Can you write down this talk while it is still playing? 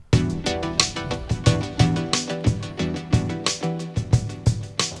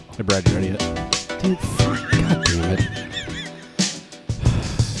Hey, Brad, you ready yet? Dude, God damn it.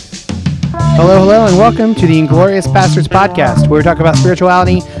 Hello, and welcome to the Inglorious Bastards Podcast, where we talk about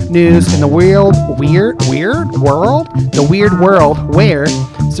spirituality, news, and the weird world where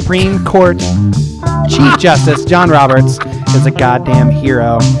Supreme Court Chief Justice John Roberts is a goddamn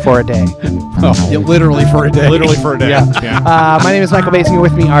hero for a day. Oh, yeah, literally for a day. Literally for a day. Yeah. My name is Michael Basinger.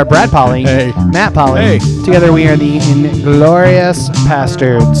 With me are Brad Polly, Hey. Matt Polly. Hey. Together we are the Inglorious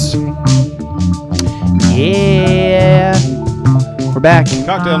Bastards. Yeah. We're back.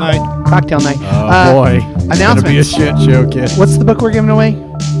 Cocktail night. Cocktail night. Oh, boy. It's gonna be a Announcements. shit show, kid. What's the book we're giving away?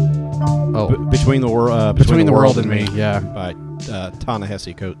 Oh, Between the World and Me. yeah. By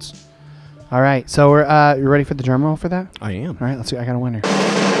Ta-Nehisi Coates. All right, so we're you ready for the drum roll for that? I am. All right, let's see. I got a winner.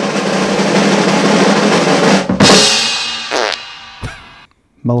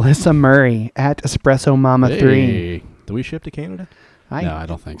 Melissa Murray at Espresso Mama 3. Hey. Do we ship to Canada? No, I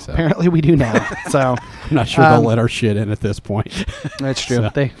don't think so. Apparently we do now. So I'm not sure they'll let our shit in at this point. that's true. So-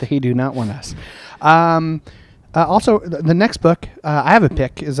 They do not want us. Also, the next book, I have a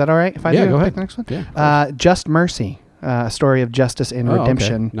pick. Is that all right if I Yeah, do go pick ahead. the next one? Yeah, of course. Just Mercy, a story of justice and Oh, okay.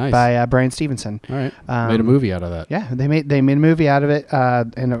 redemption Nice. by Brian Stevenson. All right. Made a movie out of that. Yeah, they made a movie out of it,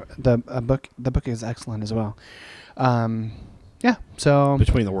 and the book is excellent as well. Yeah, so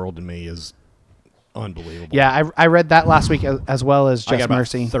Between the World and Me is unbelievable. yeah, I read that last week as well as I got Just about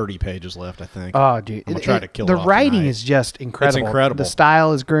Mercy. 30 pages left, I think. Oh, dude, I'm gonna try to kill the it off writing tonight. is just incredible. incredible. The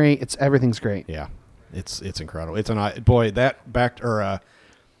style is great. Everything's great. Yeah, it's incredible. It's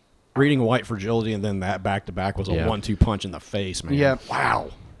reading White Fragility and then that back to back was a Yeah. 1-2 punch in the face, man. Yeah. Wow.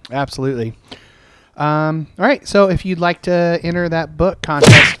 Absolutely. All right, so if you'd like to enter that book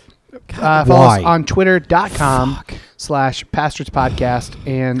contest, follow us why? on twitter.com/pastorspodcast,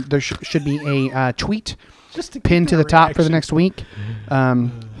 and there should be a tweet pinned to the top for the next week. You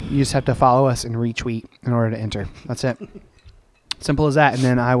just have to follow us and retweet in order to enter. That's it. Simple as that. And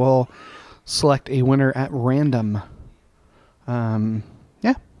then I will select a winner at random.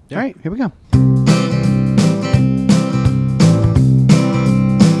 Yeah. All right, here we go.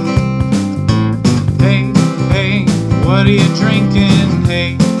 Hey, hey, what are you drinking?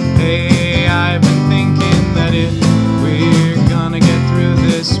 Hey, hey, I've been thinking that if we're gonna get through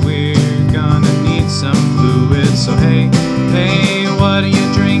this, we're gonna need some fluid. So hey, hey, what are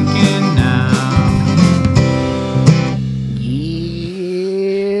you drinking now?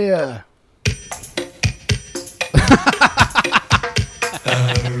 Yeah.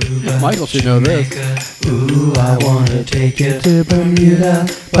 Michael should know this. Ooh, I wanna take you to Bermuda,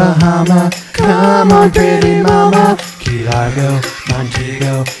 Bahama. Come on, pretty mama. Key Largo,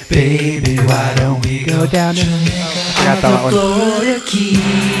 Montego, baby, why don't we go down to I forgot that one.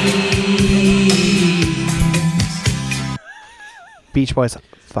 Beach Boys,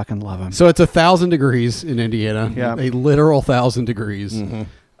 fucking love them. So it's 1,000 degrees in Indiana. Yeah. A literal 1,000 degrees.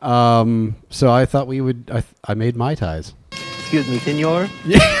 So I thought we would. I made Mai Tais. Excuse me, senor.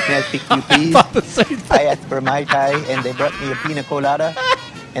 May I speak to you, please? I asked for Mai Tai, and they brought me a pina colada,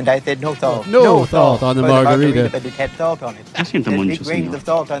 and I said no salt. No salt on the for margarita. But it had salt on it. siento There's mucho, big grains señor. of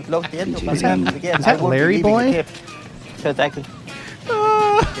salt on close to it. Is that Larry Boy? Because I could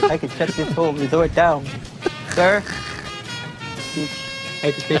shut this whole resort down. Sir?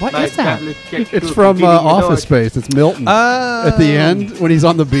 What is that? It's from Office Space. It's Milton. At the end, when he's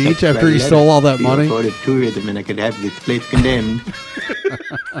on the beach after he stole all that money. Tourism, and I could have this place condemned.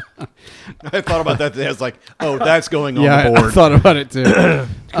 I thought about that today. I was like, oh, that's going on Yeah, the I board. thought about it too. Can we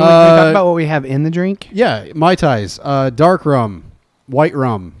talk about what we have in the drink? Yeah, Mai Tais. Dark rum, white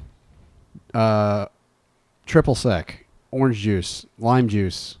rum, triple sec, orange juice, lime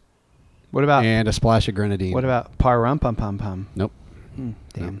juice, What about and a splash of grenadine. what about Parum Pum Pum Pum? Nope.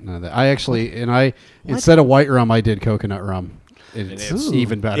 Damn. None of that. I actually, instead of white rum, I did coconut rum. It's It's-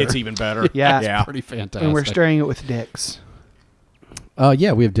 even better. It's even better. Yeah. yeah. pretty fantastic. And we're stirring it with Dicks.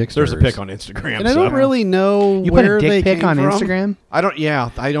 Yeah, we have dick There's a stirrers. pic on Instagram. And I don't really know You put where a they dick pic came on from. Instagram? I don't. Yeah,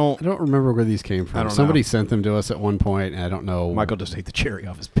 I don't. I don't remember where these came from. I don't Somebody know. sent them to us at one point, and I don't know. Michael just ate the cherry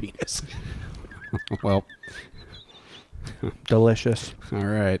off his penis. Well, Delicious. all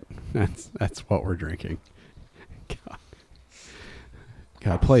right. That's what we're drinking.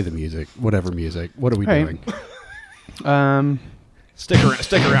 God, play the music. Whatever music. What are we All right. doing? Stick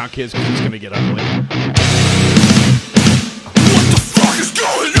around, kids, because it's gonna get ugly.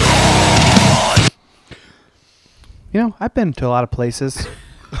 You know, I've been to a lot of places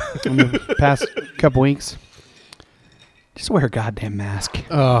in the past couple weeks. Just wear a goddamn mask.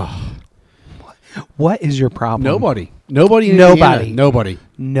 Oh, What is your problem? nobody. Nobody. In Nobody. Indiana. Nobody.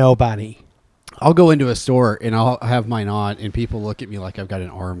 Nobody. I'll go into a store and I'll have mine on, and people look at me like I've got an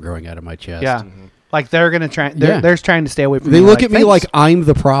arm growing out of my chest. Yeah. Like they're gonna try. They're trying to stay away from. They me, look like, at me "Thanks." like I'm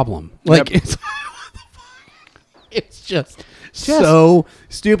the problem. Like it's just so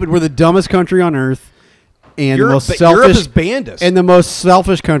stupid. We're the dumbest country on earth, and the most selfish. Europe has banned us. And the most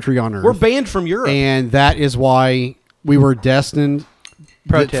selfish country on earth. We're banned from Europe. And that is why we were destined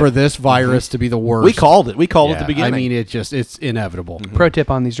for this virus to be the worst. We called it. We called it at the beginning. I mean, it's inevitable. Pro tip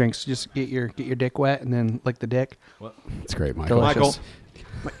on these drinks: just get your dick wet and then lick the dick. It's great, Michael. Delicious.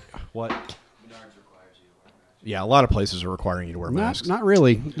 What? Yeah, a lot of places are requiring you to wear masks. Not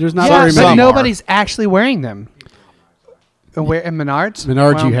really. There's not Yeah, very but many. nobody's actually wearing them. Where in Menards?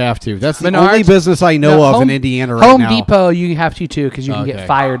 Menards, Well, you have to. That's the Menards- only business I know No, of Home- in Indiana right Home now. Depot, you have to too, because you can Okay. get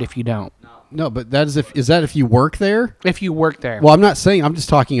fired if you don't. No, but that is that if you work there? If you work there. Well, I'm not saying. I'm just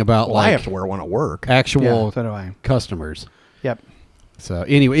talking about Well, like I have to wear one at work. actual Yeah, so do I. customers. Yep. So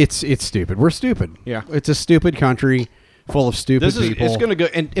anyway, it's stupid. We're stupid. Yeah. It's a stupid country full of stupid This is people. it's going to go.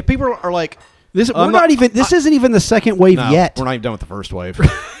 And if people are like, This I'm we're not even. This isn't even the second wave no, yet. we're not even done with the first wave.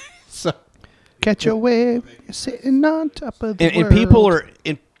 So Catch a wave, you're sitting on top of the and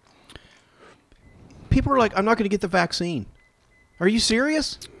people are like, I'm not going to get the vaccine. Are you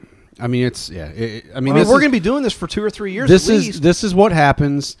serious? I mean, it's yeah. I mean, We're going to be doing this for 2 or 3 years. This at is least. this is what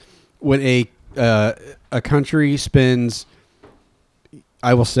happens when a country spends.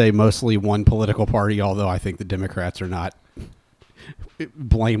 I will say mostly one political party, although I think the Democrats are not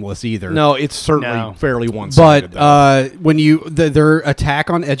blameless either. No, it's certainly No. fairly one-sided. But when their attack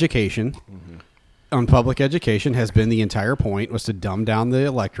on education, on public education, has been the entire point was to dumb down the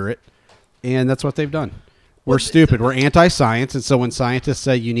electorate, and that's what they've done. We're stupid. We're anti-science, and so when scientists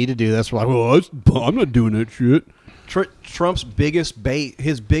say you need to do this, we're like, well, I'm not doing that shit. Trump's biggest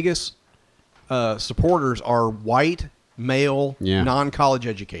supporters are white, male, Yeah. non-college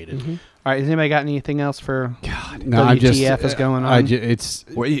educated. All right, has anybody got anything else for No, I'm just. WTF is going on? It's.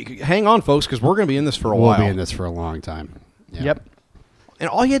 Well, hang on, folks, because we're going to be in this for a We'll while. be in this for a long time. Yeah. Yep. And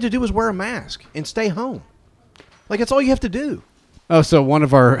all you had to do was wear a mask and stay home. Like, that's all you have to do. Oh, so one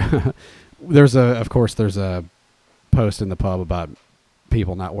of our there's a post in the pub about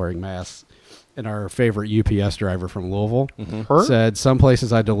people not wearing masks, and our favorite UPS driver from Louisville Her? said, "Some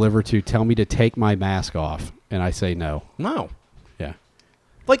places I deliver to tell me to take my mask off, and I say no." No. Yeah.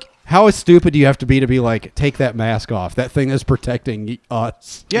 Like, How stupid do you have to be like, take that mask off? That thing is protecting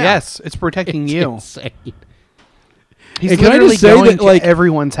us. yeah. Yes, it's protecting It's you. insane. He's And can I literally just say going that, to like-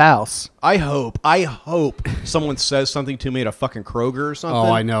 everyone's house. I hope someone says something to me at a fucking Kroger or something.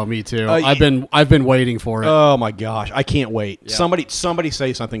 Oh, I know. Me too. Uh, I've been waiting for it. Oh my gosh, I can't wait. Yeah. somebody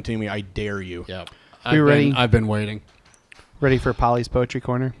say something to me. I dare you. Yep. We ready? I've been waiting. Ready for Polly's Poetry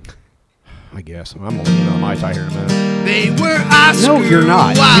Corner? I guess I'm gonna lean on my tie here in a minute. They were Oscar No, you're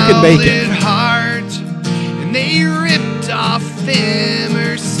not. You can make it. Wilde at heart, and they ripped off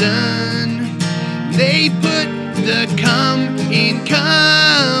Emerson. They put the cum in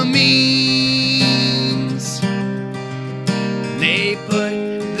Cummings. They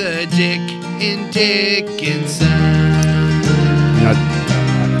put the dick in Dickinson.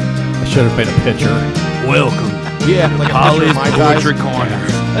 I should have made a picture. Welcome, Yeah, like a Polly's picture of my ties. Poetry Corner.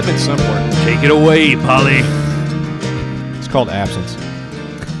 That'd been simpler. Take it away, Polly. It's called absence.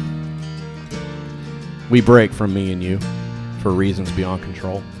 We break from me and you for reasons beyond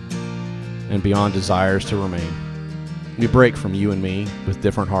control and beyond desires to remain. We break from you and me with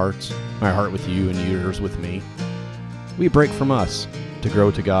different hearts, my heart with you and yours with me. We break from us to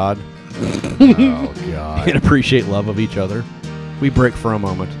grow to God Oh God. and appreciate love of each other. We break for a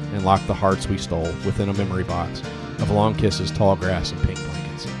moment and lock the hearts we stole within a memory box of long kisses, tall grass, and pink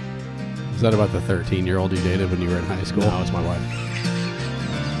blankets. Is that about the 13-year-old you dated when you were in high school? No, it's my wife.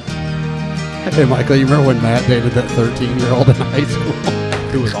 Hey, Michael, you remember when Matt dated that 13-year-old in high school?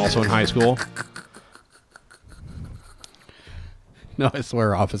 Who was also in high school. No, I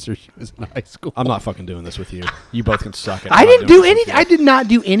swear, officer, she was in high school. I'm not fucking doing this with you. You both can suck it. I didn't do anything. I did not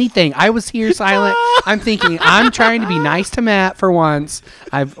do anything. I was here silent. I'm thinking, I'm trying to be nice to Matt for once.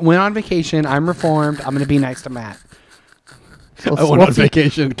 I went on vacation. I'm reformed. I'm going to be nice to Matt. So I went on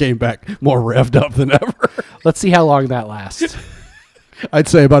vacation and came back more revved up than ever. Let's see how long that lasts. I'd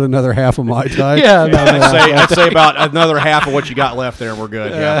say about another half of my time. Yeah. no, I'd say about another half of what you got left there, and we're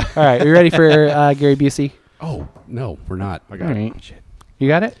good. Yeah. All right. You ready for Gary Busey? Oh, no, we're not. I All got right. it. You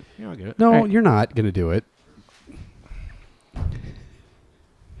got it? Yeah, I get it. No, All right. you're not going to do it. I'm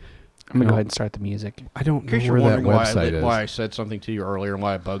going to go ahead and start the music. I don't In know case you're where that wondering website is. why I said something to you earlier and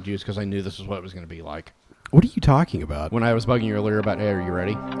why I bugged you, is because I knew this is what it was going to be like. What are you talking about? When I was bugging you earlier about, hey, are you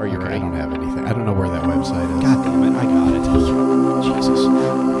ready? Are you Okay, ready? I don't have anything. I don't know where that website is. God damn it, I got it. Jesus.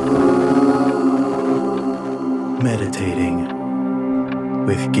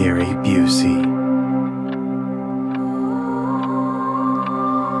 with Gary Busey.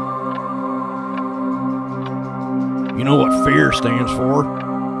 You know what fear stands for?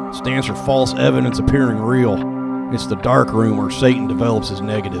 It stands for false evidence appearing real. It's the dark room where Satan develops his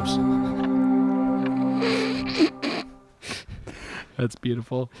negatives. That's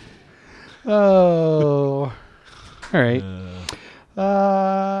beautiful. Oh. All right.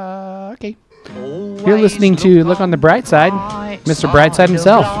 Okay. You're listening to Look on the Bright Side. Mr. Brightside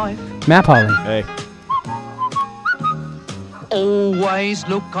himself, Matt Hawley. Hey. Always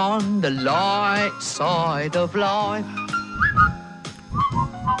look on the light side of life.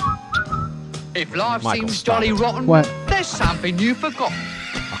 If life Michael, seems stop jolly it. rotten, What? there's something you forgot.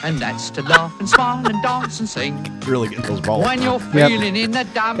 And that's to laugh and smile and dance and sing. Really get those balls. When you're feeling in the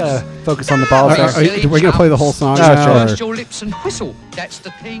dumps, Gotta focus on the balls there. Are we going to play the whole song? No, now, press or- your lips and whistle. That's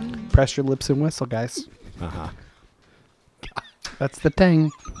the thing. Press your lips and whistle, guys. Uh-huh. That's the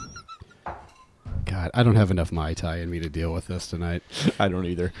thing. God, I don't have enough Mai Tai in me to deal with this tonight. I don't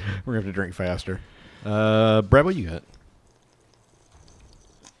either. We're going to have to drink faster. Brad, what you got?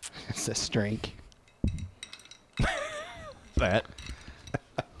 It's a drink. That.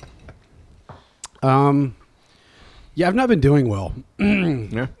 Yeah, I've not been doing well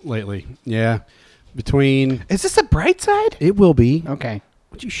Yeah. lately. Yeah. Between... Is this a bright side? It will be. Okay.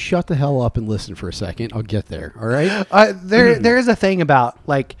 Would you shut the hell up and listen for a second? I'll get there, all right? There is a thing about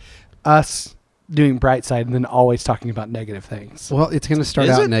like us doing bright side and then always talking about negative things. Well, it's going to start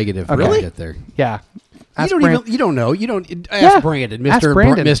Is out it? negative. Okay. When I get there. Yeah. You don't know. You don't ask Yeah. Brandon, Ask Mr.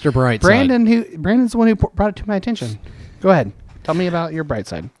 Brandon. Mr. Brightside. Brandon's the one who brought it to my attention. Go ahead. Tell me about your bright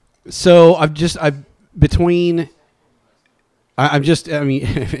side. So I mean,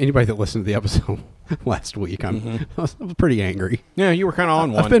 anybody that listened to the episode last week, I was pretty angry. Yeah, you were kind of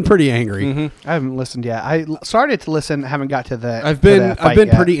on one. I've been pretty angry. I haven't listened yet. I started to listen, haven't got to the. I've to been the fight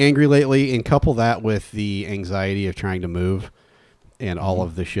yet. pretty angry lately, and couple that with the anxiety of trying to move and all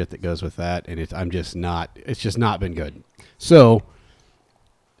of the shit that goes with that, and it's just not been good. So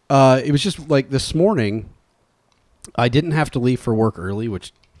it was just like this morning, I didn't have to leave for work early,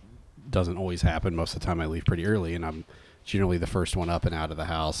 which doesn't always happen. Most of the time I leave pretty early, and I'm generally the first one up and out of the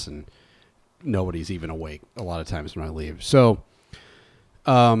house, and nobody's even awake a lot of times when I leave. So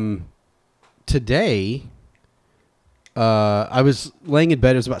today I was laying in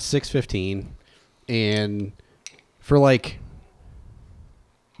bed. It was about 6:15, and for like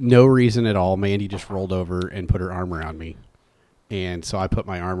no reason at all, Mandy just rolled over and put her arm around me, and so I put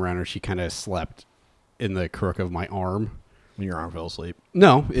my arm around her. She kind of slept in the crook of my arm. When your arm fell asleep.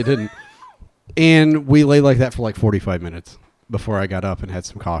 No, it didn't. And we lay like that for like 45 minutes before I got up and had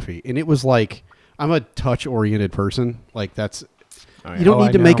some coffee. And it was like, I'm a touch-oriented person. Like that's, Oh, yeah. you don't Oh, need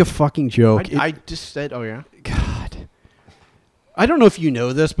I to make know. a fucking joke. I just said, oh, yeah. God. I don't know if you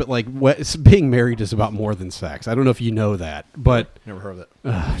know this, but like being married is about more than sex. I don't know if you know that, but Never heard of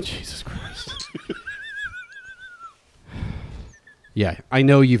that. Jesus Christ. Yeah, I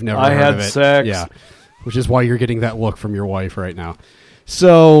know you've never I heard had of it. sex. Yeah, which is why you're getting that look from your wife right now.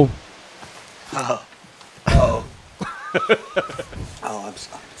 So, Oh, I'm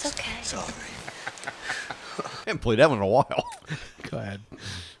sorry. It's okay. Sorry. I haven't played that one in a while. Go ahead.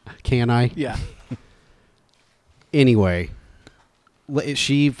 can I? Yeah. Anyway,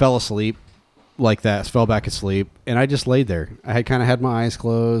 she fell asleep like that, fell back asleep, and I just laid there. I had kind of had my eyes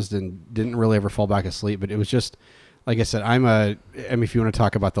closed and didn't really ever fall back asleep, but it was just, like I said, if you want to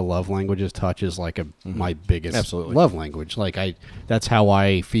talk about the love languages, touch is like my biggest Absolutely. love language. Like that's how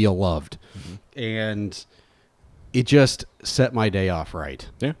I feel loved. And it just set my day off right.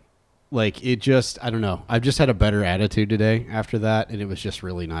 Yeah. Like it just, I don't know. I've just had a better attitude today after that, and it was just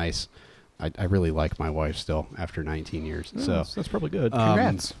really nice. I really like my wife still after 19 years. So That's probably good.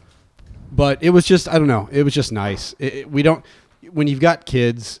 Congrats. but it was just, I don't know. It was just nice. We don't, when you've got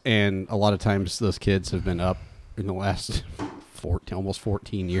kids, and a lot of times those kids have been up in the last almost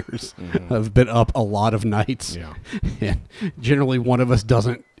 14 years, have been up a lot of nights. Yeah. And generally one of us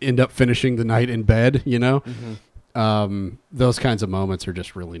doesn't end up finishing the night in bed, you know? Those kinds of moments are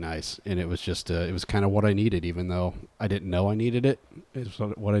just really nice. And it was just, it was kind of what I needed, even though I didn't know I needed it. It's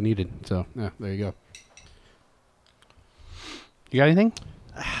what I needed. So, yeah, there you go. You got anything?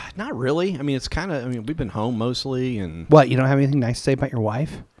 Not really. I mean, it's kind of, we've been home mostly, and What? You don't have anything nice to say about your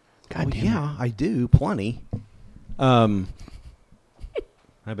wife? God oh, damn yeah, I do. Plenty. Hi,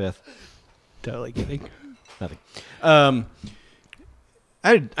 Beth. Totally kidding. Nothing. I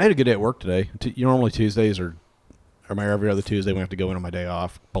had a good day at work today. Normally Tuesdays or every other Tuesday we have to go in on my day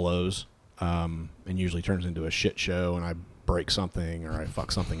off, blows, and usually turns into a shit show, and I break something or I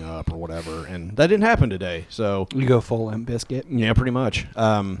fuck something up or whatever. And that didn't happen today. So You go full Limp Bizkit. yeah, pretty much.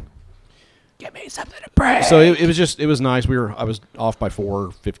 Give me something to break. So it was nice. I was off by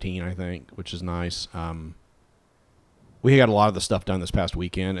 4:15, I think, which is nice. We got a lot of the stuff done this past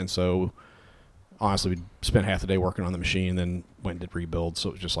weekend, and so honestly, we spent half the day working on the machine, then went and did rebuilds. So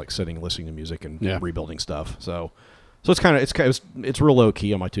it was just like sitting, listening to music, and rebuilding stuff. So it's real low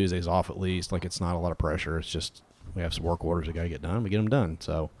key on my Tuesdays off, at least. Like, it's not a lot of pressure. It's just we have some work orders we got to get done. We get them done.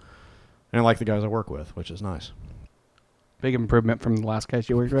 So, and I like the guys I work with, which is nice. Big improvement from the last guys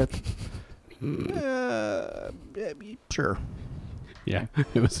you worked with. Sure. Yeah,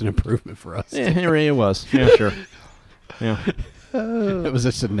 it was an improvement for us. Yeah, it was. Yeah, sure. Yeah. It was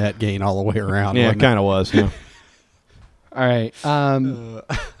just a net gain all the way around. Yeah, it wasn't kind of was. Yeah. All right.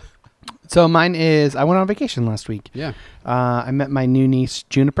 So mine is, I went on vacation last week. Yeah. I met my new niece,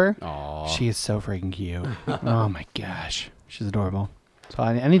 Juniper. Aw. She is so freaking cute. Oh, my gosh. She's adorable. So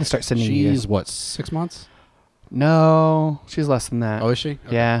I need to start sending you. She's, what, 6 months? No, she's less than that. Oh, is she?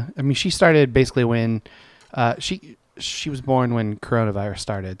 Okay. Yeah. I mean, she started basically when she was born when coronavirus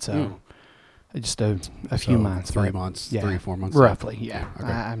started. So just a few months. 3 months, Yeah. 3, 4 months. Roughly, yeah.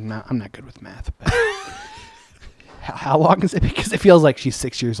 Okay. I'm not good with math. But how long is it? Because it feels like she's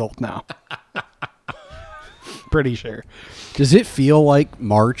 6 years old now. Pretty sure. Does it feel like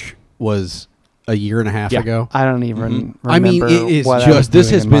March was a year and a half ago? I don't even remember. I mean, it is what I was just, this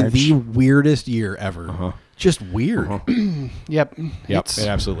doing has in been March. the weirdest year ever. Just weird. Yep. Yep. It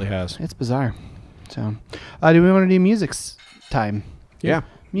absolutely has. It's bizarre. So, do we want to do music time? Yeah.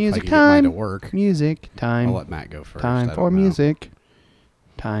 Music I can get mine time. to work. Music time. I'll let Matt go first. Time I for don't know. music.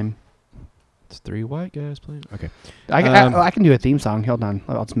 Time. It's 3 white guys playing. Okay. I can do a theme song. Hold on.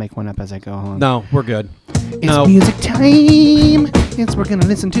 I'll just make one up as I go on. No, we're good. It's music time. We're going to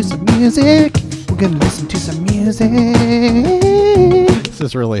listen to some music. We're going to listen to some music. This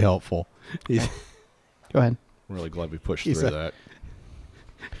is really helpful. Go ahead. I'm really glad we pushed He's through a- that.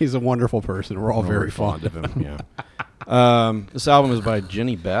 He's a wonderful person. We're all very fond of him. Yeah. This album is by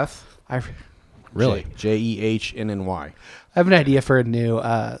Jenny Beth. Really? Jehnnny. I have an idea for a new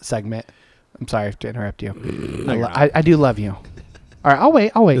segment. I'm sorry to interrupt you. you're not. I do love you. All right,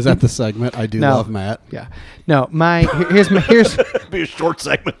 I'll wait. Is that the segment? I do No. love Matt. Yeah. No, here's Be a short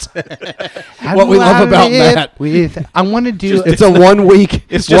segment. how What do we love I about live Matt. I want to do. It's a 1 week.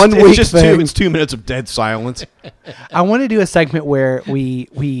 It's one just, week it's just thing. it's 2 minutes of dead silence. I want to do a segment where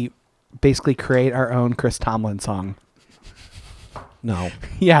we basically create our own Chris Tomlin song. No.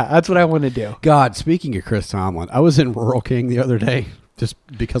 Yeah, that's what I want to do. God, speaking of Chris Tomlin, I was in Rural King the other day just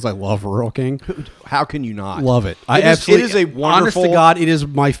because I love Rural King. How can you not? Love it. It is a honest wonderful. to God, it is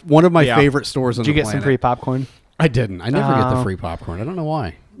one of my Yeah. favorite stores on Did you the get some planet. free popcorn? I didn't. I never get the Oh. free popcorn. I don't know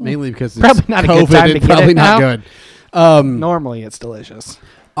why. Mainly because it's Probably not a good COVID time to and get probably it not now. good. Normally, it's delicious.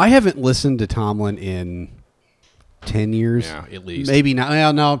 I haven't listened to Tomlin in 10 years. Yeah, at least. Maybe not.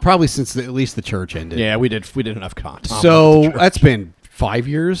 Well, no, probably since at least the church ended. Yeah, we did enough content. So that's been 5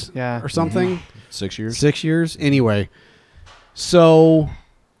 years Yeah. or something. 6 years. 6 years. Anyway, so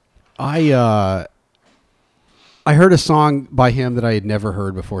I heard a song by him that I had never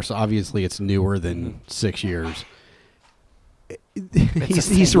heard before. So obviously it's newer than 6 years.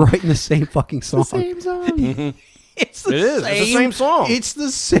 He's writing the same fucking song. Same song. It's the It is. It's the same song. It's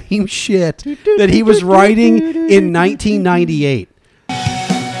the same shit that he was writing in 1998.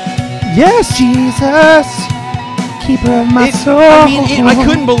 Yes, Jesus, keeper of my soul. I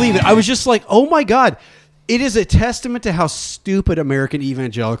couldn't believe it. I was just like, oh my God. It is a testament to how stupid American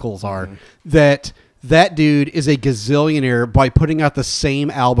evangelicals are that dude is a gazillionaire by putting out the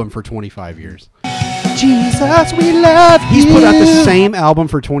same album for 25 years. Jesus, we love He's you. put out the same album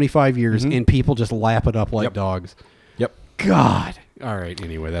for 25 years, and people just lap it up like Yep. dogs. Yep. God. All right.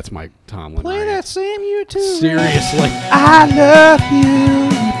 Anyway, that's my Tomlin. Play rant. that same YouTube. Seriously. I love you,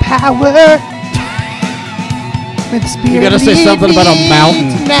 your power. With the spirit You got to say something about a lead me mountain.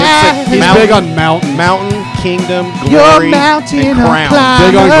 tonight. He's Mountain. big on mountain. Mountain, kingdom, Your glory, mountain and of crown.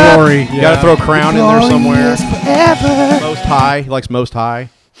 climb. Big on glory. You got to throw crown in there somewhere. Glorious forever. Most high. He likes most high.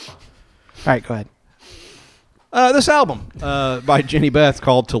 All right, go ahead. This album by Jenny Beth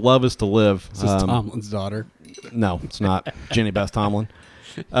called "To Love Is to Live." This is Tomlin's daughter. No, it's not Jenny Beth Tomlin.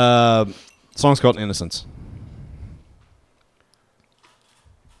 Song's called "Innocence."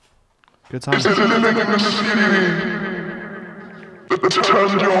 Good song.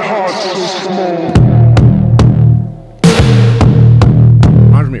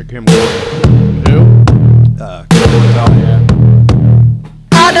 Reminds me of Kim Gordon. Who? Kim Gordon's album. Yeah.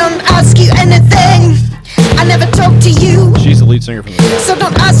 I don't ask you anything. I never talk to you. She's the lead singer from the. So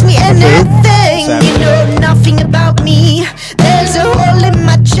don't ask me anything. Savage. You know nothing about me.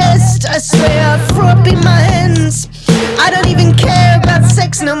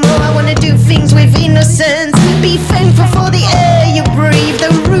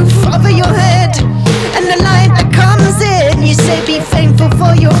 thankful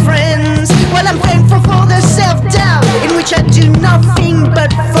for your friends. Well, I'm thankful for the self-doubt in which I do nothing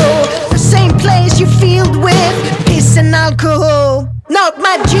but fall. The same place you filled with piss and alcohol. Not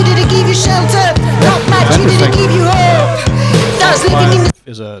my duty to give you shelter, not my duty to give you hope. Those living in the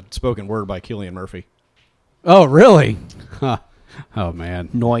Is a spoken word by Cillian Murphy. Oh, really? Huh. Oh, man.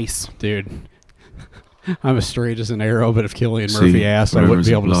 Noise. Dude. I'm as straight as an arrow, but if Cillian Murphy asked, I wouldn't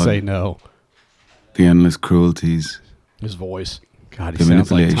be able to say no. The endless cruelties. His voice. God, The he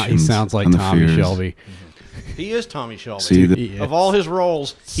sounds like manipulations Tommy and the fears. Shelby. He is Tommy Shelby. See, Dude, the- of all his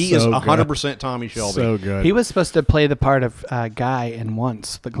roles, he is So 100% Tommy Shelby. So good. He was supposed to play the part of Guy in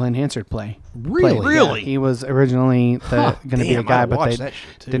Once, the Glenn Hansard play. Really? Played. Really? Yeah, he was originally going to be a Damn, guy, I but watched they that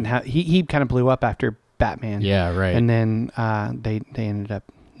shit, too. didn't have. He kind of blew up after Batman. Yeah, right. And then they ended up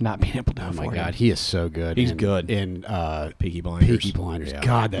not being able to. Oh my afford God, him. he is so good. He's good. in Peaky Blinders. Peaky Blinders. Yeah.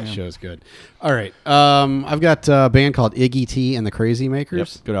 God, that show's good. All right, I've got a band called Iggy T and the Crazy Yep,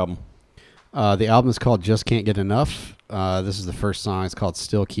 Makers. good album. The album is called Just Can't Get Enough. This is the first song. It's called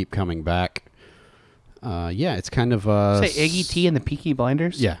Still Keep Coming Back. Yeah, it's kind of Say Iggy T and the Peaky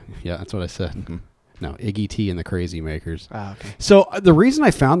Blinders. Yeah, that's what I said. No, Iggy T and the Crazy Makers. Ah, okay. So the reason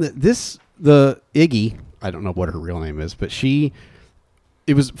I found that the Iggy, I don't know what her real name is, but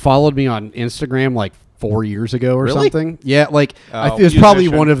it was followed me on Instagram like 4 years ago or Really? something. Yeah, like Oh, it was probably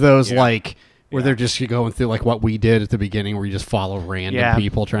musician. one of those Yeah. like where Yeah. they're just going through like what we did at the beginning, where you just follow random Yeah.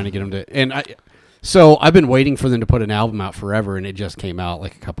 people trying to get them to. And so I've been waiting for them to put an album out forever, and it just came out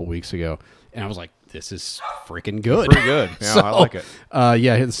like a couple weeks ago, and I was like, this is freaking good. Pretty good. Yeah, I like it.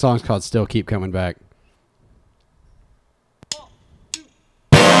 Yeah, the song's called Still Keep Coming Back.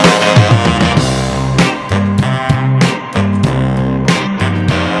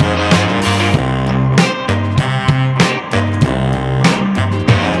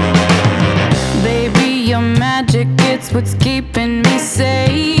 Baby, your magic, it's what's keeping me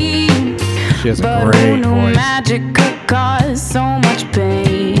sane. She has a But who great knew voice. magic could cause so much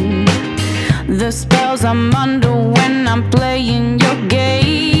pain? The spells I'm under when I'm playing your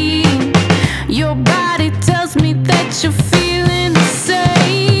game. Your body tells me that you're feeling the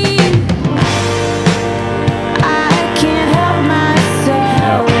same. I can't help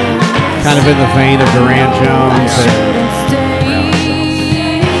myself. Kind of in the vein of Duran Jones. I shouldn't stay.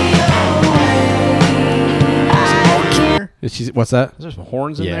 I can't. What's that? Is there some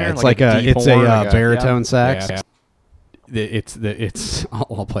horns in there? Yeah, it's like a deep it's horn, a like baritone sax. Yeah. It's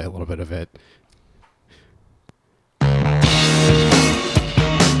I'll play a little bit of it.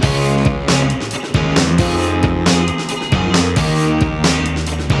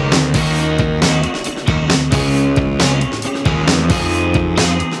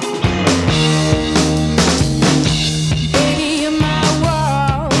 Baby, you're my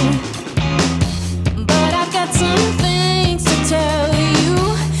world, but I've got some things to tell you.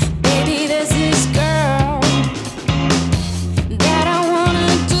 Baby, there's this girl that I wanna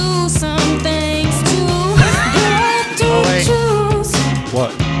do some things to. Do I have to choose?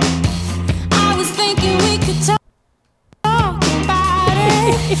 What? I was thinking we could talk about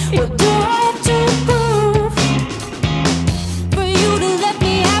it. What do I have to prove for you to let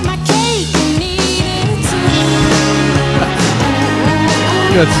me have my cake and eat it too?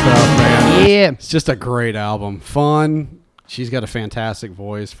 Good stuff, man. Yeah. It's just a great album. Fun. She's got a fantastic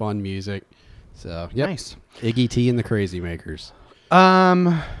voice. Fun music. So yep. Nice. Iggy T and the Crazy Makers.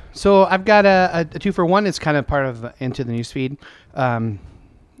 So I've got a 2-for-1. It's kind of part of Into the Newsfeed.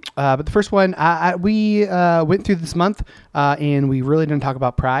 But the first one, we went through this month, and we really didn't talk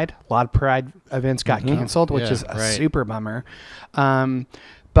about Pride. A lot of Pride events got canceled, which Yeah, is a right. super bummer.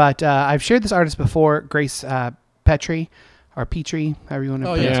 But I've shared this artist before, Grace Petrie, or Petrie, however you want to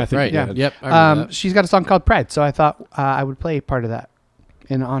pronounce yeah, I it. think right. you Yeah. did. Yep. I remember that. She's got a song called Pride, so I thought I would play part of that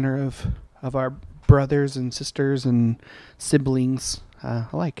in honor of our brothers and sisters and siblings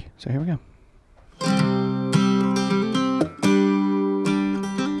alike. So here we go.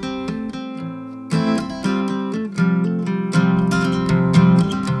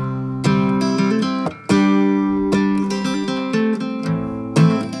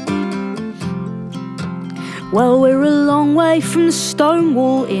 Well, we're a long way from the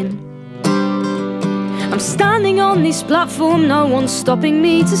Stonewall Inn. I'm standing on this platform, no one's stopping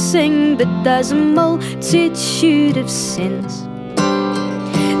me to sing, but there's a multitude of sins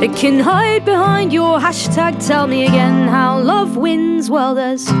that can hide behind your hashtag. Tell me again how love wins. Well,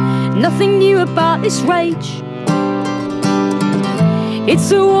 there's nothing new about this rage.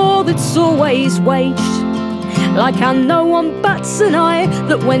 It's a war that's always waged, like how no one bats an eye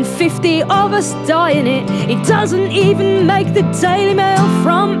that when 50 of us die in it, it doesn't even make the Daily Mail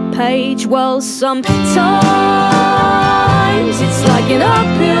front page. Well, sometimes Sometimes it's like an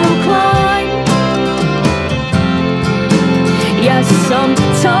uphill climb. Yes, sometimes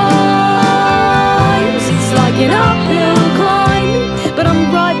it's like an uphill climb, but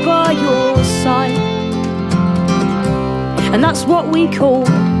I'm right by your side. And that's what we call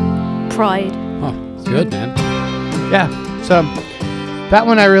pride. Oh, it's good, man. Yeah. So that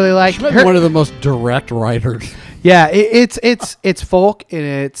one I really like. She's one of the most direct writers. Yeah, it's folk and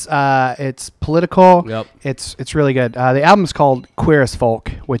it's political. Yep. It's really good. The album's called Queer as Folk,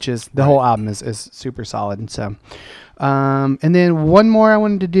 which is the whole album is super solid. And so, and then one more I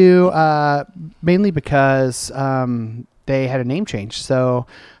wanted to do, mainly because they had a name change. So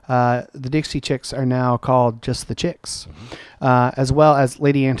the Dixie Chicks are now called just the Chicks, as well as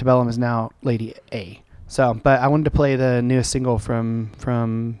Lady Antebellum is now Lady A. So, but I wanted to play the newest single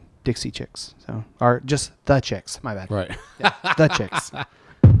from Dixie Chicks, or just the Chicks. My bad. Right. Yeah, the Chicks.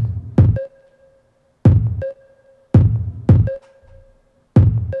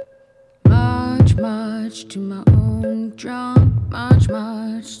 March to my own drum. March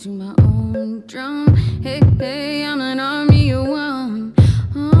to my own drum. Hey, hey, I'm an army of one.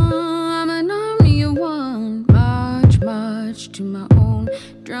 I'm an army of one. March to my own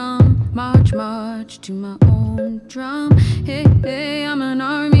drum. March to my own drum. Hey, hey, I'm an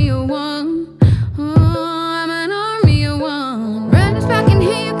army of one. I'm an army of one. Randy's back in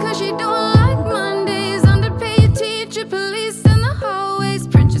here 'cause she don't like Mondays. Underpaid teacher, police in the hallways.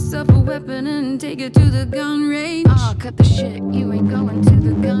 Print yourself a weapon and take it to the gun range. Oh, cut the shit, you ain't going to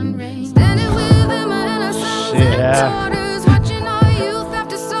the gun range. Standing with them and our sons and daughters. Watching our youth have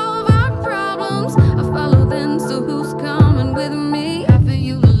to solve our problems. I follow them, so who's coming with me? Half of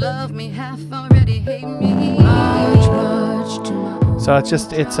you love me, half already hate me. March to my own. So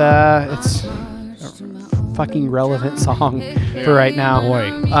it's a fucking relevant song for right now. Boy.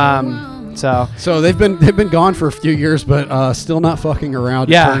 So they've been gone for a few years, but still not fucking around.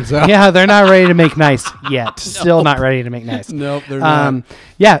 yeah, It turns out. yeah, they're not ready to make nice yet. Still not ready to make nice. Nope, they're not.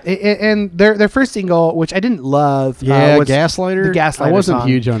 Yeah, and their first single, which I didn't love, Yeah, was Gaslighter. The Gaslighter I wasn't song.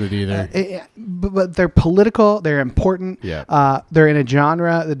 huge on it either. But they're political. They're important. Yeah. They're in a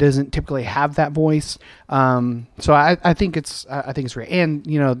genre that doesn't typically have that voice. So I think it's great. And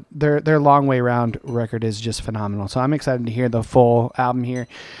you know their Long Way Round record is just phenomenal. So I'm excited to hear the full album here.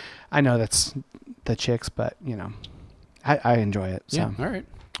 I know that's the Chicks, but you know, I enjoy it. So. Yeah. All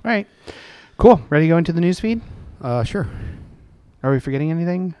right. Cool. Ready to go into the news feed? Sure. Are we forgetting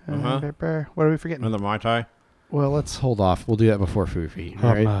anything? Uh-huh. What are we forgetting? Another Mai Tai. Well, let's hold off. We'll do that before Food Feet.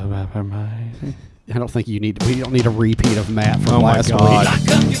 All right. I don't think we don't need a repeat of Matt from last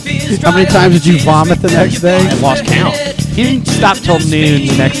week. How many times did you vomit the next day? I lost count. He didn't stop till noon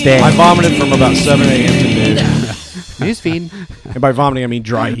the next day. I vomited from about 7 a.m. to noon. Newsfeed. And by vomiting, I mean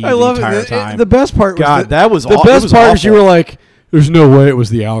dry heat I love the entire it. time. The best part was God, that was the aw- it best was part was awful. you were like, "There's no way it was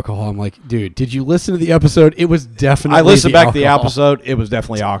the alcohol." I'm like, "Dude, did you listen to the episode? It was definitely." I listened the back to the alcohol." episode. It was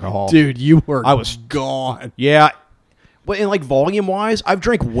definitely alcohol. Dude, you were. I was gone. Yeah. But in like volume wise, I've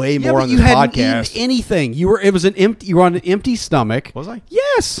drank way Yeah, more but on you this hadn't podcast. eaten anything. You were on an empty stomach. Was I?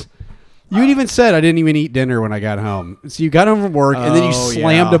 Yes. You even said I didn't even eat dinner when I got home. So you got home from work and then you Oh,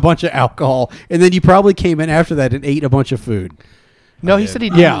 slammed yeah. a bunch of alcohol and then you probably came in after that and ate a bunch of food. No, he said he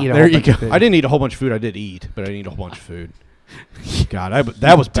didn't Yeah, eat a there whole you bunch go. of food. I didn't eat a whole bunch of food. I did eat, but I didn't eat a whole bunch of food. God,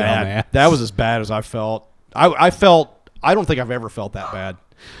 that was bad. Dumbass. That was as bad as I felt. I don't think I've ever felt that bad.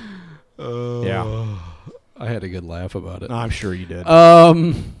 Yeah, I had a good laugh about it. I'm sure you did.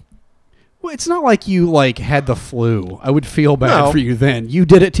 Well, it's not like you had the flu. I would feel bad No. for you then. You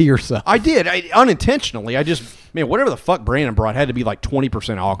did it to yourself. I did. Unintentionally. Whatever the fuck Brandon brought had to be like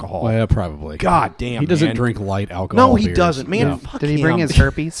 20% alcohol. Well, yeah, probably. God damn, He doesn't man. drink light alcohol. No, he beers. doesn't, man. No. Fuck Did he bring him. his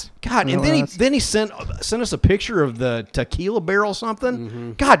herpes? God, You and know then he sent us a picture of the tequila barrel or something.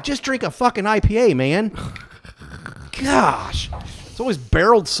 Mm-hmm. God, just drink a fucking IPA, man. Gosh, it's always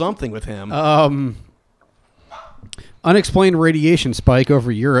barreled something with him. Unexplained radiation spike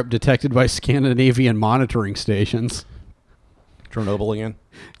over Europe detected by Scandinavian monitoring stations. Chernobyl again.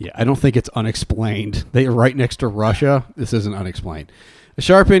 Yeah, I don't think it's unexplained. They are right next to Russia. This isn't unexplained. A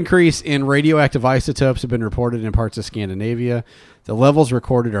sharp increase in radioactive isotopes have been reported in parts of Scandinavia. The levels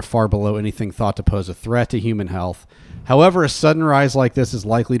recorded are far below anything thought to pose a threat to human health. However, a sudden rise like this is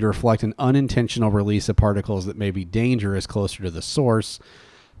likely to reflect an unintentional release of particles that may be dangerous closer to the source,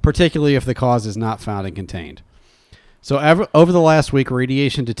 particularly if the cause is not found and contained. So over the last week,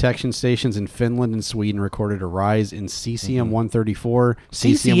 radiation detection stations in Finland and Sweden recorded a rise in cesium-134,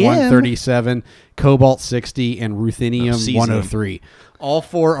 cesium-137, cobalt-60, and ruthenium-103. All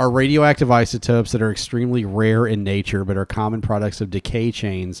four are radioactive isotopes that are extremely rare in nature, but are common products of decay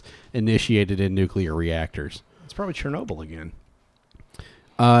chains initiated in nuclear reactors. It's probably Chernobyl again.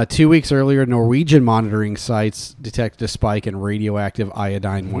 2 weeks earlier, Norwegian monitoring sites detected a spike in radioactive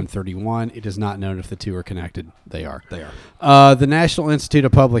iodine-131. It is not known if the two are connected. They are. They are. The National Institute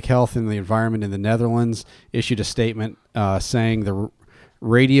of Public Health and the Environment in the Netherlands issued a statement saying the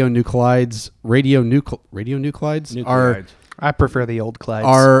radionuclides are I prefer the old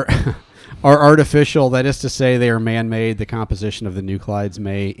Clydes. are artificial. That is to say, they are man-made. The composition of the nuclides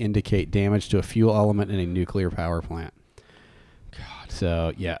may indicate damage to a fuel element in a nuclear power plant.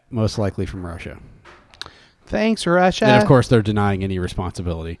 So, yeah, most likely from Russia. Thanks, Russia. And, of course, they're denying any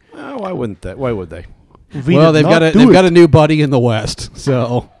responsibility. Why wouldn't they? Why would they? Well, they've got a new buddy in the West,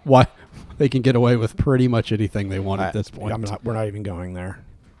 so why they can get away with pretty much anything they want at this point. We're not even going there.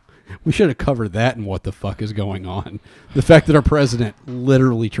 We should have covered that and what the fuck is going on. The fact that our president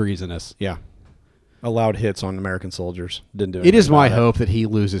literally treasonous. Yeah. Allowed hits on American soldiers. Didn't do anything. It is my about hope that he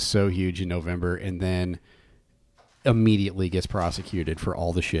loses so huge in November and then immediately gets prosecuted for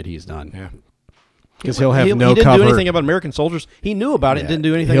all the shit he's done. Yeah. Because he'll have no cover. He didn't cover. do anything about American soldiers. He knew about it and didn't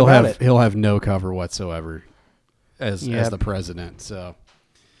do anything about it. He'll have no cover whatsoever as the president. So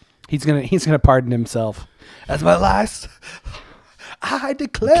he's gonna pardon himself. That's my last. I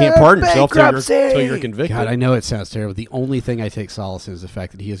declare you can't pardon yourself bankruptcy. till you're convicted. God, I know it sounds terrible. The only thing I take solace in is the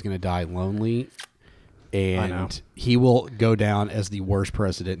fact that he is going to die lonely, and he will go down as the worst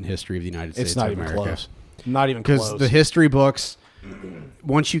president in history of the United States of America. It's not even close. Not even close. Because the history books,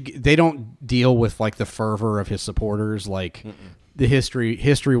 they don't deal with like the fervor of his supporters. Like the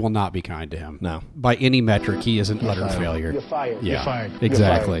history will not be kind to him. No, by any metric, he is an utter failure. You're fired. Yeah, You're fired.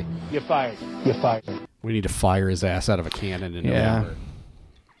 Exactly. You're fired. You're fired. We need to fire his ass out of a cannon in November.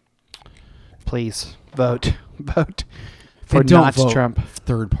 Please vote for And don't not vote Trump.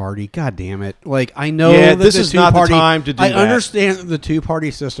 Third party. God damn it! Like I know Yeah, that this the is not the time to do I that. understand that the 2-party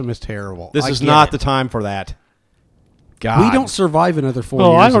system is terrible. This I is get not it. the time for that. God, We don't survive another 4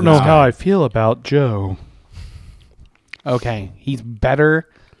 Well, years. I don't of know this how guy. I feel about Joe. Okay, he's better,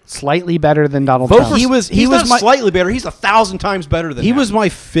 slightly better than Donald Vote Trump. for, he's not slightly better. He's 1,000 times better than He that. was my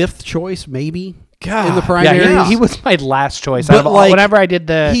 5th choice, maybe. God. In the primary. Yeah, he was my last choice. But Out of like, whenever I did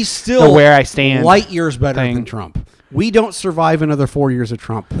the he's still the where I stand light years better thing. than Trump. We don't survive another 4 years of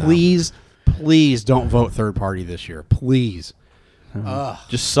Trump. Please, please don't vote third party this year. Please.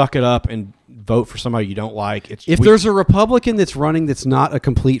 Just suck it up and vote for somebody you don't like. If there's a Republican that's running that's not a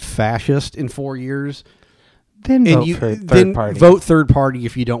complete fascist in 4 years, then and vote for third then party. vote third party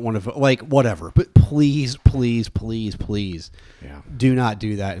if you don't want to vote. Like, whatever. But please, please, please, please do not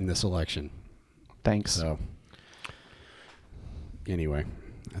do that in this election. Thanks. So, anyway,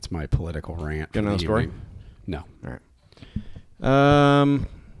 that's my political rant. Got for another the story? evening. No. All right.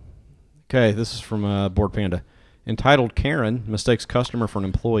 Okay, this is from Board Panda. Entitled Karen mistakes customer for an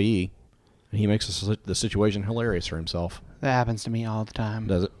employee, and he makes the situation hilarious for himself. That happens to me all the time.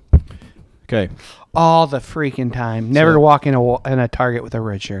 Does it? Okay. All the freaking time. Never walk in a Target with a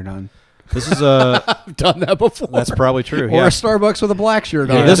red shirt on. This is I've done that before. That's probably true. Or a Starbucks with a black shirt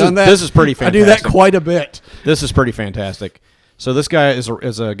on. Yeah, this is pretty fantastic. I do that quite a bit. This is pretty fantastic. So this guy is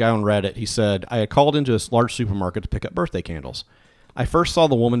a guy on Reddit. He said, I had called into this large supermarket to pick up birthday candles. I first saw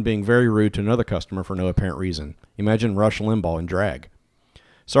the woman being very rude to another customer for no apparent reason. Imagine Rush Limbaugh in drag.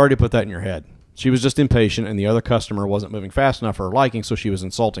 Sorry to put that in your head. She was just impatient, and the other customer wasn't moving fast enough for her liking, so she was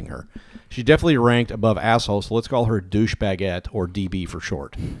insulting her. She definitely ranked above asshole, so let's call her Douchebaguette, or DB for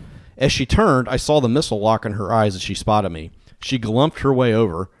short. As she turned, I saw the missile lock in her eyes as she spotted me. She glumped her way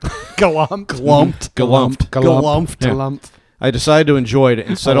over. Glumped. I decided to enjoy it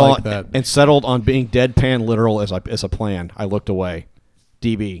and settled on being deadpan literal as a plan. I looked away.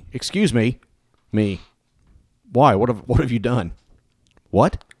 DB, excuse me, me. Why? What have you done?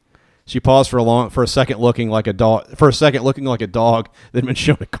 What? She paused for a second, looking like a dog. Then been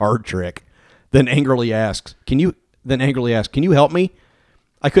shown a card trick. Then angrily asked, "Can you help me?"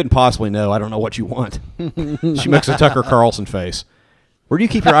 I couldn't possibly know. I don't know what you want. She makes a Tucker Carlson face. Where do you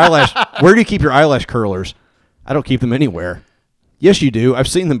keep your eyelash curlers? I don't keep them anywhere. Yes, you do. I've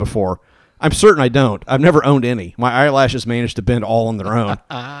seen them before. I'm certain I don't. I've never owned any. My eyelashes managed to bend all on their own.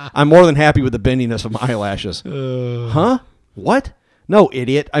 I'm more than happy with the bendiness of my eyelashes. Huh? What? No,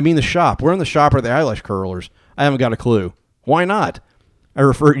 idiot. I mean the shop. Where in the shop are the eyelash curlers? I haven't got a clue. Why not? I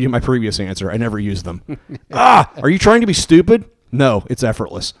referred you to my previous answer. I never used them. Are you trying to be stupid? No, it's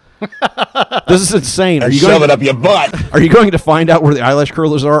effortless. This is insane. Shove it up your butt. Are you going to find out where the eyelash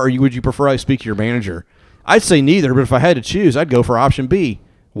curlers are, or would you prefer I speak to your manager? I'd say neither, but if I had to choose, I'd go for option B.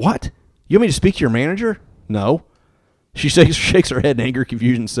 What? You want me to speak to your manager? No. She shakes her head in anger,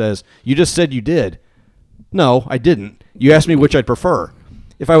 confusion, says, you just said you did. No, I didn't. You asked me which I'd prefer.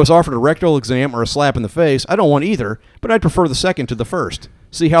 If I was offered a rectal exam or a slap in the face, I don't want either, but I'd prefer the second to the first.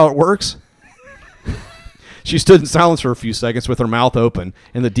 See how it works? She stood in silence for a few seconds with her mouth open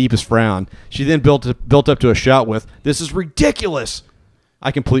and the deepest frown. She then built up to a shout with, "This is ridiculous!" I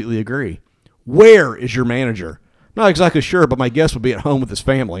completely agree. Where is your manager? Not exactly sure, but my guess would be at home with his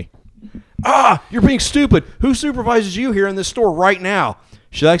family. Ah, you're being stupid. Who supervises you here in this store right now?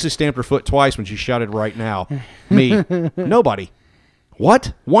 She actually stamped her foot twice when she shouted right now. Me. Nobody.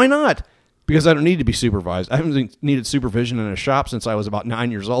 What? Why not? Because I don't need to be supervised. I haven't needed supervision in a shop since I was about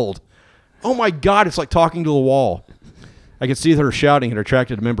 9 years old. Oh my God, it's like talking to a wall. I could see that her shouting had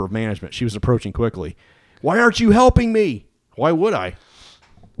attracted a member of management. She was approaching quickly. Why aren't you helping me? Why would I?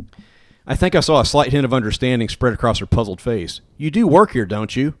 I think I saw a slight hint of understanding spread across her puzzled face. You do work here,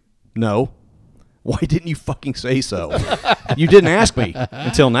 don't you? No. Why didn't you fucking say so? You didn't ask me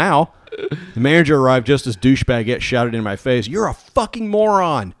until now. The manager arrived just as douchebagette shouted in my face, "You're a fucking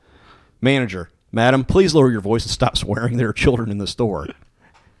moron." Manager, "Madam, please lower your voice and stop swearing. There are children in the store."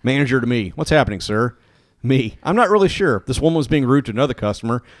 Manager to me, "What's happening, sir?" Me, "I'm not really sure. This woman was being rude to another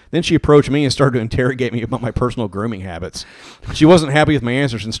customer. Then she approached me and started to interrogate me about my personal grooming habits. She wasn't happy with my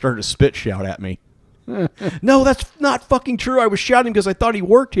answers and started to spit shout at me. No, that's not fucking true. I was shouting because I thought he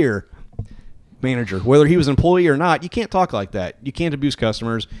worked here. Manager, whether he was an employee or not, you can't talk like that. You can't abuse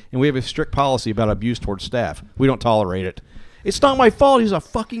customers, and we have a strict policy about abuse towards staff. We don't tolerate it. It's not my fault. He's a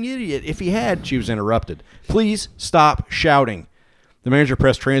fucking idiot. If he had," she was interrupted. "Please stop shouting." The manager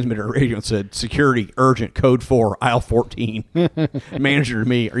pressed transmitter radio and said, "Security, urgent, code 4, aisle 14. Manager to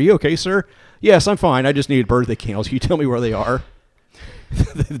me, "Are you okay, sir?" "Yes, I'm fine. I just needed birthday candles. Can you tell me where they are?"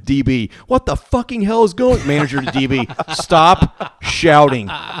 The DB, "What the fucking hell is going?" Manager to DB, "Stop shouting.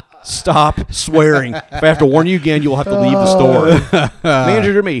 Stop swearing. If I have to warn you again, you'll have to leave the store."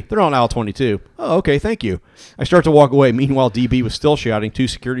 Manager to me, "They're on aisle 22. "Oh, okay, thank you." I start to walk away. Meanwhile, DB was still shouting. Two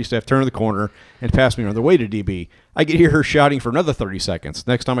security staff turned the corner and passed me on their way to DB. I could hear her shouting for another 30 seconds.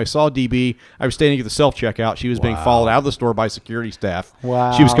 Next time I saw DB, I was standing at the self-checkout. She was being followed out of the store by security staff.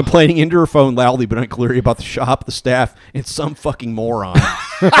 Wow. She was complaining into her phone loudly but unclearly about the shop, the staff, and some fucking moron.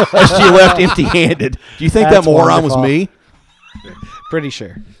 As she left empty-handed. Do you think That's that moron wonderful. was me? Pretty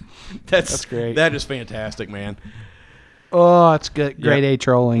sure. That's great. That is fantastic, man. Oh, it's good. Grade A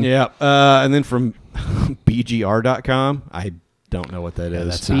trolling. Yeah. And then from BGR.com, I don't know what that is.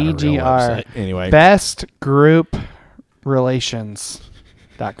 That's not a real BGR. website. Anyway. Best Group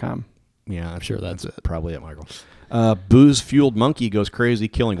Relations.com. Yeah, I'm Sure, that's it. Probably it, Michael. Booze-fueled monkey goes crazy,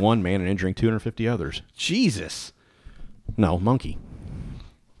 killing one man and injuring 250 others. Jesus. No, monkey.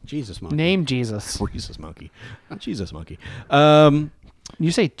 Jesus, monkey. Name Jesus. Rhesus monkey. Jesus monkey. You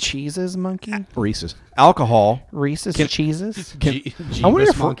say cheeses, monkey? Reese's. Alcohol. Reese's cheeses? Jeebus I wonder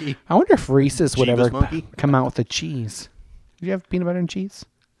if monkey. Reese's would Jeebus ever monkey? come out with a cheese. Did you have peanut butter and cheese?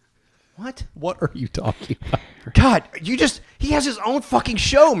 What? What are you talking about? God, he has his own fucking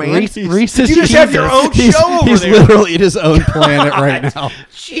show, man. Reese's You just have your cheeses. own show over He's there. literally in his own planet right now.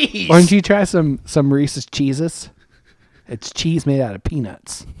 Jeez. Why don't you try some Reese's cheeses? It's cheese made out of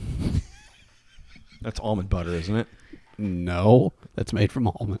peanuts. That's almond butter, isn't it? No, that's made from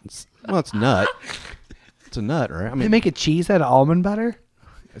almonds. Well, it's nut. It's a nut, right? I They mean, make a cheese out of almond butter?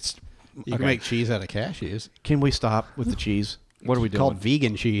 it's. You Okay. can make cheese out of cashews. Can we stop with the cheese? What are we It's doing? called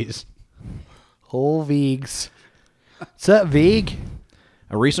vegan cheese. Whole Vegs. What's up, Veg?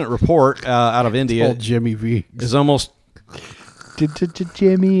 A recent report out of India Old Jimmy V. is almost.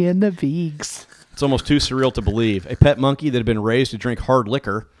 Jimmy and the Vegs. It's almost too surreal to believe. A pet monkey that had been raised to drink hard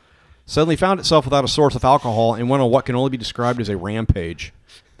liquor suddenly found itself without a source of alcohol and went on what can only be described as a rampage.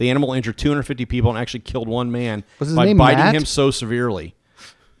 The animal injured 250 people and actually killed one man Was his by name biting Matt? him so severely.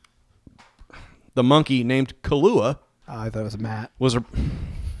 The monkey, named Kahlua, Oh, I thought it was Matt. was a...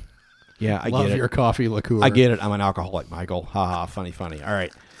 Yeah, I Love get it. your coffee liqueur. I get it. I'm an alcoholic, Michael. Ha ha. Funny. All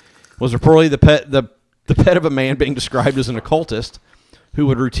right. Was reportedly the pet of a man being described as an occultist who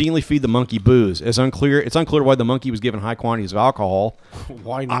would routinely feed the monkey booze. It's unclear why the monkey was given high quantities of alcohol.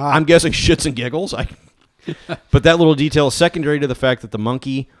 Why not? I'm guessing shits and giggles. But that little detail is secondary to the fact that the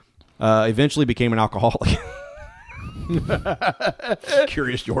monkey eventually became an alcoholic.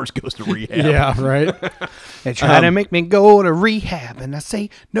 Curious George goes to rehab. Yeah, right. They try to make me go to rehab, and I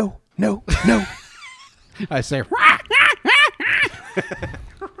say, no. I say,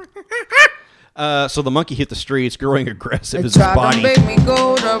 So the monkey hit the streets, growing aggressive They as his tried body. to make me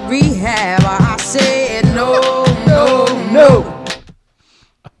go to rehab. I said no.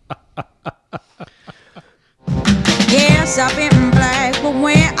 Yes, I've been black, but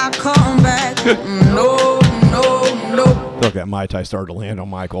when I come back, no. Look, that Mai Tai started to land on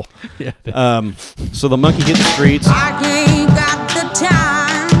Michael. Yeah. So the monkey hit the streets. I ain't got the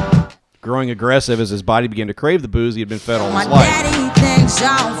time. growing aggressive as his body began to crave the booze he had been fed all My his life. daddy thinks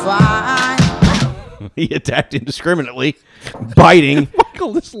I'm fine. He attacked indiscriminately, biting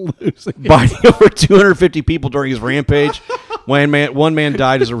Michael is losing. biting over 250 people during his rampage. One man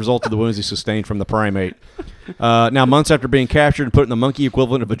died as a result of the wounds he sustained from the primate. Now, months after being captured and put in the monkey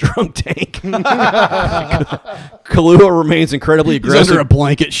equivalent of a drunk tank, Kahlua remains incredibly He's aggressive. under a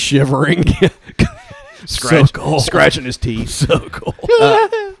blanket shivering. Scratching his teeth. So cool.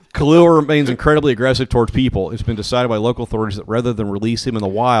 Kahlua remains incredibly aggressive towards people. It's been decided by local authorities that rather than release him in the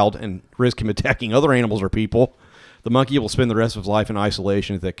wild and risk him attacking other animals or people, the monkey will spend the rest of his life in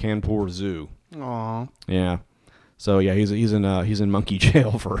isolation at the Kanpur Zoo. Aw. Yeah. So yeah, he's in monkey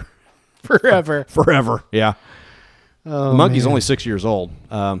jail for Forever. forever. Yeah. Oh, The monkey's man. only 6 years old.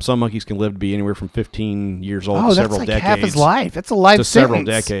 Some monkeys can live to be anywhere from 15 years old Oh, to that's several like decades. half his life. That's a life to several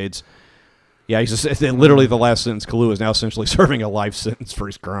sentence. decades. Yeah, he's literally the last sentence. Kahlua is now essentially serving a life sentence for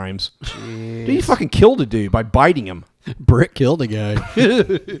his crimes. Dude, he fucking killed a dude by biting him. Brick killed a guy.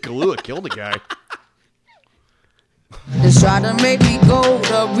 Kahlua killed a guy. They try to make me go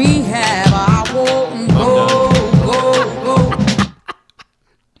to rehab. I won't go.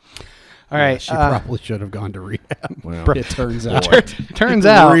 All right. She probably should have gone to rehab. Well, it turns out. Turns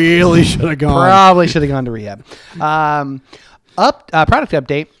out. Really should have gone. Probably should have gone to rehab. Product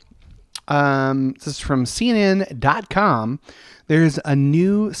update. This is from CNN.com. There's a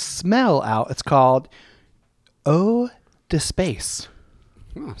new smell out. It's called Eau de Space.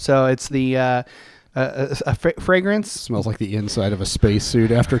 So it's the fragrance. Smells like the inside of a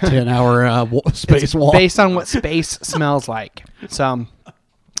spacesuit after 10-hour space walk. Based on what space smells like. So,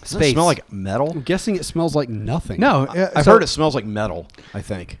 Does it space. smell like metal? I'm guessing it smells like nothing. No, I've heard it smells like metal, I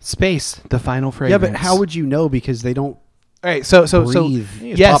think. Space, the final Yeah, fragrance. but how would you know? Because they don't. All right, so breathe. You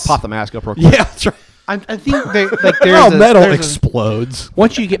just yes, pop the mask up real quick. Yeah, that's right. I think there's Well, metal there's explodes.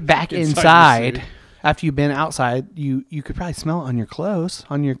 once you get back Inside inside, after you've been outside, you could probably smell it on your clothes.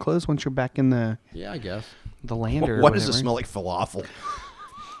 Once you're back in the Yeah, I guess. land or What does it whatever. smell like? Falafel.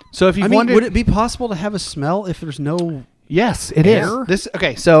 So if you I mean, wondered, would it be possible to have a smell if there's no? yes, it is.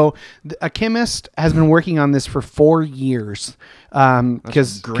 Air? So a chemist has been working on this for 4 years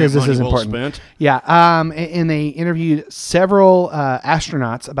because Great this money is well important. spent. Yeah, and they interviewed several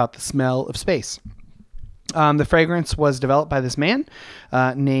astronauts about the smell of space. The fragrance was developed by this man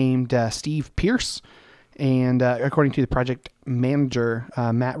named Steve Pierce, and according to the project manager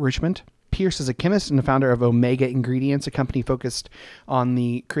Matt Richmond, Pierce is a chemist and the founder of Omega Ingredients, a company focused on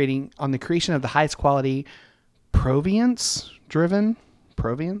the creation of the highest quality Provenance.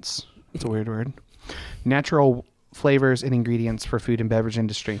 It's a weird word. Natural flavors and ingredients for food and beverage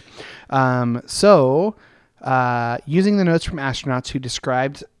industry. Using the notes from astronauts who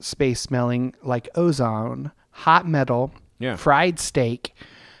described space smelling like ozone, hot metal, fried steak,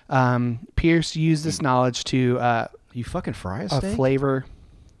 Pierce used this knowledge to you fucking fry a a steak? flavor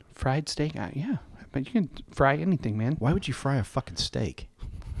fried steak. Yeah, but you can fry anything, man. Why would you fry a fucking steak?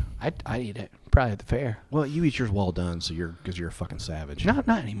 I eat it probably at the fair. Well, you eat yours well done, so because you're a fucking savage. Not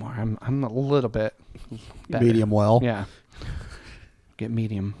anymore. I'm a little bit better. Medium well. Yeah. Get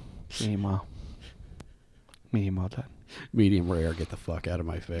medium well. Medium well done. Medium rare. Get the fuck out of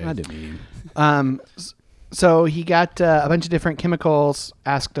my face. I did medium. So he got a bunch of different chemicals.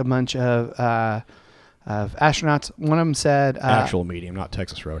 Asked a bunch of astronauts. One of them said, Actual medium, not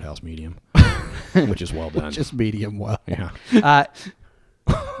Texas Roadhouse medium, which is well done. Just medium well. Yeah.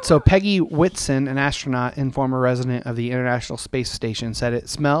 So Peggy Whitson, an astronaut and former resident of the International Space Station, said it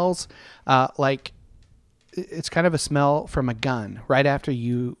smells like it's kind of a smell from a gun right after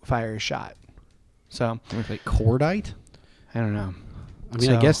you fire a shot. So like cordite. I don't know. I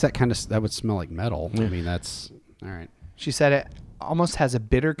mean, I guess that would smell like metal. Yeah. I mean, that's all right. She said it almost has a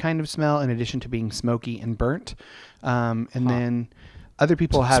bitter kind of smell in addition to being smoky and burnt. Then other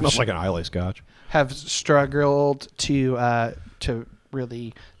people have smells like an Islay Scotch. have struggled to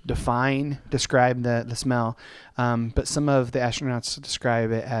really describe the smell. But some of the astronauts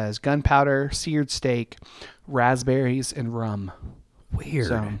describe it as gunpowder, seared steak, raspberries, and rum. Weird.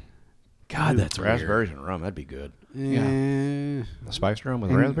 So, God, that's raspberries and rum. That'd be good. Yeah. A spiced rum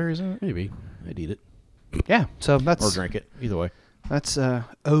with And- raspberries in it? Maybe. I'd eat it. yeah, so that's Or drink it. Either way. That's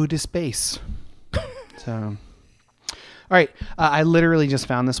Eau de Space. So, all right, I literally just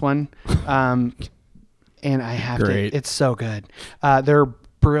found this one, and I have Great. to. It's so good. They're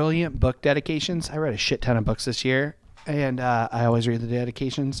brilliant book dedications. I read a shit ton of books this year, and I always read the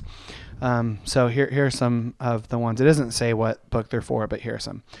dedications. So here are some of the ones. It doesn't say what book they're for, but here are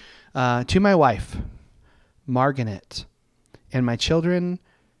some. To my wife, Margaret, and my children,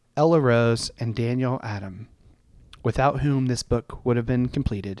 Ella Rose and Daniel Adam. without whom this book would have been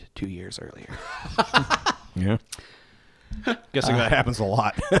completed 2 years earlier. Yeah. Guessing that happens a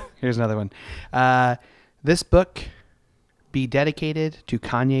lot. Here's another one. This book be dedicated to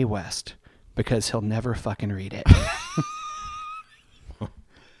Kanye West because he'll never fucking read it.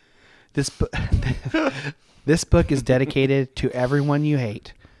 This book is dedicated to everyone you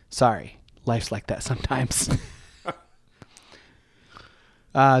hate. Sorry, life's like that sometimes.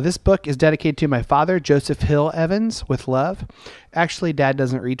 This book is dedicated to my father, Joseph Hill Evans, with love. Actually, Dad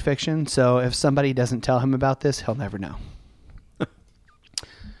doesn't read fiction, so if somebody doesn't tell him about this, he'll never know.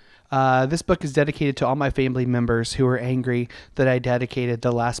 This book is dedicated to all my family members who are angry that I dedicated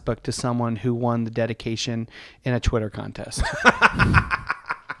the last book to someone who won the dedication in a Twitter contest.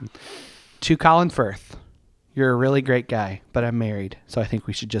 To Colin Firth, you're a really great guy, but I'm married, so I think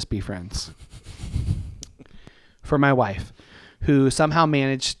we should just be friends. For my wife, who somehow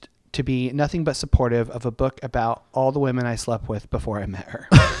managed to be nothing but supportive of a book about all the women I slept with before I met her.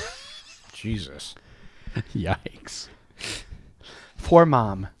 Jesus. Yikes. For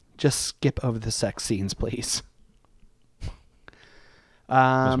Mom, just skip over the sex scenes, please.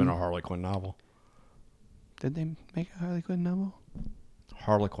 Must have been a Harley Quinn novel. Did they make a Harley Quinn novel?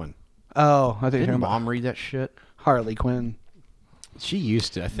 Harley Quinn. Oh, I think Didn't Mom read that shit? Harley Quinn. She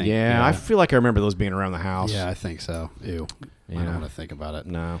used to, I think. Yeah, I feel like I remember those being around the house. Yeah, I think so. Ew. I Yeah. don't want to think about it.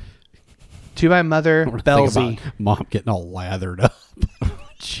 No. To my mother, I don't wanna think Belzy. about Mom getting all lathered up.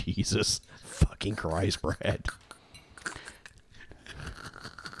 Jesus fucking Christ, Brad.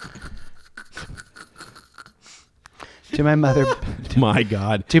 To my mother. My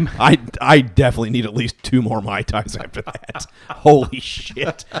God. I definitely need at least 2 more Mai Tais after that. Holy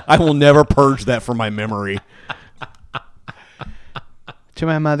shit. I will never purge that from my memory. To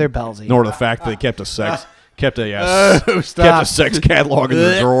my mother, Belzy. Nor the fact that they kept a sex sex catalog in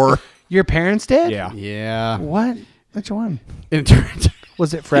the Ugh. drawer. Your parents did? Yeah. Yeah. What? Which one? It turns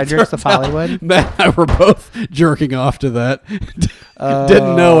Was it Fredericks of Hollywood? Matt and I were both jerking off to that.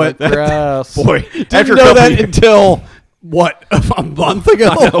 Didn't know it. Gross. Boy, Didn't after a know couple that years- until, what, a month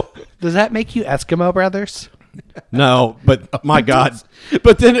ago? Does that make you Eskimo brothers? No, but my God.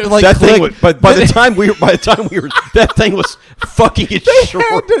 But then it like that thing clicked. was, but by the time we were that thing was fucking it short.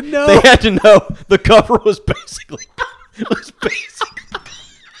 had to know. They had to know the cover was basically It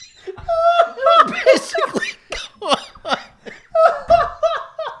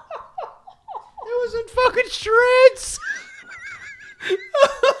was in fucking shreds.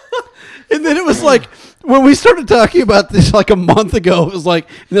 And then it was like, when we started talking about this like a month ago, it was like,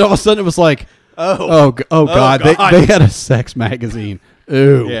 and then all of a sudden it was like, oh God. They had a sex magazine.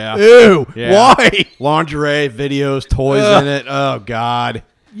 Ew. Yeah. Ew. Yeah. Why? Lingerie, videos, toys in it. Oh God.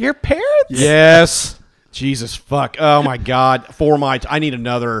 Your parents? Yes. Jesus fuck. Oh my God. I need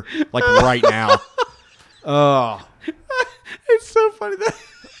another like right now. Oh. It's so funny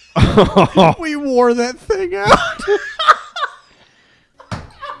that we wore that thing out.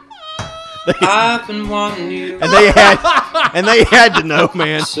 I've been wanting you. And they had to know,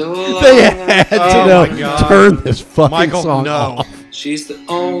 man. So long. They had to know. my God. Turn this fucking Michael, song no. off. She's the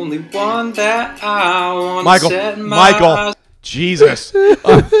only one that I want to set my Michael. Jesus.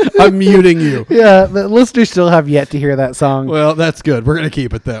 I'm muting you. Yeah, the listeners still have yet to hear that song. Well, that's good. We're gonna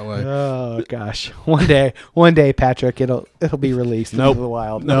keep it that way. Oh gosh, one day, Patrick, it'll be released into the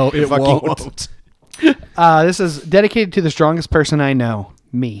wild. No, it fucking won't. This is dedicated to the strongest person I know,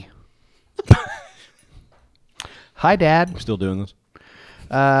 me. Hi, Dad. We're still doing this.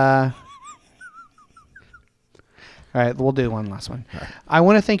 All right, we'll do one last one. Right. I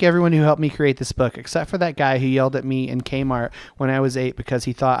want to thank everyone who helped me create this book, except for that guy who yelled at me in Kmart when I was 8 because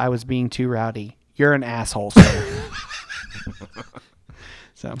he thought I was being too rowdy. You're an asshole, sir.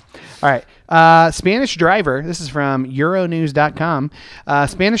 So, all right. Spanish driver. This is from Euronews.com.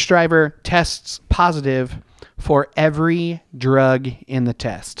 Spanish driver tests positive for every drug in the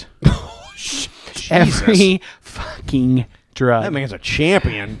test. Every fucking drug. That man's a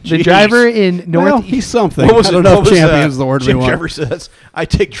champion. The Jeez. driver in North. Well, he's something. What was I it? don't know What if was champion's the word we Jim want. Jeffrey says, I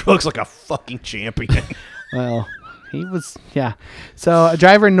take drugs like a fucking champion. Well, he was, yeah. So a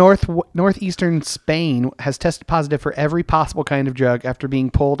driver in northeastern Spain has tested positive for every possible kind of drug after being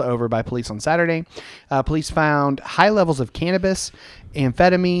pulled over by police on Saturday. Police found high levels of cannabis,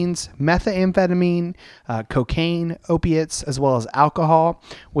 amphetamines, methamphetamine, cocaine, opiates, as well as alcohol,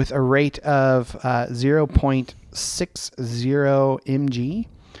 with a rate of 0.60 mg.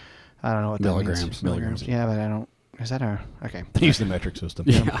 I don't know what that means. Milligrams. Yeah, but I don't. Is that a okay? Use the metric system.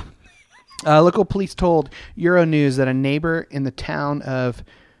 Yeah. Local police told Euronews that a neighbor in the town of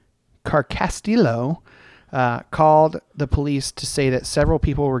Carcastillo called the police to say that several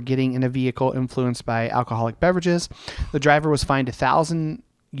people were getting in a vehicle influenced by alcoholic beverages. The driver was fined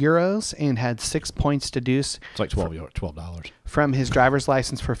 €1,000 and had 6 points deduced. It's like $12 from his driver's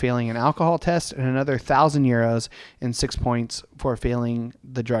license for failing an alcohol test, and another €1,000 and 6 points for failing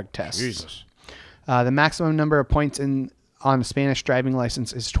the drug test. Jesus. The maximum number of points on a Spanish driving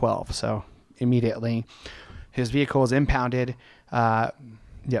license is 12. So immediately, his vehicle was impounded.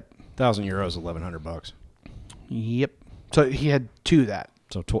 Yep. €1,000, $1,100. Yep. So he had two that.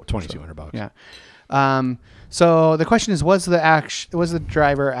 So $2,200. Yeah. So the question is, was the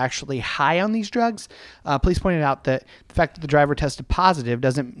driver actually high on these drugs? Police pointed out that the fact that the driver tested positive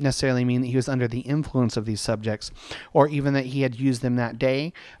doesn't necessarily mean that he was under the influence of these subjects, or even that he had used them that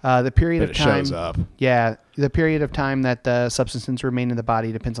day. The period of time shows up. Yeah, the period of time that the substances remain in the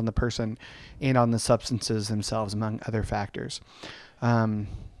body depends on the person and on the substances themselves, among other factors.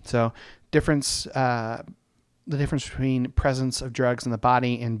 So the difference between presence of drugs in the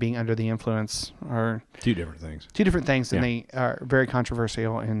body and being under the influence are two different things. And they are very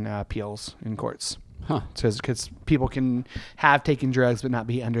controversial in appeals in courts. Huh. Because people can have taken drugs but not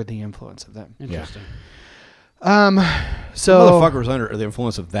be under the influence of them. Interesting. So motherfuckers under the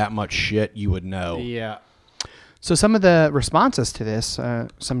influence of that much shit, you would know. Yeah. So some of the responses to this,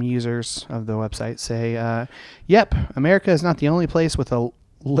 some users of the website say, yep, America is not the only place with a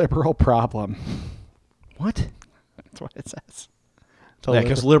liberal problem. What? That's what it says. Yeah,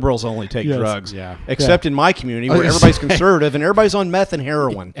 because liberals only take drugs. Yeah. Except in my community where everybody's conservative and everybody's on meth and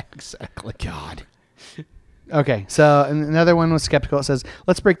heroin. Yeah, exactly. God. Okay, so another one was skeptical. It says,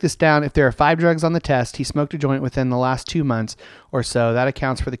 let's break this down. If there are 5 drugs on the test, he smoked a joint within the last 2 months or so. That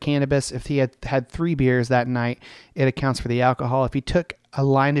accounts for the cannabis. If he had 3 beers that night, it accounts for the alcohol. If he took a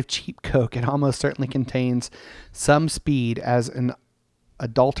line of cheap Coke, it almost certainly contains some speed as an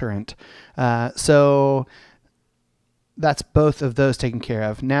adulterant. So that's both of those taken care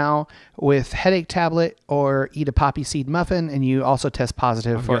of. Now, with headache tablet or eat a poppy seed muffin, and you also test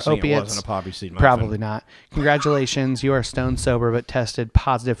positive for opiates. It wasn't a poppy seed muffin. Probably not. Congratulations, you are stone sober, but tested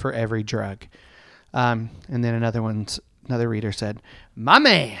positive for every drug. And then another reader said, "My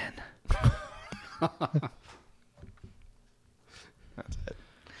man." That's it.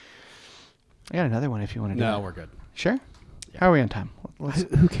 I got another one if you want to do it. No, we're good. Sure. How are we on time?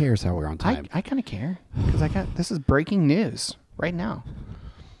 Who cares how we're on time? I kind of care because this is breaking news right now.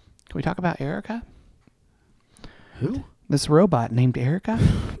 Can we talk about Erica? Who? This robot named Erica?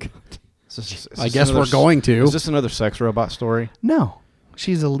 I guess we're going to. Is this another sex robot story? No.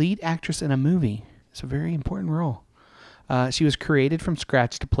 She's a lead actress in a movie. It's a very important role. She was created from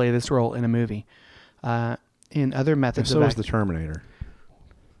scratch to play this role in a movie. In other methods So is the Terminator.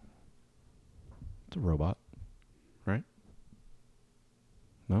 It's a robot. Right?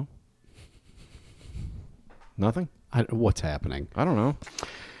 No? Nothing? What's happening? I don't know.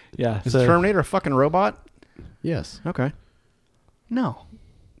 Yeah. Is the Terminator a fucking robot? Yes. Okay. No.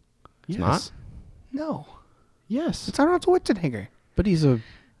 It's not? No. Yes. It's Arnold Schwarzenegger. But he's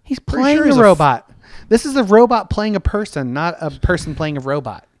playing sure a he's robot. This is a robot playing a person, not a person playing a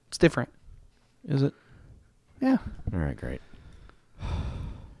robot. It's different. Is it? Yeah. All right, great.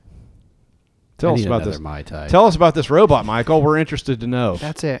 Tell Tell us us about about this. this. Mai Tai. Tell us about this robot, Michael. We're interested to know.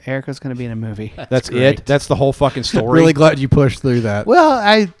 That's it. Erica's going to be in a movie. That's great. it. That's the whole fucking story. Really glad you pushed through that.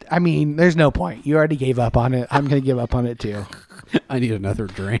 Well, I mean, there's no point. You already gave up on it. I'm going to give up on it too. I need another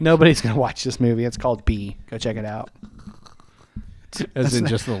drink. Nobody's going to watch this movie. It's called B. Go check it out. As in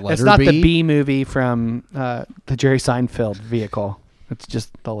just the letter It's not B? the B movie from the Jerry Seinfeld vehicle. It's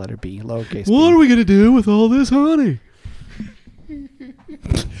just the letter B, lowercase b. What are we going to do with all this honey?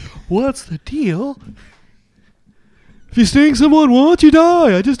 What's the deal? If you sting someone once, you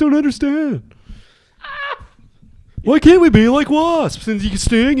die. I just don't understand. Why can't we be like wasps? And you can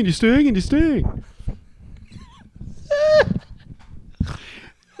sting and you sting and you sting.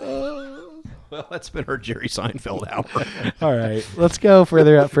 Well, that's been our Jerry Seinfeld hour. All right, let's go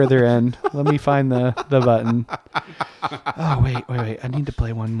further end. Let me find the button. Oh wait. I need to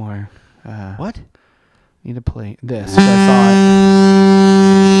play one more. What? Need to play this. I saw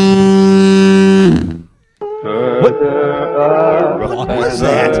it. What was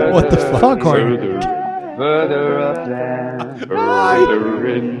that? What the fuck? Foghorn.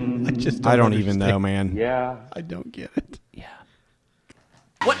 I don't even know, man. I don't get it.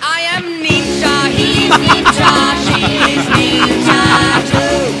 Well, I am Ninja, he's Ninja, she's Ninja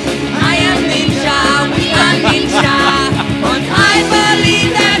too. I am Ninja, we are Ninja, but I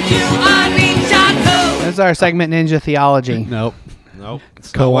believe that you are Ninja too. This is our segment, Ninja Theology. Nope. It's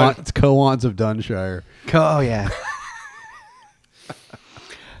It's Koans of Dunshire. Oh yeah. All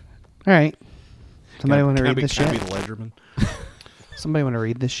right. Somebody want to read Can this I shit? be the ledgerman? Somebody want to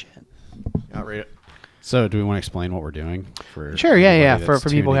read this shit? I'll read it. So, do we want to explain what we're doing? Sure, yeah. everybody For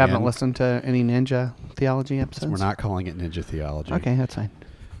that's people who tuning haven't in? listened to any Ninja Theology episodes. We're not calling it Ninja Theology. Okay, that's fine.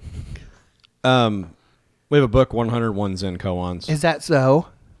 We have a book, 101 Zen koans. Is that so?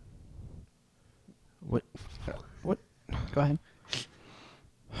 What? What? Go ahead.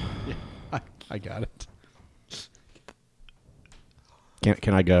 Yeah, I got it.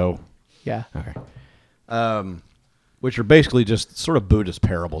 Can I go? Yeah. Okay. Which are basically just sort of Buddhist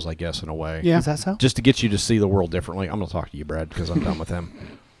parables, I guess, in a way. Yeah. Is that so? Just to get you to see the world differently. I'm going to talk to you, Brad, because I'm done with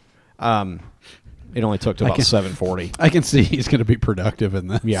him. It only took to about 7:40. I can see he's going to be productive in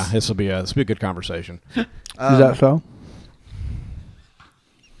this. Yeah, this will be a good conversation. Is that so?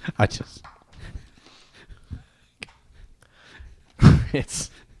 I just... It's...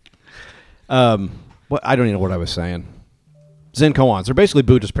 what I don't even know what I was saying. Zen koans. They're basically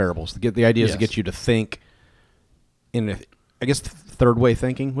Buddhist parables. The idea is to get you to think in, I guess, third way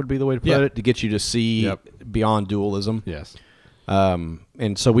thinking would be the way to put it, to get you to see beyond dualism. Yes.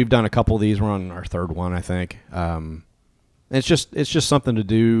 And so we've done a couple of these. We're on our third one, I think. It's just something to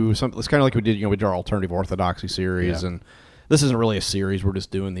do. It's kind of like we did. We did our alternative orthodoxy series, and this isn't really a series. We're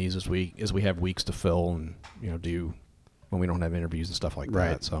just doing these as we have weeks to fill and do when we don't have interviews and stuff like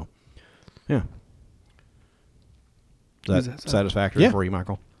that. So, yeah. Is that satisfactory for you,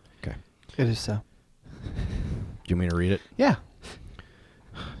 Michael? Okay. It is so. Do you want me to read it? Yeah.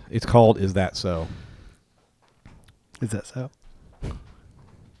 It's called "Is That So?" Is that so?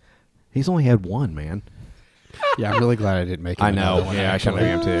 He's only had one, man. Yeah, I'm really glad I didn't make it. I know. Yeah, I kind of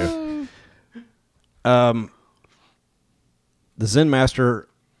am too. The Zen master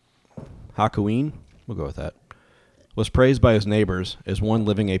Hakuin, we'll go with that, was praised by his neighbors as one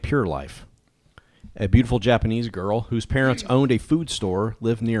living a pure life. A beautiful Japanese girl whose parents owned a food store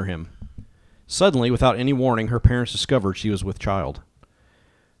lived near him. Suddenly, without any warning, her parents discovered she was with child.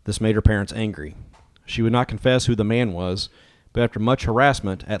 This made her parents angry. She would not confess who the man was, but after much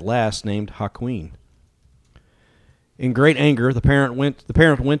harassment, at last named Hakuin. In great anger, the parent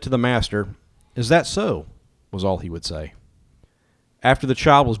went to the master. "Is that so?" was all he would say. After the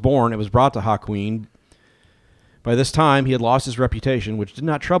child was born, it was brought to Hakuin. By this time, he had lost his reputation, which did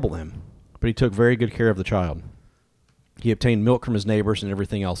not trouble him, but he took very good care of the child. He obtained milk from his neighbors and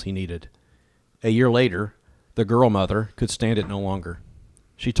everything else he needed. A year later, the girl mother could stand it no longer.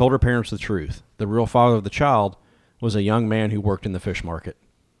 She told her parents the truth. The real father of the child was a young man who worked in the fish market.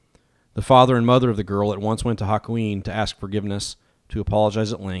 The father and mother of the girl at once went to Hakuin to ask forgiveness, to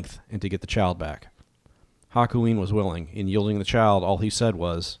apologize at length, and to get the child back. Hakuin was willing. In yielding the child, all he said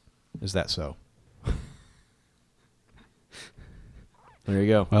was, "Is that so?" There you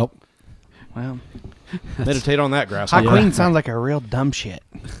go. Well, meditate on that, grasshopper. Hakuin sounds like a real dumb shit.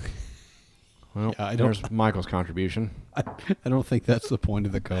 Well, there's Michael's contribution. I don't think that's the point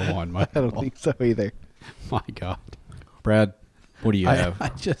of the koan, Michael. I don't think so either. My God. Brad, what do you have? I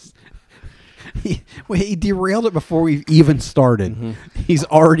just... He derailed it before we even started. Mm-hmm. He's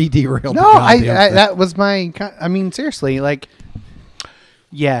already derailed. No, that was my. I mean, seriously, like,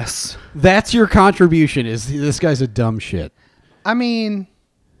 yes, that's your contribution. Is this guy's a dumb shit? I mean,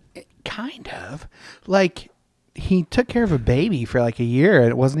 kind of. Like, he took care of a baby for like a year, and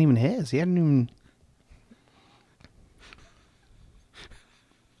it wasn't even his. He hadn't even.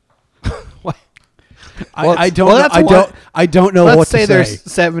 I don't know what to say. Let's say there's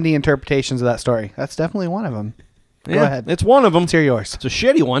 70 interpretations of that story. That's definitely one of them. Yeah, Go ahead. It's one of them. It's yours. It's a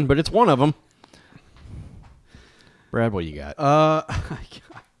shitty one, but it's one of them. Brad, what do you got?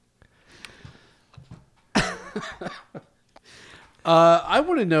 I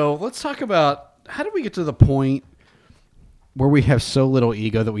want to know. Let's talk about how did we get to the point where we have so little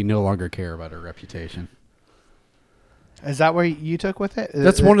ego that we no longer care about our reputation. Is that where you took with it?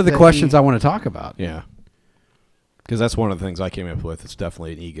 That's one of the questions I want to talk about. Yeah. Because that's one of the things I came up with. It's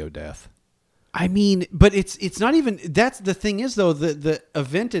definitely an ego death. I mean, but it's not even. That's the thing is though the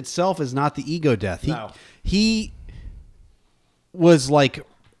event itself is not the ego death. He was like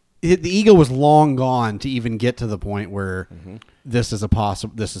the ego was long gone to even get to the point where this is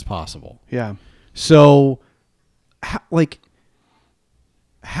possible. Yeah. So,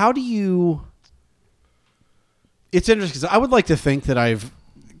 how do you? It's interesting because I would like to think that I've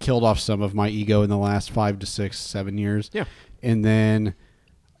killed off some of my ego in the last 5 to 6, 7 years. Yeah. And then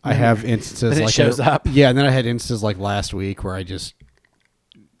I have instances then it like shows up. Yeah, and then I had instances like last week where I just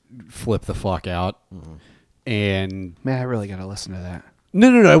flip the fuck out. And man, I really got to listen to that.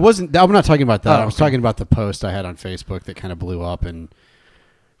 No, it wasn't. I'm not talking about that. I was okay. talking about the post I had on Facebook that kind of blew up, and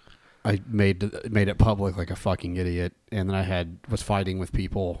I made it public like a fucking idiot. And then I was fighting with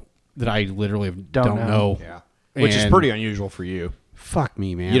people that I literally don't know. Yeah. Which is And pretty unusual for you. Fuck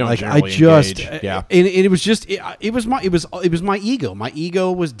me, man. You don't like I generally just engage. Yeah. and it was just it was my ego. My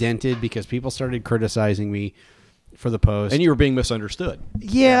ego was dented because people started criticizing me for the post. And you were being misunderstood.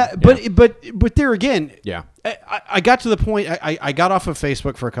 Yeah, but there again, Yeah. I got to the point. I got off of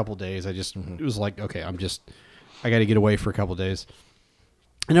Facebook for a couple days. I just it was like, okay, I got to get away for a couple days.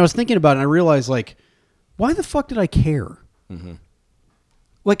 And I was thinking about it, and I realized, like, why the fuck did I care?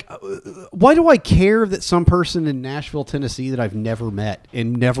 Like, why do I care that some person in Nashville, Tennessee, that I've never met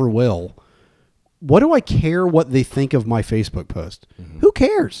and never will? What do I care what they think of my Facebook post? Who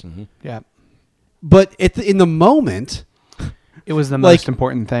cares? Yeah. But in the moment, It was the Like, most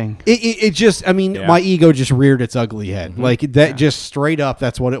important thing. it just, I mean, Yeah. my ego just reared its ugly head. Like that, just straight up,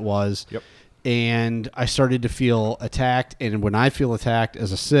 that's what it was. Yep. And I started to feel attacked. And when I feel attacked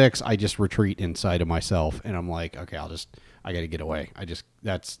as a 6, I just retreat inside of myself. And I'm like, okay, I got to get away.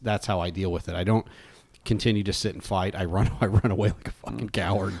 That's how I deal with it. I don't continue to sit and fight. I run away like a fucking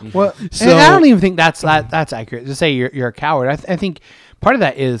coward. Well, So- and I don't even think that's accurate to say you're a coward. I think part of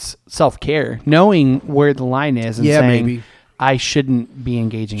that is self-care, knowing where the line is and Yeah, saying, maybe. I shouldn't be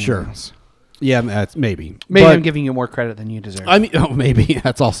engaging Sure. in this. Yeah, that's maybe. Maybe But- I'm giving you more credit than you deserve. I mean, oh, maybe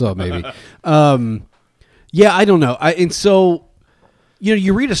that's also a maybe. Yeah, I don't know. And so,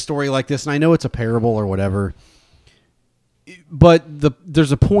 you read a story like this, and I know it's a parable or whatever, but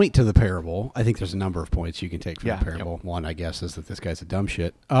there's a point to the parable. I think there's a number of points you can take from Yeah. the parable. One, I guess, is that this guy's a dumb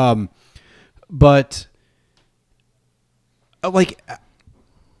shit. But like,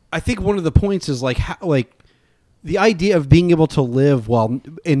 I think one of the points is like how, like the idea of being able to live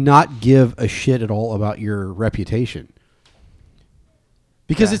and not give a shit at all about your reputation.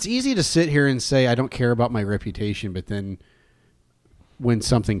 Because Yeah. it's easy to sit here and say, I don't care about my reputation, but then when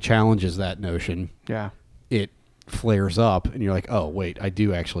something challenges that notion, yeah. it flares up and you're like, oh, wait, I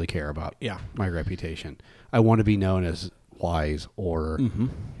do actually care about my reputation. I want to be known as wise or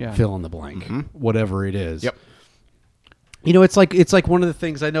Yeah. fill in the blank, whatever it is. Yep. It's like one of the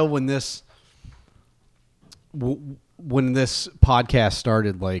things I know when this podcast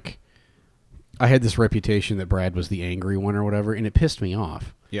started, like I had this reputation that Brad was the angry one or whatever, and it pissed me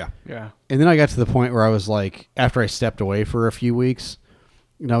off. Yeah. Yeah. And then I got to the point where I was like, after I stepped away for a few weeks,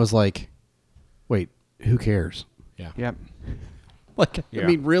 and I was like, wait, who cares? Yeah. Yep. Like, Yeah. I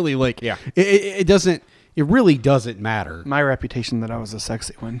mean, really, like, Yeah. it doesn't, it really doesn't matter. My reputation that I was a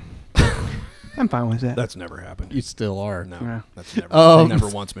sexy one. I'm fine with that. That's never happened. You still are. No. Yeah. That's never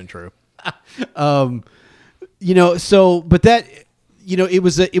once been true. So, but that, it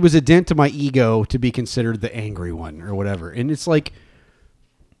was a dent to my ego to be considered the angry one or whatever. And it's like,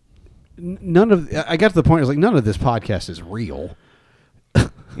 I got to the point, I was like, none of this podcast is real.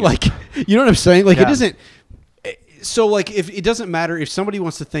 Like, you know what I'm saying? Like, Yeah. it isn't. So, like, if it doesn't matter if somebody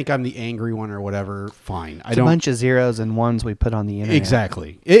wants to think I'm the angry one or whatever, fine. It's a bunch of zeros and ones we put on the internet.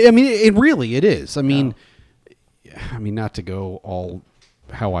 Exactly. It really it is. I mean, not to go all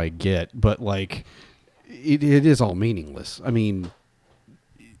how I get, but like, it is all meaningless. I mean,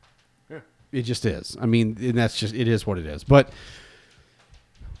 it just is. I mean, and that's just it is what it is. But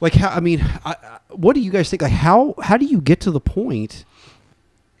like, how? I mean, what do you guys think? Like, how do you get to the point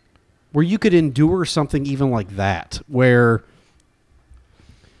where you could endure something even like that, where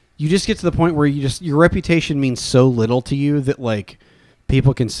you just get to the point where your reputation means so little to you that like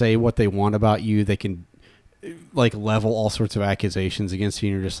people can say what they want about you, they can like level all sorts of accusations against you,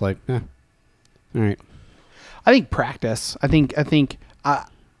 and you're just like, all right. I think practice. I think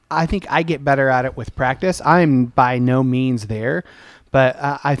I get better at it with practice. I'm by no means there, but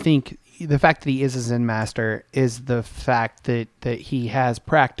I think the fact that he is a Zen master is the fact that he has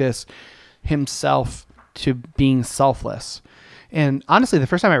practiced himself to being selfless. And honestly, the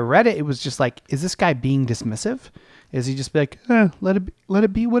first time I read it, it was just like, is this guy being dismissive? Is he just be like, let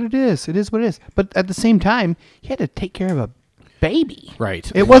it be what it is. It is what it is. But at the same time, he had to take care of a baby.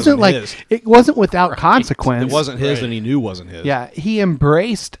 Right. It wasn't like his. it wasn't without consequence. It wasn't his, and he knew wasn't his. Yeah, he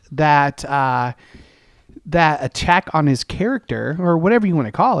embraced that that attack on his character, or whatever you want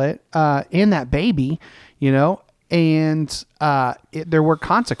to call it, and that baby, and there were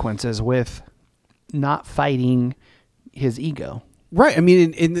consequences with not fighting his ego. Right. I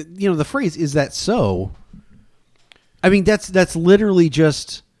mean, and the phrase, "Is that so?" I mean, that's literally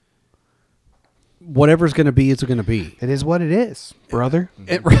just whatever's going to be, it's going to be. It is what it is, brother.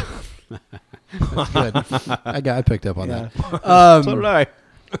 That's good. I picked up on that. So did I.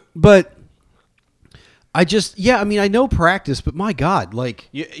 But I just, I know practice, but my God, like,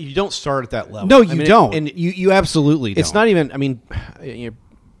 You don't start at that level. no, you I mean, don't. and You absolutely don't. it's not even. I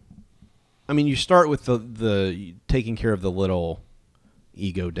mean, you start with the taking care of the little,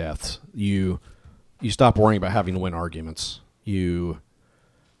 ego deaths. You stop worrying about having to win arguments.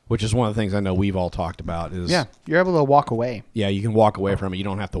 Which is one of the things I know we've all talked about is you're able to walk away. Yeah, you can walk away from it. You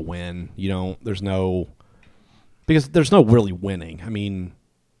don't have to win. There's no really winning. I mean,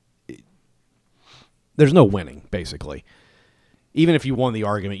 there's no winning basically. Even if you won the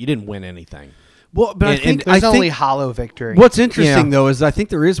argument, you didn't win anything. Well, but I think there's only hollow victory. What's interesting though is I think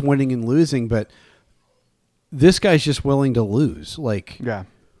there is winning and losing, but this guy's just willing to lose. Like, yeah.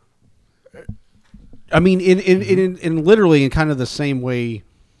 I mean, in literally in kind of the same way.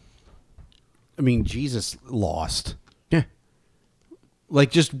 I mean, Jesus lost. Yeah.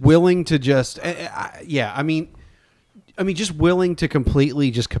 Like just willing to just, I mean, just willing to completely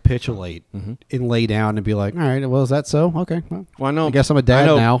just capitulate and lay down and be like, all right, well, is that so? Okay. Well, I know. I guess I'm a dad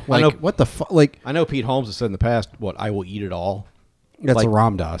now. Like, what the fuck? Like, I know Pete Holmes has said in the past, I will eat it all. That's like, a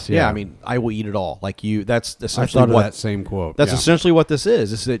Ram Dass. Yeah. I mean, I will eat it all. Like that's essentially I thought of that same quote. That's essentially what this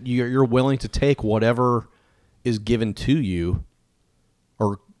is that you're willing to take whatever is given to you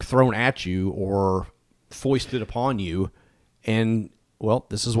or thrown at you or foisted upon you, and well,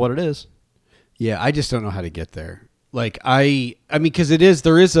 this is what it is. Yeah, I just don't know how to get there. Like I mean, because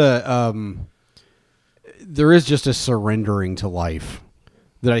there is just a surrendering to life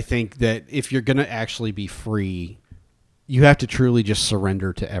that I think that if you're going to actually be free, you have to truly just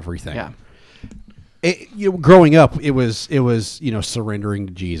surrender to everything. Yeah. Growing up, it was surrendering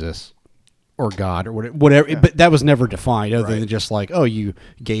to Jesus or God or whatever, but that was never defined other than just like, oh, you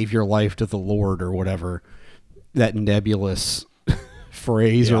gave your life to the Lord or whatever, that nebulous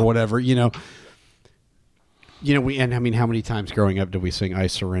phrase or whatever, and I mean, how many times growing up did we sing "I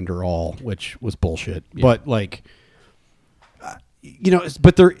Surrender All," which was bullshit. Yeah. But like,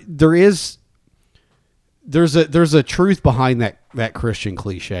 but there's a truth behind that Christian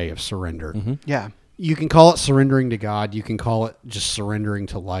cliche of surrender. Mm-hmm. Yeah. You can call it surrendering to God. You can call it just surrendering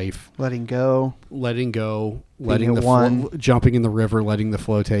to life. Letting go, letting the flow, jumping in the river, letting the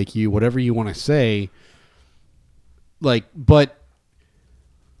flow take you, whatever you want to say. Like, but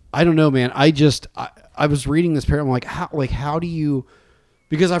I don't know, man. I was reading this paragraph. I'm like, how do you,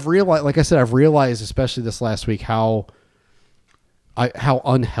 because I've realized, like I said, I've realized, especially this last week, how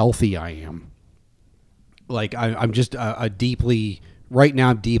unhealthy I am. Like I'm just right now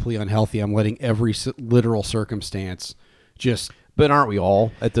I'm deeply unhealthy. I'm letting every literal circumstance just. But aren't we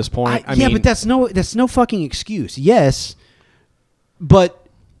all at this point? I mean, but that's no fucking excuse. Yes, but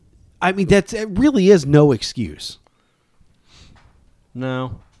I mean it really is no excuse.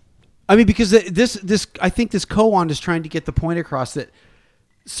 No, I mean because this I think this koan is trying to get the point across that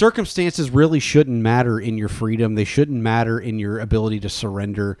circumstances really shouldn't matter in your freedom. They shouldn't matter in your ability to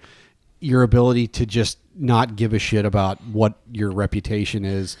surrender, your ability to just not give a shit about what your reputation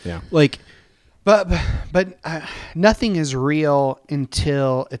is. Yeah. Like, but nothing is real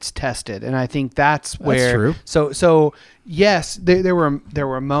until it's tested, and I think that's where. That's true. So yes, there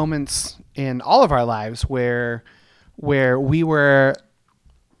were moments in all of our lives where we were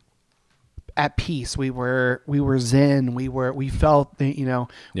at peace. We were zen. We felt that,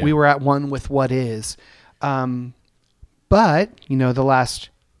 we were at one with what is. But the last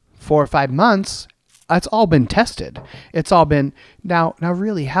 4 or 5 months, it's all been tested. It's all been now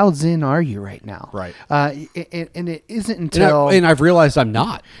really, how zen are you right now? Right. And it isn't until and I've realized I'm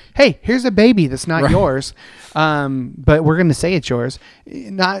not. Hey, here's a baby that's not yours, but we're going to say it's yours.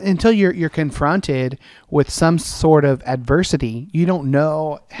 Not until you're confronted with some sort of adversity, you don't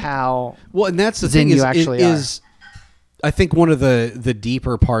know how. Well, and that's the zen thing you actually are. I think one of the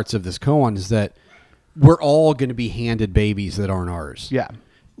deeper parts of this koan is that we're all going to be handed babies that aren't ours. Yeah.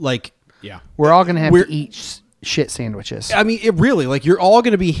 Like, we're all going to have to eat shit sandwiches. I mean, it really, like, you're all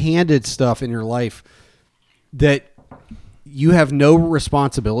going to be handed stuff in your life that you have no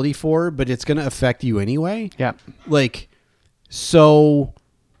responsibility for, but it's going to affect you anyway. Yeah. Like, so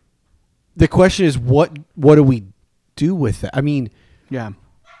the question is, what do we do with that? I mean, yeah.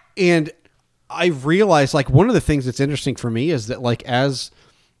 And I've realized, like, one of the things that's interesting for me is that, like, as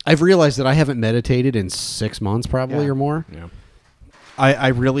I've realized that I haven't meditated in 6 months probably or more. Yeah. I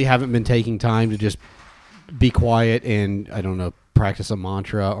really haven't been taking time to just be quiet and, I don't know, practice a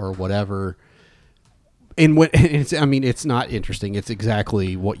mantra or whatever. And it's not interesting. It's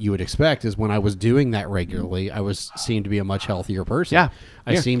exactly what you would expect is when I was doing that regularly, I seemed to be a much healthier person. Yeah.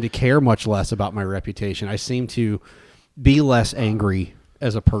 I seemed to care much less about my reputation. I seemed to be less angry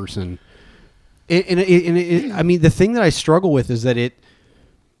as a person. I mean, the thing that I struggle with is that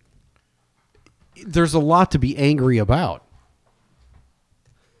there's a lot to be angry about.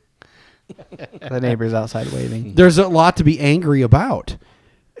 The neighbor's outside waving. There's a lot to be angry about.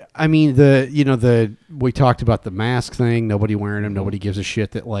 I mean, we talked about the mask thing. Nobody wearing them. Nobody gives a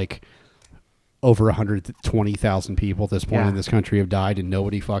shit that like over 120,000 people at this point in this country have died, and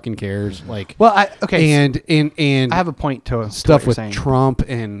nobody fucking cares. Like, well, and I have a point to stuff what with you're saying. Trump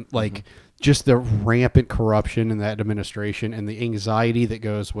and like just the rampant corruption in that administration and the anxiety that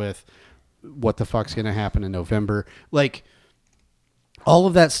goes with what the fuck's going to happen in November. Like, all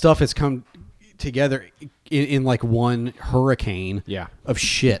of that stuff has come together in like one hurricane of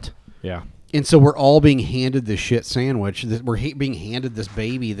shit. Yeah. And so we're all being handed this shit sandwich. We're being handed this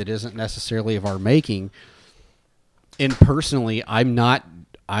baby that isn't necessarily of our making. And personally, I'm not.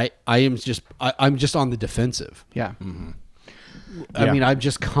 I'm just on the defensive. Yeah. Mm-hmm. I mean, I'm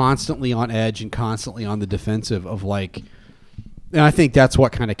just constantly on edge and constantly on the defensive of like. And I think that's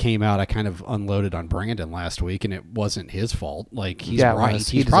what kind of came out. I kind of unloaded on Brandon last week, and it wasn't his fault. Like, he's right.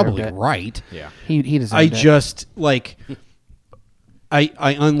 He's probably right. Yeah. He deserved it. I just like.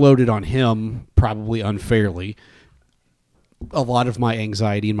 I unloaded on him, probably unfairly, a lot of my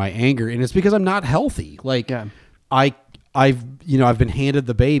anxiety and my anger, and it's because I'm not healthy. Like, I've been handed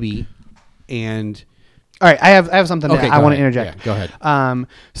the baby, and all right, I have something that I want to interject. Yeah, go ahead.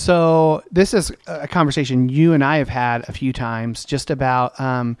 So this is a conversation you and I have had a few times, just about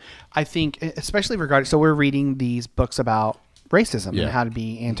I think, especially regarding. So we're reading these books about racism and how to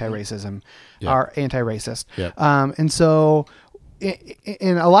be anti-racism or anti-racist, and so.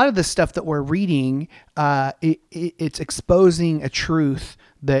 And a lot of the stuff that we're reading, it's exposing a truth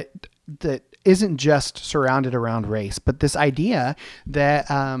that isn't just surrounded around race, but this idea that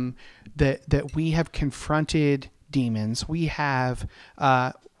that we have confronted demons. We have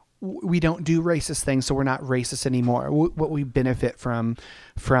we don't do racist things, so we're not racist anymore. What we benefit from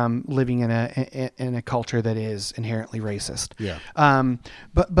living in a culture that is inherently racist. Yeah.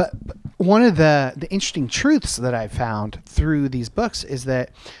 But one of the interesting truths that I've found through these books is that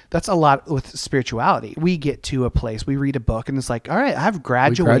that's a lot with spirituality. We get to a place, we read a book, and it's like, all right, I've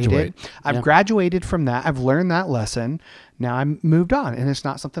graduated. I've graduated from that. I've learned that lesson. Now I'm moved on, and it's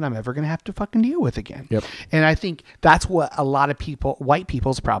not something I'm ever going to have to fucking deal with again. Yep. And I think that's what a lot of people, white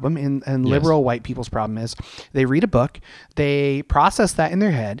people's problem and liberal white people's problem is. They read a book, they process that in their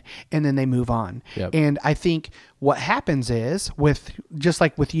head, and then they move on. Yep. And I think what happens is just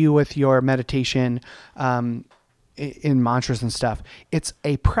like with you, with your meditation, in mantras and stuff, it's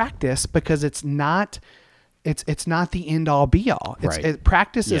a practice because it's not the end all be all.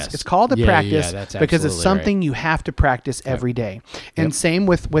 Practice is it's called a practice because it's something you have to practice every day. And same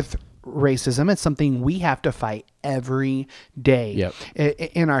with racism. It's something we have to fight every day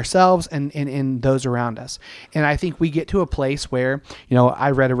in ourselves and in those around us. And I think we get to a place where,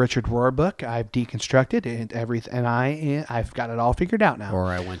 I read a Richard Rohr book, I've deconstructed it, and I've got it all figured out now. Or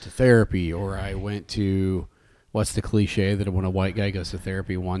I went to therapy, or I went to. What's the cliche that when a white guy goes to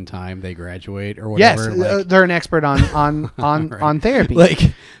therapy one time they graduate or whatever? Yes, they're an expert on on therapy. Like,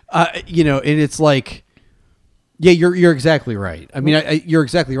 and it's like, yeah, you're exactly right. I mean, you're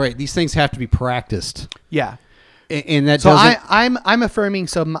exactly right. These things have to be practiced. Yeah, and that. So I'm affirming.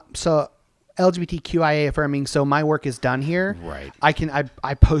 So LGBTQIA affirming. So my work is done here. Right.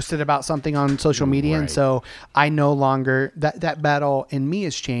 I posted about something on social media, and so I no longer that battle in me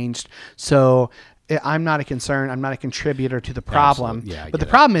has changed. So. I'm not a concern. I'm not a contributor to the problem. Yeah, but the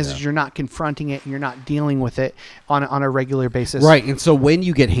problem is you're not confronting it and you're not dealing with it on a regular basis. Right. And so when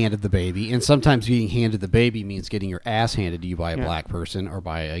you get handed the baby, and sometimes being handed the baby means getting your ass handed to you by a black person or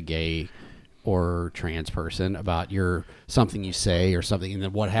by a gay or trans person about something you say or something, and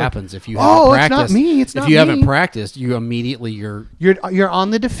then what happens if you haven't practiced? It's not me. It's not if you haven't practiced, you immediately you're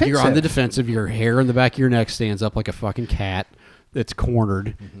on the defensive. You're on the defensive. Your hair in the back of your neck stands up like a fucking cat. That's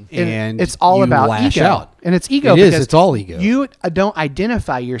cornered, and it's all about lash ego. Out. And it's ego. It's all ego. You don't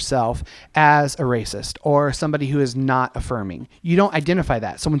identify yourself as a racist or somebody who is not affirming. You don't identify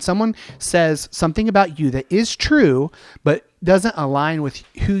that. So when someone says something about you that is true but doesn't align with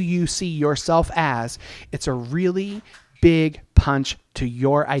who you see yourself as, it's a really big punch to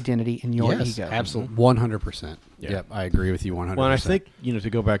your identity and your ego. Absolutely, 100%. Yep, I agree with you 100%. Well, and I think to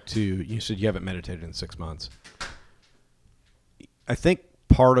go back to, you said you haven't meditated in 6 months. I think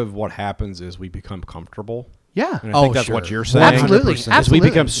part of what happens is we become comfortable. Yeah. And I think that's what you're saying. Absolutely. As we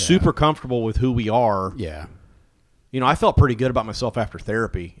become super comfortable with who we are. Yeah. I felt pretty good about myself after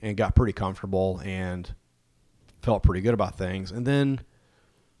therapy and got pretty comfortable and felt pretty good about things. And then,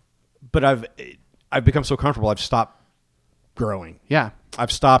 but I've become so comfortable, I've stopped growing. Yeah. I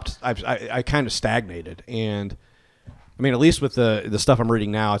kind of stagnated. And I mean, at least with the stuff I'm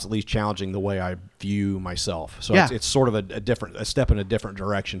reading now, it's at least challenging the way I view myself. So it's sort of a step in a different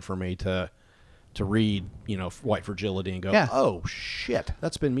direction for me to to read, White Fragility and go, Yeah. oh shit,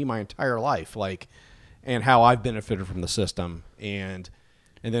 that's been me my entire life, like, and how I've benefited from the system, and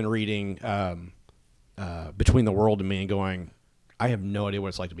then reading Between the World and Me and going, I have no idea what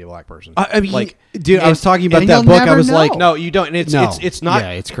it's like to be a black person. I mean, like, dude, I was talking about and that you'll book. I never was know. like, no, you don't. And it's not. Yeah,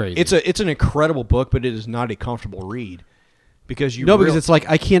 it's crazy. It's an incredible book, but it is not a comfortable read because because it's like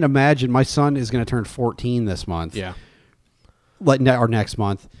I can't imagine. My son is going to turn 14 this month. Yeah, or next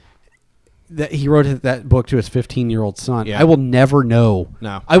month. That he wrote that book to his 15-year-old son. Yeah. I will never know.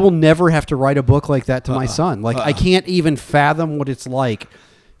 No. I will never have to write a book like that to my son. Like I can't even fathom what it's like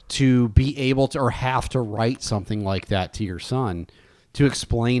to be able to or have to write something like that to your son to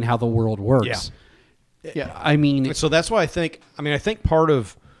explain how the world works. Yeah. I mean, so that's why I think part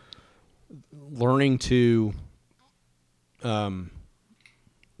of learning to, being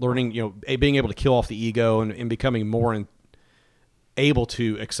able to kill off the ego and becoming more able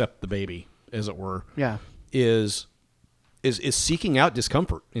to accept the baby, as it were, is seeking out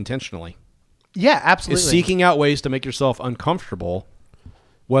discomfort intentionally. Yeah, absolutely. Is seeking out ways to make yourself uncomfortable,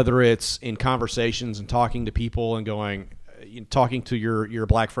 whether it's in conversations and talking to people and talking to your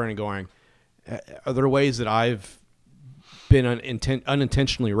black friend and going, are there ways that I've been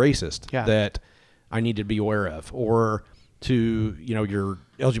unintentionally racist that I need to be aware of? Or to, your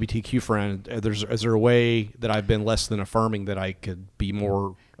LGBTQ friend, is there a way that I've been less than affirming that I could be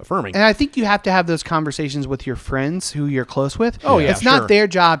more affirming? And I think you have to have those conversations with your friends who you're close with. Oh, yeah, it's not their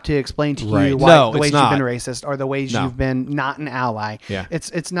job to explain to you the ways you've been racist or the ways you've been not an ally. Yeah.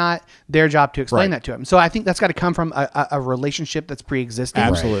 It's not their job to explain that to them. So I think that's got to come from a relationship that's pre-existing.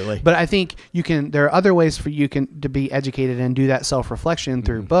 Absolutely. But I think there are other ways for you to be educated and do that self-reflection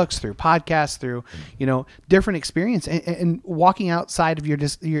through books, through podcasts, through, different experience and walking outside of your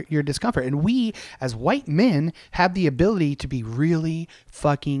discomfort. And we, as white men, have the ability to be really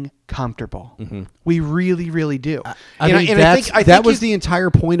fucking comfortable. We really, really do. I think that was the entire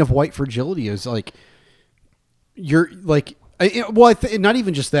point of White Fragility is like, you're like, not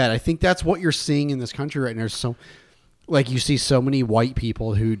even just that. I think that's what you're seeing in this country right now. So, like, you see so many white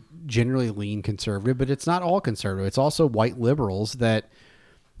people who generally lean conservative, but it's not all conservative. It's also white liberals that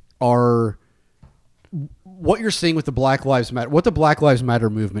are. What you're seeing with the Black Lives Matter, what the Black Lives Matter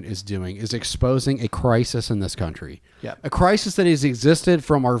movement is doing is exposing a crisis in this country. Yeah. A crisis that has existed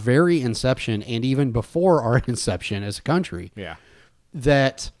from our very inception and even before our inception as a country. Yeah.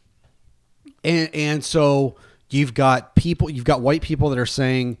 And so you've got white people that are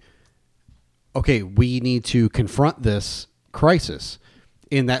saying, okay, we need to confront this crisis.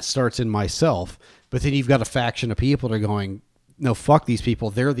 And that starts in myself. But then you've got a faction of people that are going, no, fuck these people.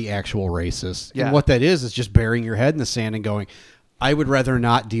 They're the actual racists. Yeah. And what that is just burying your head in the sand and going, I would rather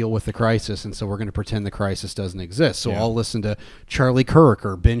not deal with the crisis, and so we're going to pretend the crisis doesn't exist. So I'll listen to Charlie Kirk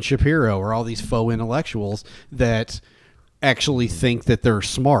or Ben Shapiro or all these faux intellectuals that actually think that they're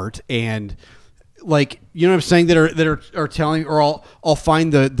smart and, like, you know what I'm saying, that are telling, or I'll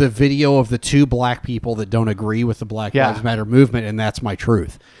find the video of the two black people that don't agree with the Black Lives Matter movement, and that's my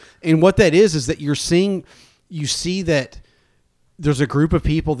truth. And what that is that you see that there's a group of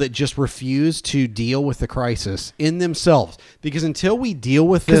people that just refuse to deal with the crisis in themselves, because until we deal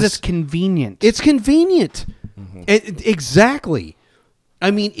with this, because it's convenient. It's convenient. Exactly.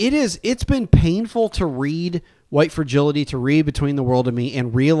 I mean, it's been painful to read White Fragility, to read Between the World and Me,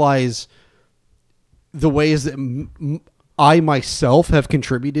 and realize the ways that I myself have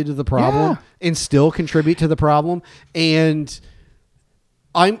contributed to the problem and still contribute to the problem. And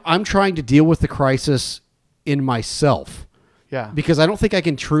I'm trying to deal with the crisis in myself. Yeah. Because I don't think I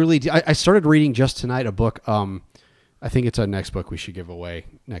can truly... I started reading just tonight a book. I think it's our next book we should give away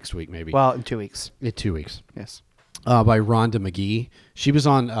next week, maybe. Well, in 2 weeks. In 2 weeks. Yes. By Rhonda McGee. She was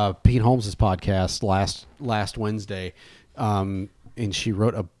on Pete Holmes' podcast last Wednesday, and she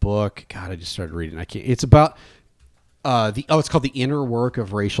wrote a book. God, I just started reading. I can't. It's about it's called The Inner Work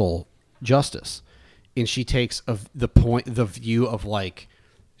of Racial Justice, and she takes the view of, like,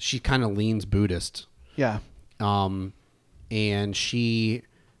 she kind of leans Buddhist. Yeah. And she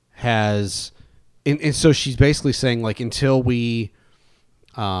has, and so she's basically saying, like, until we,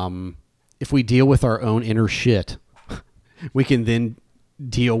 if we deal with our own inner shit, we can then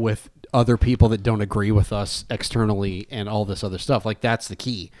deal with other people that don't agree with us externally and all this other stuff. Like, that's the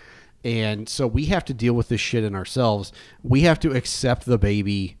key. And so we have to deal with this shit in ourselves. We have to accept the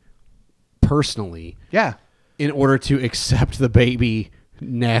baby personally. Yeah. In order to accept the baby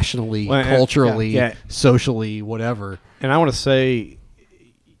nationally, culturally, socially, whatever. And I want to say,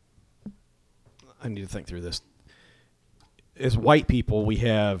 I need to think through this. As white people, we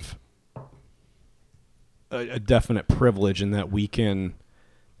have a definite privilege in that we can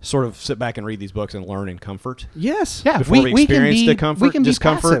sort of sit back and read these books and learn in comfort. Yes. Yeah, Before we experience the we can be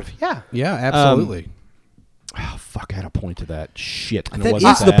discomfort. passive. Yeah. Yeah, absolutely. Oh, fuck, I had a point to that. Shit. And it That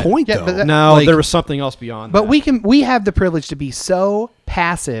wasn't is the that. point, Yeah, though. but that- No, Like- there was something else beyond But that. we have the privilege to be so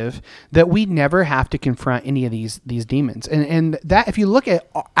passive that we never have to confront any of these demons. And that, if you look at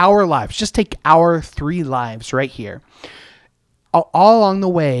our lives, just take our 3 lives right here. All along the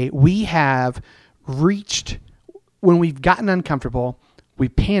way, we have reached, when we've gotten uncomfortable, we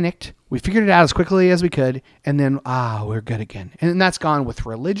panicked, we figured it out as quickly as we could, and then, we're good again. And that's gone with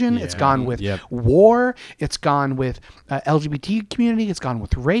religion, it's gone with war, it's gone with LGBT community, it's gone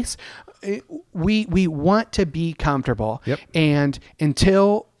with race. We want to be comfortable. Yep. And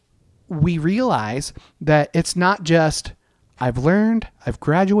until we realize that it's not just, I've learned, I've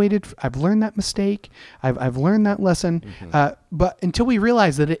graduated, I've learned that mistake, I've learned that lesson. But until we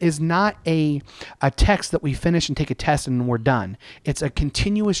realize that it is not a text that we finish and take a test and we're done. It's a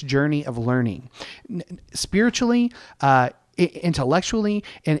continuous journey of learning. Spiritually, intellectually,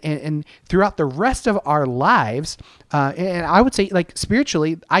 and throughout the rest of our lives. And I would say, like,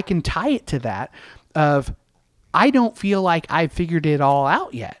 spiritually, I can tie it to that of, I don't feel like I've figured it all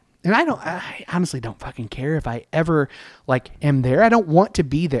out yet. And I honestly don't fucking care if I ever am there. I don't want to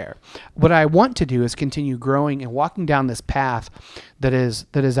be there. What I want to do is continue growing and walking down this path that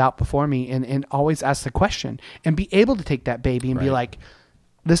is out before me, and always ask the question and be able to take that baby and be like,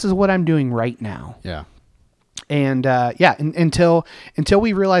 this is what I'm doing right now. Yeah. And until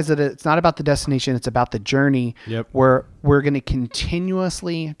we realize that it's not about the destination, it's about the journey. Yep. We're going to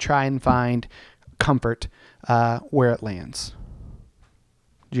continuously try and find comfort where it lands.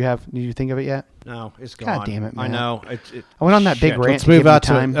 Did you think of it yet? No, it's gone. God damn it, man. I know. I went on that big shit. rant. Let's to move give you out to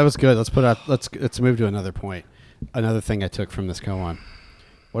time. that was good. Let's move to another point. Another thing I took from this koan.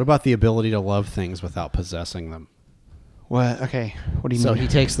 What about the ability to love things without possessing them? What? Okay. What do you So mean? he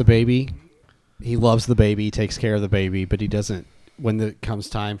takes the baby. He loves the baby, takes care of the baby, but he doesn't. When it comes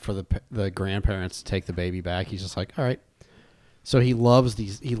time for the grandparents to take the baby back, he's just like, all right. So he loves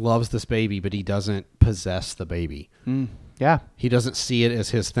this baby, but he doesn't possess the baby. Yeah. He doesn't see it as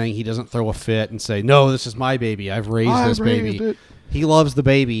his thing. He doesn't throw a fit and say, no, this is my baby. I've raised this baby. it. He loves the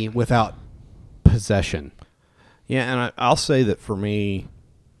baby without possession. Yeah, and I'll say that for me,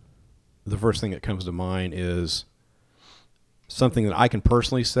 the first thing that comes to mind is something that I can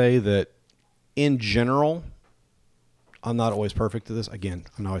personally say that, in general, I'm not always perfect at this. Again,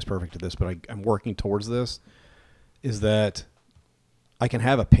 I'm not always perfect at this, but I'm working towards this, is that I can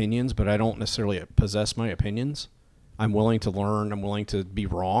have opinions, but I don't necessarily possess my opinions. I'm willing to learn. I'm willing to be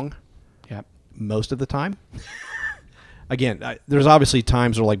wrong. Yep. Most of the time. Again, there's obviously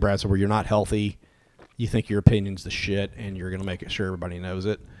times where, like Brad said, where you're not healthy. You think your opinion's the shit, and you're going to make sure everybody knows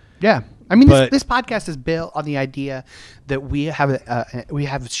it. Yeah. I mean, But- this podcast is built on the idea that we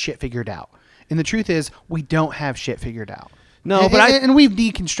have shit figured out. And the truth is, we don't have shit figured out. No, and, but and we've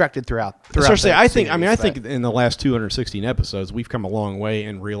deconstructed throughout. Especially, the I think series, in the last 216 episodes, we've come a long way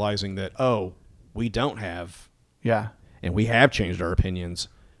in realizing that, we don't have, Yeah. and we have changed our opinions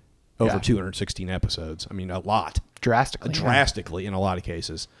over Yeah. 216 episodes. I mean, a lot. Drastically. In a lot of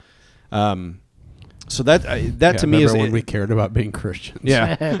cases. So that to me is when we cared about being Christians.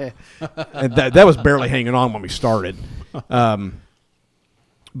 Yeah. And that was barely hanging on when we started.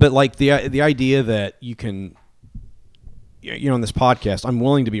 But like the idea that you can, in this podcast, I'm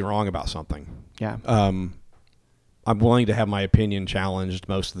willing to be wrong about something. Yeah. I'm willing to have my opinion challenged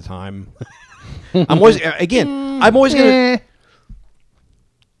most of the time. I'm always gonna.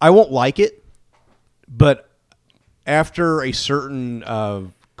 I won't like it, but after a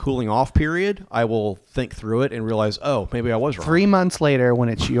certain cooling off period, I will think through it and realize, maybe I was wrong. 3 months later, when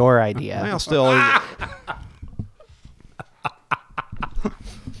it's your idea. Well, still.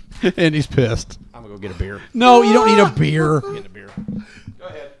 And he's pissed. I'm gonna go get a beer. No, you don't need a beer. Get a beer. Go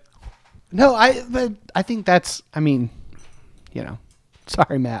ahead. No, I think that's,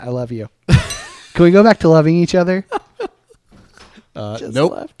 sorry, Matt, I love you. Can we go back to loving each other? Just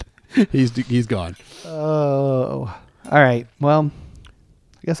Nope. left. He's gone. Oh, all right. Well,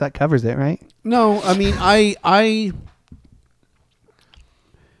 I guess that covers it, right? No, I mean,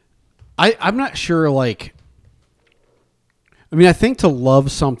 I'm not sure. I think to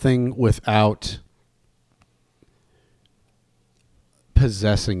love something without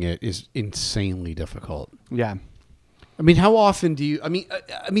possessing it is insanely difficult. Yeah. I mean, how often do you? I mean,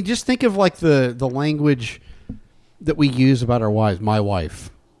 just think of the language that we use about our wives. My wife.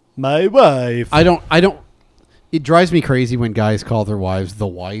 My wife. I don't. It drives me crazy when guys call their wives the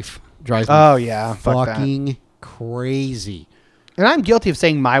wife. Drives me Oh, yeah. Fuck that. fucking crazy. And I'm guilty of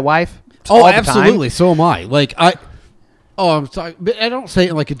saying my wife. Oh, all the absolutely. time. So am I. Oh, I'm sorry, but I don't say it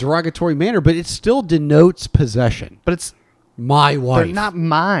in like a derogatory manner, but it still denotes possession. But it's my wife. they're not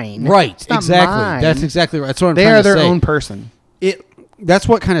mine. Right, It's not exactly. mine. That's exactly right. That's what I'm They trying are to their say. own person. That's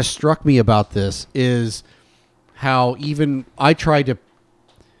what kind of struck me about this is how even I try to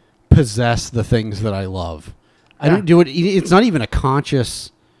possess the things that I love. I Yeah. don't do it. It's not even a conscious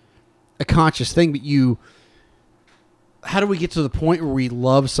thing, but how do we get to the point where we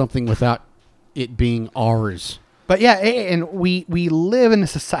love something without it being ours? But yeah, and we live in a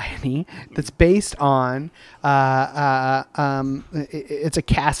society that's based on it's a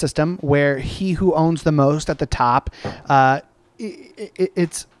caste system where he who owns the most at the top,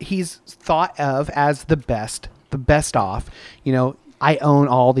 he's thought of as the best off. You know, I own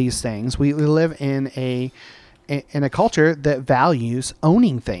all these things. We live in a culture that values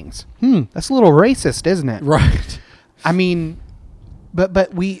owning things. That's a little racist, isn't it? Right. I mean,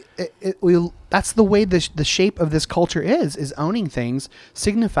 but we that's the way the shape of this culture is owning things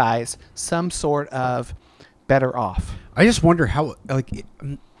signifies some sort of better off. I just wonder how, like,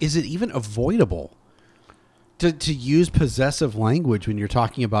 is it even avoidable to use possessive language when you're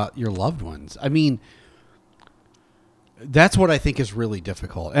talking about your loved ones? I mean, that's what I think is really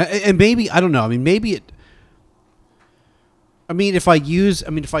difficult. And maybe, I don't know. I mean, maybe it. I mean, if I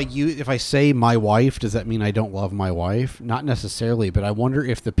say my wife, does that mean I don't love my wife? Not necessarily, but I wonder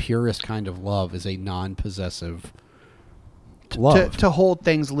if the purest kind of love is a non-possessive love. To hold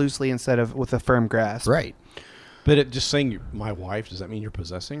things loosely instead of with a firm grasp. Right. But just saying my wife, does that mean you're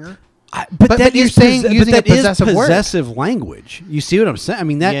possessing her? But you're saying using a possessive word. Possessive language. You see what I'm saying? I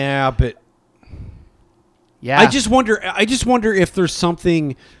mean that. Yeah, but yeah. I just wonder if there's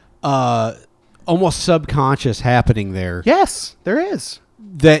something almost subconscious happening there. Yes, there is.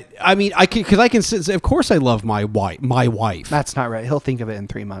 That I mean, I can say, of course I love my wife. That's not right. He'll think of it in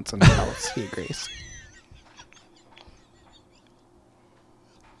 3 months and tell us he agrees.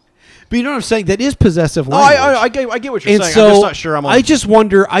 But you know what I'm saying? That is possessive Oh, language. I get what you're And saying. so I'm just not sure I'm on. I just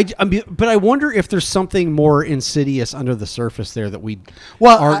wonder. But I wonder if there's something more insidious under the surface there that we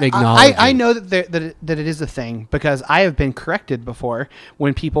aren't acknowledging. I know that it is a thing because I have been corrected before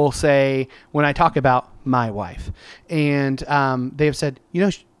when people say when I talk about my wife, and they have said, you know,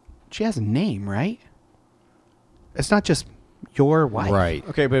 she has a name, right? It's not just your wife, right?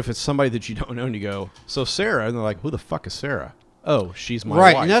 Okay, but if it's somebody that you don't know and you go, so Sarah, and they're like, who the fuck is Sarah? Oh, she's my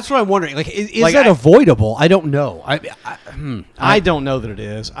right, wife. and that's what I'm wondering. Like, is Like, that avoidable? I don't know. I don't know that it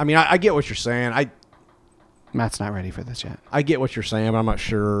is. I mean, I get what you're saying. Matt's not ready for this yet. I get what you're saying, but I'm not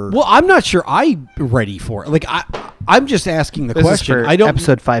sure. Well, I'm not sure I'm ready for it. Like, I'm just asking the This question. is for I don't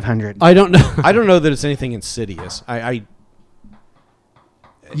episode 500. I don't know. I don't know that it's anything insidious.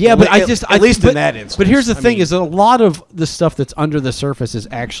 Yeah, but at least in that instance. But here's the thing: mean, is that a lot of the stuff that's under the surface is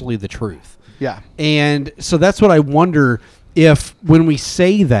actually the truth. Yeah, and so that's what I wonder if when we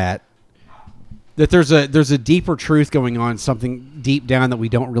say that there's a deeper truth going on, something deep down that we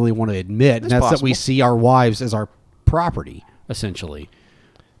don't really want to admit, and that's possible. that we see our wives as our property, essentially.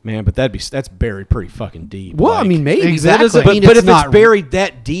 Man, but that's buried pretty fucking deep. Well, I mean, maybe exactly. that doesn't mean but it's if not it's buried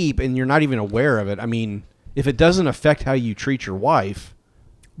that deep and you're not even aware of it, I mean, if it doesn't affect how you treat your wife,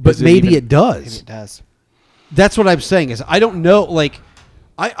 but maybe it does. maybe it does. That's what I'm saying. Is I don't know. Like,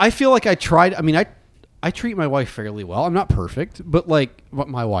 I feel like I tried. I mean, I treat my wife fairly well. I'm not perfect, but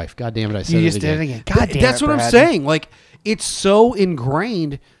my wife. God damn it! I said You it just again. did it again. God damn That's it, what I'm Brad. saying. Like, it's so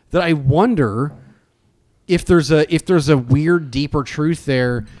ingrained that I wonder if there's a weird, deeper truth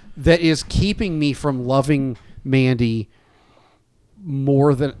there that is keeping me from loving Mandy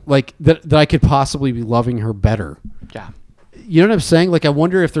more than that I could possibly be loving her better. Yeah. You know what I'm saying? Like, I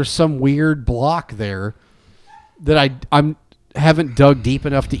wonder if there's some weird block there that I'm haven't dug deep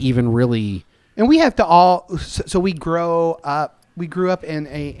enough to even really. And we have to all. So we grow up. We grew up in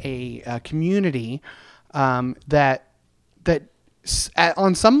a community that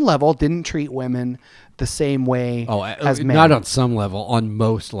on some level didn't treat women the same way as men. Not on some level, on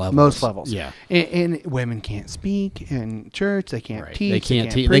most levels. Most levels. Yeah. And women can't speak in church. They can't Right. teach. They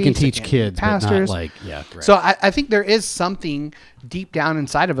can't preach, they can teach can't kids, be pastors. but not right. So I think there is something deep down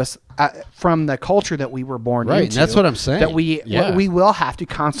inside of us from the culture that we were born Right, into. and that's what I'm saying. That we Yeah. we will have to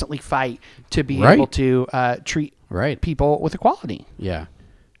constantly fight to be Right. able to treat people with equality. Yeah.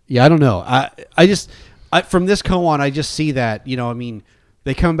 Yeah, I don't know. I just from this koan, I just see that, I mean,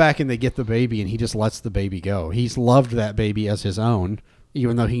 they come back and they get the baby and he just lets the baby go. He's loved that baby as his own,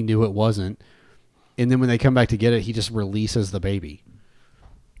 even though he knew it wasn't. And then when they come back to get it, he just releases the baby.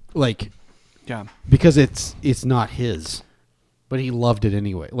 Yeah. Because it's not his, but he loved it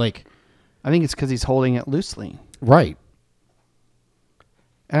anyway. I think it's because he's holding it loosely. Right.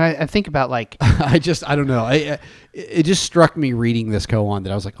 And I think about like I don't know. It just struck me reading this koan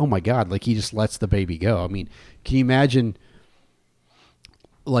that I was like, oh my God, like he just lets the baby go. I mean, can you imagine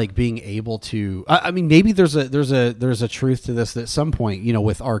like being able to, I mean, maybe there's a truth to this that at some point, you know,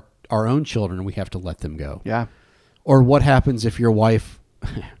 with our own children, we have to let them go. Yeah. Or what happens if your wife,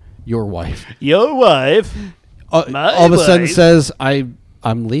 all of a sudden says, I'm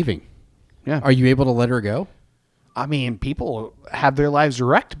leaving. Yeah. Are you able to let her go? I mean, people have their lives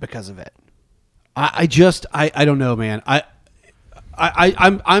wrecked because of it. I don't know, man.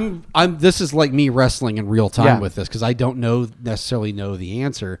 I'm this is like me wrestling in real time with this because I don't necessarily know the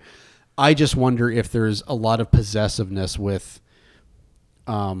answer. I just wonder if there's a lot of possessiveness with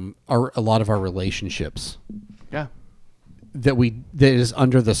a lot of our relationships. Yeah. That is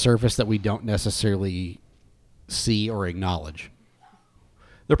under the surface that we don't necessarily see or acknowledge.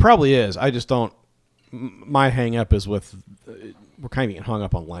 There probably is. I just don't. My hang up is with we're kind of getting hung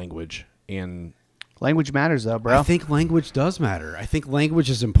up on language, and language matters though, bro. I think language does matter. I think language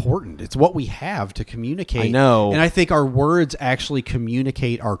is important. It's what we have to communicate. I know. And I think our words actually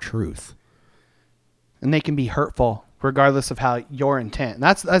communicate our truth. And they can be hurtful regardless of how your intent. And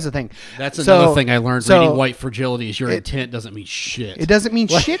that's the thing. That's another thing I learned reading White Fragility is your intent doesn't mean shit. It doesn't mean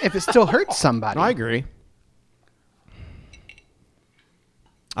shit if it still hurts somebody. No, I agree.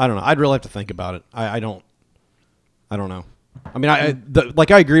 I don't know. I'd really have to think about it. I don't know. I mean, I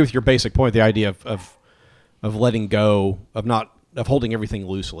agree with your basic point. The idea of letting go, of holding everything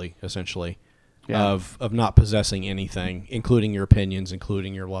loosely, essentially, of not possessing anything, including your opinions,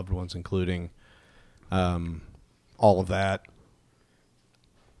 including your loved ones, including all of that.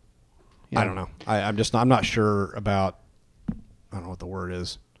 Yeah. I don't know. I'm not sure about. I don't know what the word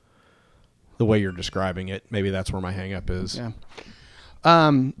is. The way you're describing it, maybe that's where my hang up is. Yeah.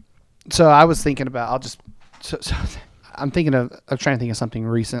 So I was thinking about, I'm thinking of trying to think of something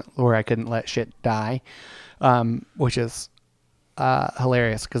recent where I couldn't let shit die, which is,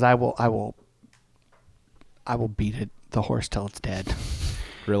 hilarious because I will beat the horse till it's dead.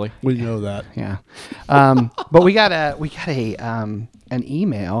 Really? We know that. Yeah. But we got an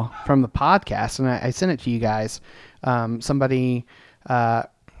email from the podcast and I sent it to you guys. Somebody,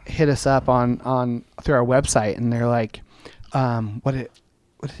 hit us up on through our website and they're like, what did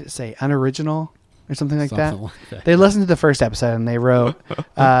it say? Unoriginal or something like that. They listened to the first episode and they wrote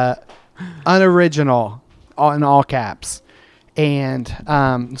unoriginal in all caps. And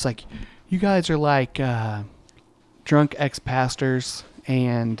it's like, you guys are like drunk ex-pastors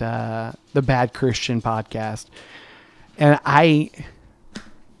and the Bad Christian podcast. And I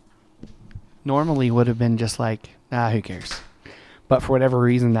normally would have been just like, who cares? But for whatever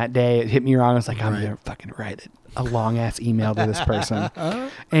reason that day it hit me wrong. I was like, I'm going to fucking write a long ass email to this person.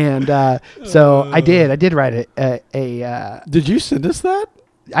 And so I did write Did you send us that?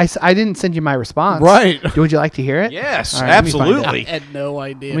 I didn't send you my response. Right. Would you like to hear it? Yes, right, absolutely. I had no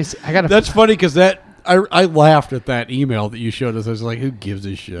idea. Let me see. I gotta. That's funny because I laughed at that email that you showed us. I was like, who gives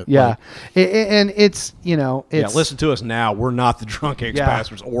a shit? Yeah. And it's, it's. Listen to us now. We're not the Drunk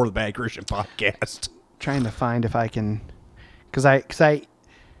Ex-Pastors or the Bad Christian podcast. Trying to find if I can. Because I.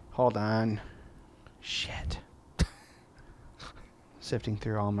 Hold on. Shit. Sifting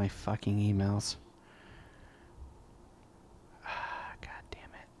through all my fucking emails. God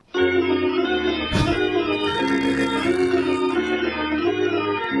damn it.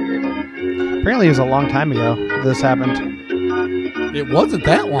 Apparently it was a long time ago this happened. It wasn't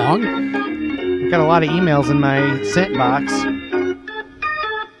that long. I've got a lot of emails in my sent box.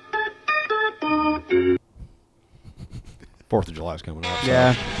 Fourth of July is coming up.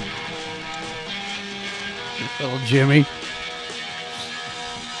 Yeah. Little Jimmy.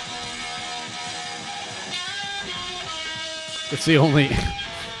 It's the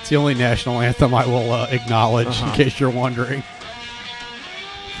only national anthem I will acknowledge, in case you're wondering.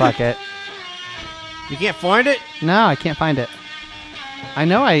 Fuck it. You can't find it? No, I can't find it. I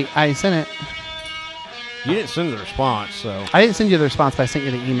know I sent it. You didn't send the response, so. I didn't send you the response, but I sent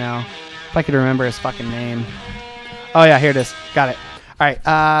you the email. If I could remember his fucking name. Oh, yeah, here it is. Got it. All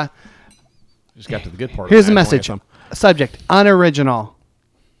right. Just got to the good part. Here's the message. Subject, unoriginal,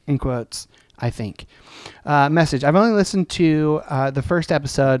 in quotes, I think. Message, I've only listened to the first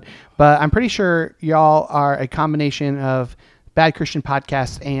episode, but I'm pretty sure y'all are a combination of Bad Christian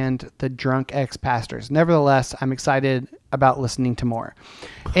Podcast and the Drunk Ex-Pastors. Nevertheless, I'm excited about listening to more,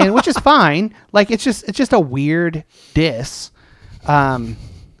 and which is fine. Like it's just a weird diss. I'm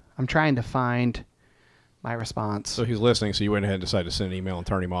trying to find my response. So he's listening. So you went ahead and decided to send an email and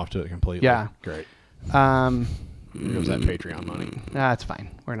turn him off to it completely. Yeah, great. Here goes that Patreon money. Nah, it's fine.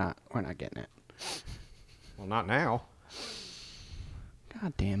 We're not getting it. Well, not now.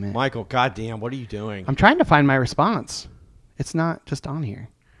 God damn it. Michael, goddamn, what are you doing? I'm trying to find my response. It's not just on here.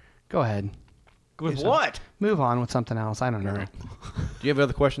 Go ahead. With what? Move on with something else. I don't know. Do you have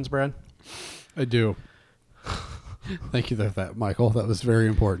other questions, Brad? I do. Thank you for that, Michael. That was very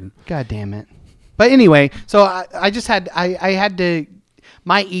important. God damn it. But anyway, so I just had I had to.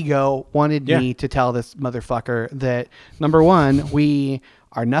 My ego wanted me to tell this motherfucker that, number one, we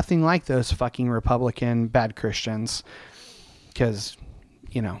are nothing like those fucking Republican bad Christians, because,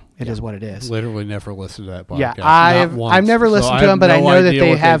 you know, it is what it is. Literally never listened to that podcast. Yeah, Not I've never once. listened So to them, but I have know no that idea they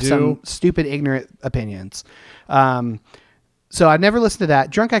what have do. some stupid, ignorant opinions. So I've never listened to that.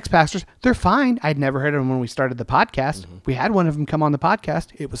 Drunk Ex-Pastors, they're fine. I'd never heard of them when we started the podcast. We had one of them come on the podcast.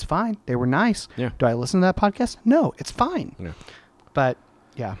 It was fine. They were nice. Yeah. Do I listen to that podcast? No, it's fine. Yeah. But,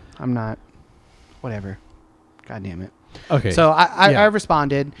 yeah, I'm not. Whatever. God damn it. Okay. So I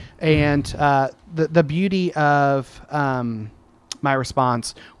responded, and the beauty of my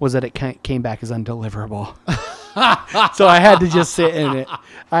response was that it came back as undeliverable. So I had to just sit in it.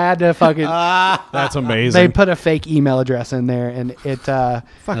 I had to fucking. That's amazing. They put a fake email address in there, and it.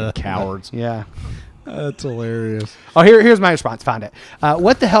 Fucking cowards. Yeah. That's hilarious. Oh, here's my response. Found it.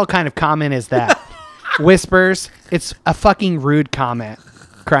 What the hell kind of comment is that? Whispers. It's a fucking rude comment.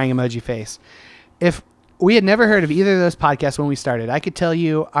 Crying emoji face. If we had never heard of either of those podcasts when we started, I could tell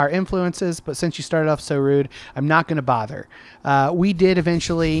you our influences, but since you started off so rude, I'm not going to bother. We did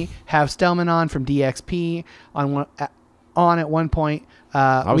eventually have Stellman on from DXP on at one point.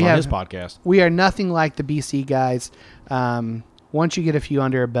 I was on his podcast. We are nothing like the BC guys. Once you get a few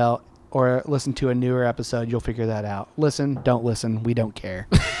under a belt or listen to a newer episode, you'll figure that out. Listen, don't listen. We don't care.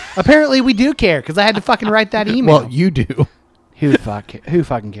 Apparently, we do care because I had to fucking write that email. Well, you do. Who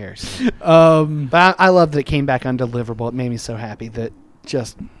fucking cares? But I love that it came back undeliverable. It made me so happy that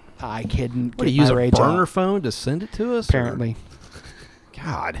just I couldn't. What, do you use a burner phone to send it to us? Apparently.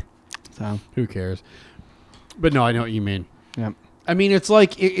 God. So who cares? But no, I know what you mean. Yep. I mean, it's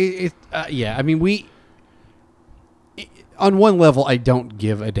like yeah. I mean, on one level, I don't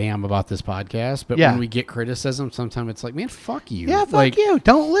give a damn about this podcast, but when we get criticism, sometimes it's like, man, fuck you. Yeah, fuck like, you.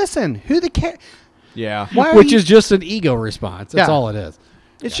 Don't listen. Who the care? Yeah. Which is just an ego response. That's all it is.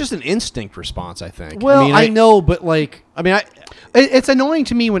 It's just an instinct response, I think. Well, I know, but like, I mean, it's annoying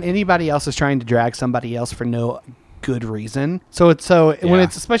to me when anybody else is trying to drag somebody else for no good reason. So when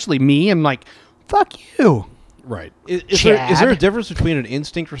it's especially me, I'm like, fuck you. Right. Is there a difference between an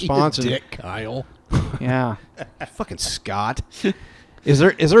instinct response and dick, Kyle? Yeah. Fucking Scott. Is there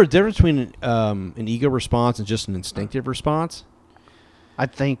a difference between an ego response and just an instinctive response? I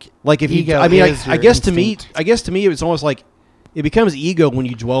think like if you, I mean, I guess to me, it's almost like it becomes ego when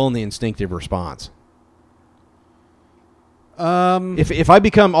you dwell on the instinctive response. If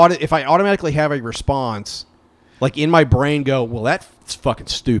I automatically have a response, like in my brain, go, well, that's fucking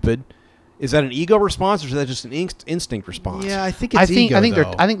stupid. Is that an ego response or is that just an instinct response? Yeah, I think it's ego. I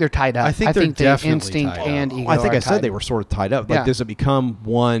think they're tied up. I think they're definitely instinct tied and up. ego. I think are I said tied. they were sort of tied up. Like, Yeah. does it become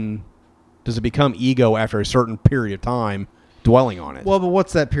ego after a certain period of time dwelling on it? Well, but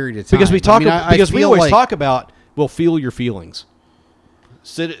what's that period of time? Because we talk, I because we feel always like- talk about, well, feel your feelings.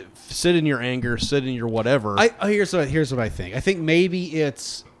 Sit in your anger. Sit in your whatever. Here's what I think. I think maybe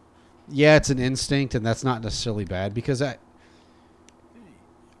it's an instinct, and that's not necessarily bad because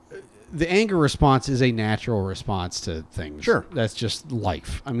the anger response is a natural response to things. Sure. That's just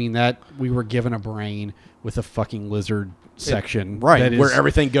life. I mean, that we were given a brain with a fucking lizard section. right, that where is-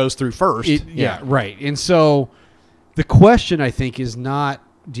 everything goes through first. Yeah, right. And so the question, I think, is not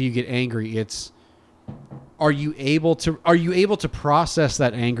do you get angry? It's are you able to process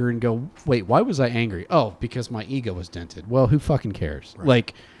that anger and go, wait, why was I angry? Oh, because my ego was dented. Well, who fucking cares? Right.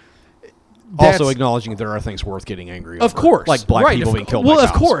 Like, also acknowledging that there are things worth getting angry over. of course, like black right, people being killed. Well, by of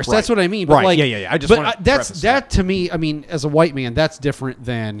cops. course, Right. that's what I mean. But Right? like, Yeah. I just. But wanna that's preface that to me. I mean, as a white man, that's different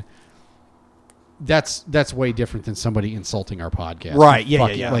than. That's way different than somebody insulting our podcast. Right,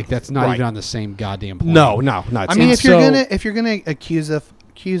 yeah. Like that's not Right. even on the same goddamn plane. No. I mean, if you're gonna accuse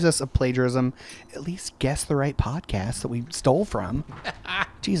us of plagiarism, at least guess the right podcast that we stole from.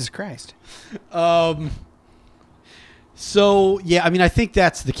 Jesus Christ. So yeah, I mean, I think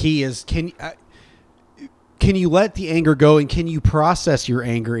that's the key. Is can you let the anger go, and can you process your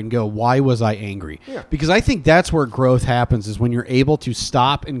anger and go, why was I angry? Yeah. Because I think that's where growth happens, is when you're able to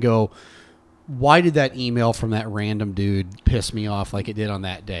stop and go, why did that email from that random dude piss me off like it did on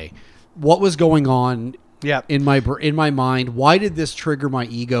that day? What was going on in my mind? Why did this trigger my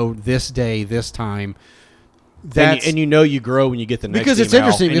ego this day, this time? That's and you know you grow when you get the next because it's email,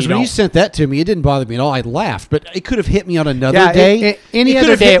 interesting and because when don't. you sent that to me, it didn't bother me at all. I laughed, but it could have hit me on another Yeah, day. any It other could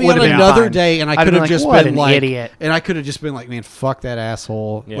have day hit it me would on have been another fine. day, and I I'd could been have like, just what been an like, idiot. and I could have just been like, man, fuck that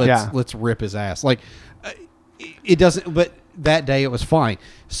asshole. Yeah. Let's rip his ass. Like, it doesn't. But that day it was fine.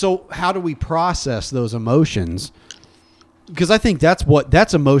 So how do we process those emotions? Because I think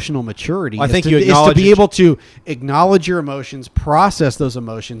that's emotional maturity. I think is you to acknowledge be it. able to acknowledge your emotions, process those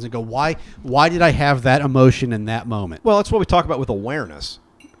emotions, and go, why did I have that emotion in that moment? Well, that's what we talk about with awareness.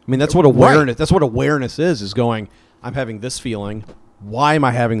 I mean, that's what awareness. That's what awareness is going. I'm having this feeling. Why am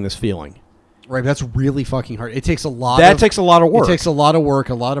I having this feeling? Right, that's really fucking hard. It takes a lot. That takes a lot of work. It takes a lot of work,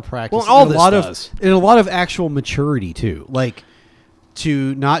 a lot of practice. Well, and all and a this lot does. and a lot of actual maturity too. Like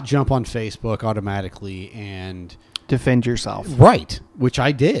to not jump on Facebook automatically and Defend yourself. right, which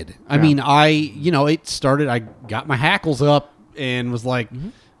I did. I Yeah. mean, it started. I got my hackles up and was like,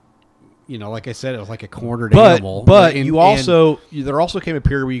 like I said, it was like a cornered animal. But And- you also there also came a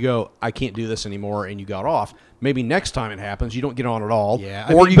period where you go, I can't do this anymore, and you got off. Maybe next time it happens, you don't get on at all.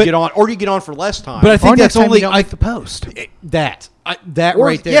 Yeah, or you but- get on, or you get on for less time. But I Or think next that's time only you don't make the post. that Or-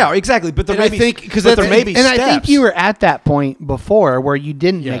 right there. Yeah, exactly. But there And may I be, think- 'cause but that's- there may be And steps. I think you were at that point before where you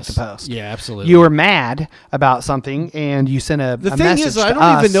didn't make Yes. the post. Yeah, absolutely. You were mad about something and you sent a The a thing message is, to I don't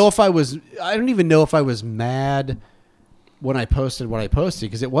us. even know if I was. I don't even know if I was mad when I posted what I posted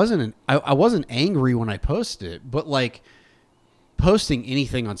because it wasn't. I wasn't angry when I posted it, but like posting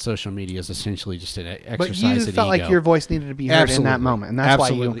anything on social media is essentially just an But exercise you in felt like ego. your voice needed to be heard in that moment, and that's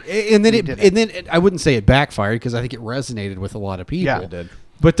Absolutely. why you. And then you it, did and then it, I wouldn't say it backfired because I think it resonated with a lot of people. Yeah. It did.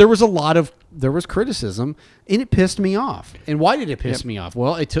 But there was criticism, and it pissed me off. And why did it piss me off?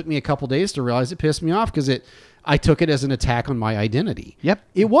 Well, it took me a couple days to realize it pissed me off because I took it as an attack on my identity. Yep.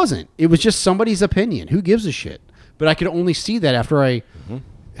 It wasn't. It was just somebody's opinion. Who gives a shit? But I could only see that after I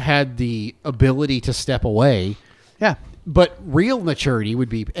had the ability to step away. Yeah. But real maturity would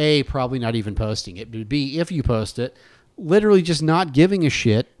be A, probably not even posting it. But B, if you post it, literally just not giving a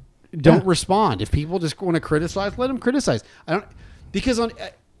shit. Don't respond. If people just want to criticize, let them criticize. Because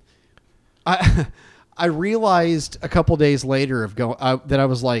I realized a couple days later that I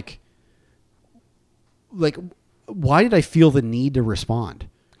was like, why did I feel the need to respond?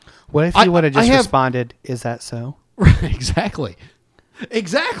 What if you would have just responded, is that so? Exactly.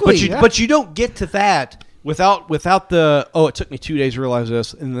 But you don't get to that without the it took me 2 days to realize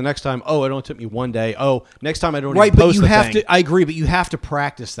this, and the next time it only took me 1 day. Next time I don't even But post you the have thing. to. I agree, but you have to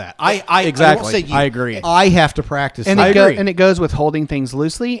practice that. I Exactly. won't say you. I agree. I have to practice. And that. it goes with holding things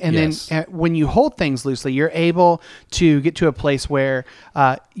loosely. And Yes. then when you hold things loosely, you're able to get to a place where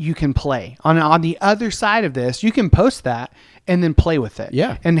you can play. On the other side of this, you can post that and then play with it.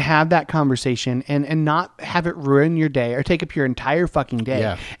 Yeah. And have that conversation and not have it ruin your day or take up your entire fucking day.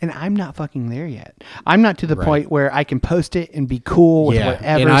 Yeah. And I'm not fucking there yet. I'm not to the point where I can post it and be cool with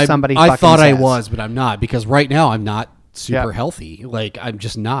whatever And somebody I fucking thought I says. was, but I'm not because right now I'm not super Yeah. healthy. Like I'm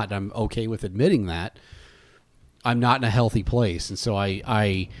just not. I'm okay with admitting that. I'm not in a healthy place, and so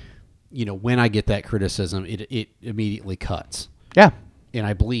I when I get that criticism, it immediately cuts. Yeah. And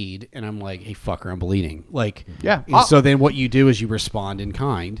I bleed, and I'm like, "Hey, fucker, I'm bleeding." Like, Yeah. And so then what you do is you respond in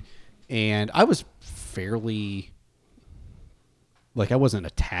kind, and I was fairly, I wasn't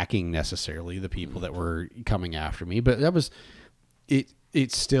attacking necessarily the people that were coming after me, but that was,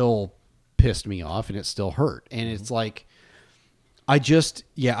 it still pissed me off, and it still hurt, and it's like, I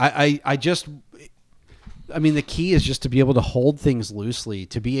mean, the key is just to be able to hold things loosely,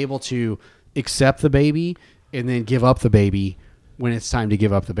 to be able to accept the baby, and then give up the baby when it's time to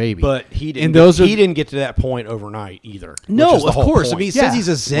give up the baby. But he didn't. And he didn't get to that point overnight either. No, which is the of whole course. point. I mean, he says he's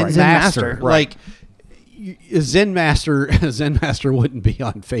a Zen master. Right. Like a Zen master wouldn't be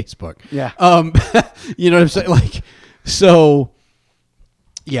on Facebook. Yeah. You know what I'm saying? Like, so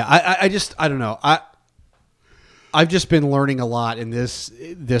yeah, I don't know. I've just been learning a lot in this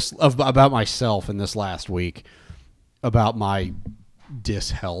about myself in this last week about my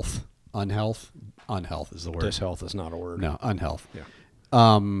unhealth is the word. Dishealth is not a word. No, unhealth.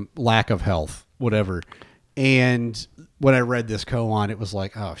 Yeah. Lack of health, whatever. And when I read this koan, it was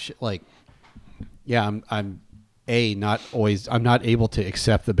like, oh shit, like, yeah, I'm not able to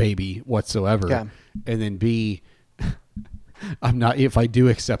accept the baby whatsoever. Yeah. And then B, if I do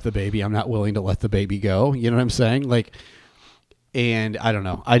accept the baby, I'm not willing to let the baby go. You know what I'm saying? Like, and I don't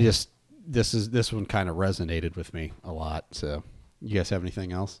know. This one kind of resonated with me a lot. So you guys have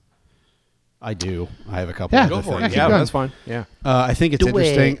anything else? I do. I have a couple. Yeah, of go for things. it. Yeah, going. that's fine. Yeah. I think it's Do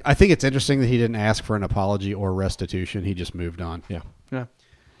interesting. it. I think it's interesting that he didn't ask for an apology or restitution. He just moved on. Yeah. Yeah.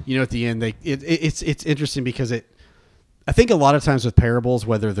 You know, at the end, it's interesting because I think a lot of times with parables,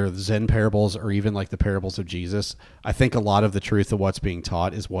 whether they're Zen parables or even like the parables of Jesus, I think a lot of the truth of what's being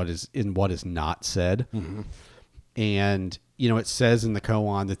taught is what is not said. Mm-hmm. And, it says in the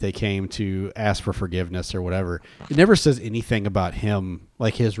koan that they came to ask for forgiveness or whatever. It never says anything about him,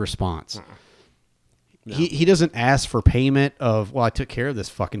 like his response. No. He doesn't ask for payment of, well, I took care of this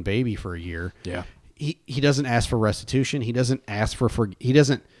fucking baby for a year. Yeah. He doesn't ask for restitution. He doesn't ask he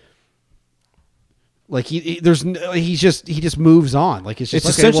doesn't, like he just moves on. Like it's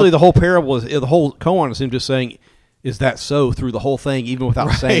essentially the whole parable is the whole koan is him just saying, "Is that so?" through the whole thing, even without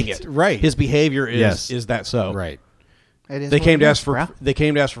saying it. Right. His behavior is that so? Right. They came to ask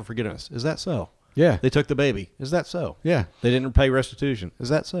for forgiveness. Is that so? Yeah. They took the baby. Is that so? Yeah. They didn't pay restitution. Is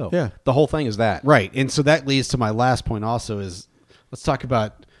that so? Yeah. The whole thing is that. Right. And so that leads to my last point also is let's talk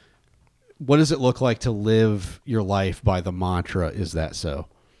about what does it look like to live your life by the mantra, is that so?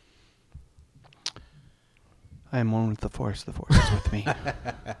 I am one with the Force. The Force is with me.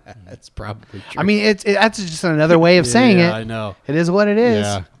 That's probably true. I mean, that's just another way of saying it. I know. It is what it is,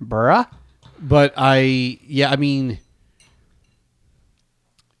 Yeah. bruh. But I mean,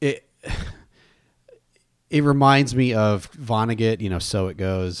 it reminds me of Vonnegut, So It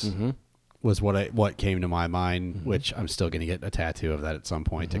Goes, was what came to my mind, which I'm still going to get a tattoo of that at some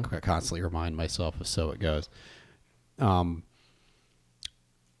point to constantly remind myself of So It Goes. I don't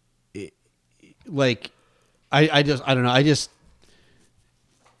know.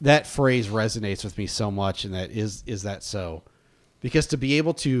 That phrase resonates with me so much, and that is that so? Because to be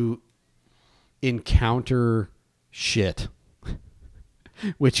able to encounter shit,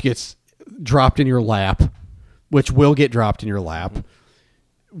 which gets dropped in your lap, which will get dropped in your lap,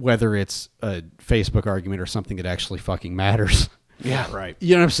 whether it's a Facebook argument or something that actually fucking matters. Yeah, right.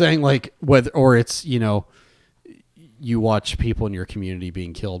 You know what I'm saying? Like or it's, you watch people in your community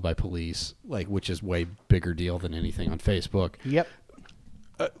being killed by police, like, which is way bigger deal than anything on Facebook. Yep.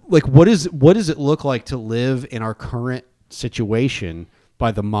 Like, what does it look like to live in our current situation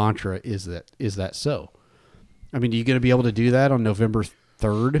by the mantra, is that so? I mean, are you going to be able to do that on November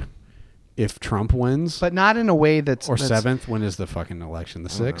 3rd if Trump wins? But not in a way that's... Or 7th? When is the fucking election? The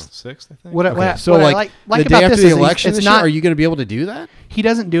 6th? 6th, I think. What I like the day about after this the is election it's this not, year, are you going to be able to do that? He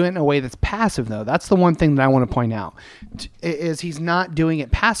doesn't do it in a way that's passive, though. That's the one thing that I want to point out, is he's not doing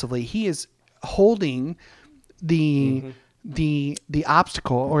it passively. He is holding the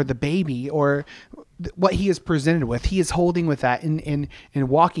obstacle or the baby or what he is presented with. He is holding with that and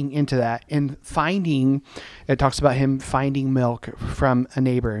walking into that and finding, it talks about him finding milk from a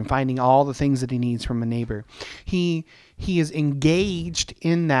neighbor and finding all the things that he needs from a neighbor. He is engaged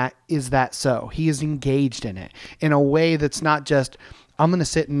in that. Is that so? He is engaged in it in a way that's not just, I'm going to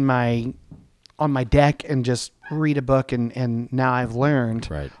sit on my deck and just read a book and now I've learned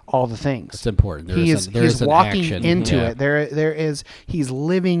all the things. It's important. He's walking action. into it. He's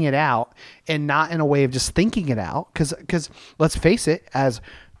living it out, and not in a way of just thinking it out. Because let's face it, as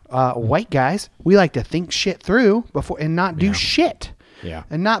white guys, we like to think shit through before and not do shit. Yeah.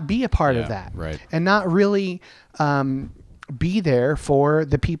 And not be a part of that. Right. And not really be there for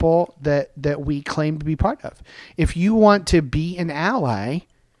the people that we claim to be part of. If you want to be an ally,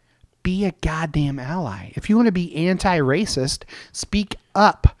 be a goddamn ally. If you want to be anti-racist, speak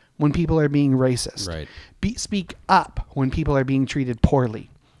up when people are being racist. Right. Speak up when people are being treated poorly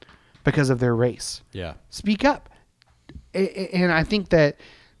because of their race. Yeah. Speak up. And I think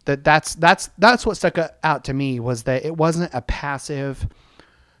that's what stuck out to me, was that it wasn't a passive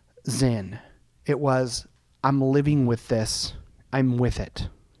zen. It was, I'm living with this. I'm with it.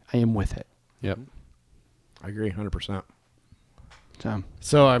 I am with it. Yep. I agree 100%.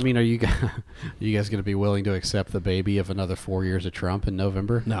 So I mean, are you guys going to be willing to accept the baby of another 4 years of Trump in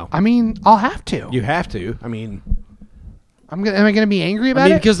November? No. I mean, I'll have to. You have to. I mean, am I going to be angry about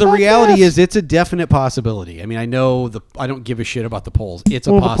it? Because the reality is, it's a definite possibility. I mean, I don't give a shit about the polls. It's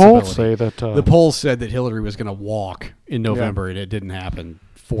a possibility. The polls say that. The polls said that Hillary was going to walk in November, and it didn't happen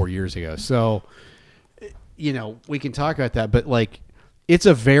 4 years ago. So, we can talk about that, but it's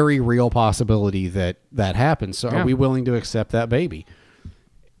a very real possibility that happens. So are we willing to accept that baby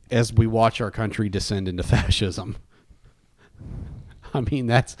as we watch our country descend into fascism? I mean,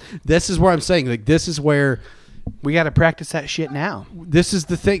 this is where I'm saying, this is where we got to practice that shit now. This is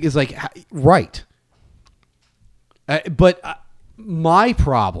the thing, is right. But my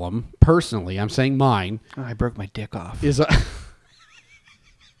problem, personally, I'm saying mine. Oh, I broke my dick off. Is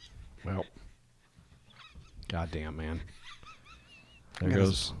well, goddamn, man. There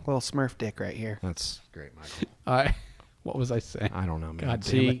goes little Smurf dick right here. That's great, Michael. What was I saying? I don't know, man. God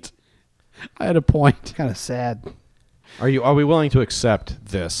damn it. I had a point. Kind of sad. Are we willing to accept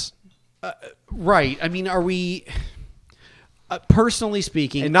this? Right. I mean, are we? personally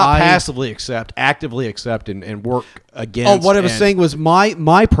speaking, And not passively accept, actively accept and work against. Oh, what I was and- saying was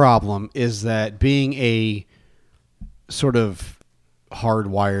my problem is that being a sort of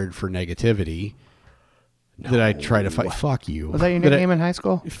hardwired for negativity, that I try to fight. Fuck you. Was that your nickname in high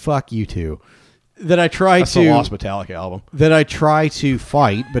school? Fuck you too. That I try That's to the Lost Metallica album. That I try to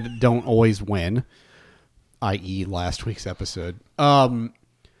fight, but don't always win. I.e., last week's episode. Who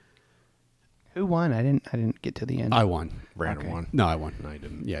won? I didn't get to the end. I won. Brandon won. No, I won. No, I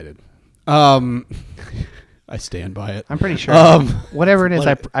didn't. Yeah, I did. I stand by it. I'm pretty sure. Whatever it is,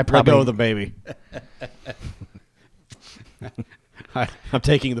 I probably Let go of the baby. I'm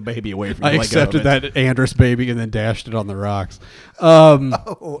taking the baby away from you. I Let go of accepted it. that Andrus baby and then dashed it on the rocks.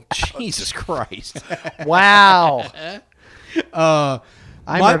 Oh, Jesus Christ! Wow. I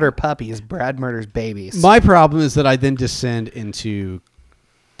My- murder puppies. Brad murders babies. My problem is that I then descend into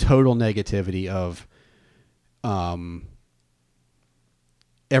total negativity of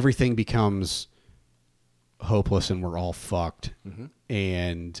everything becomes hopeless and we're all fucked. Mm-hmm.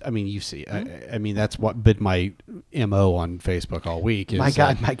 And I mean, you see, I mean, that's what been my MO on Facebook all week. Is my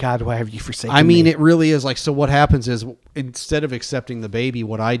God, why have you forsaken I mean, me? it really is like, so what happens is instead of accepting the baby,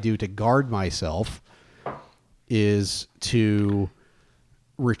 what I do to guard myself is to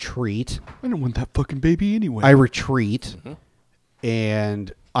retreat. I don't want that fucking baby anyway. I retreat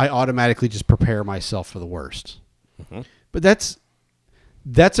and I automatically just prepare myself for the worst. But that's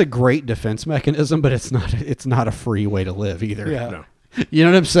a great defense mechanism, but it's not a free way to live either. Yeah. No. You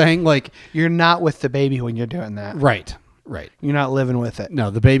know what I'm saying? Like, You're not with the baby when you're doing that. right. You're not living with it. No,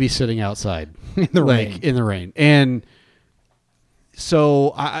 the baby's sitting outside In the rain. in the rain. And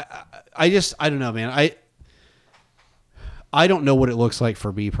so I don't know, man. I don't know what it looks like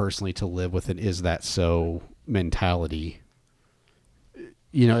for me personally to live with an "is that so" mentality.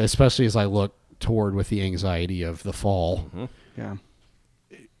 You know, especially as I look toward with the anxiety of the fall. Yeah.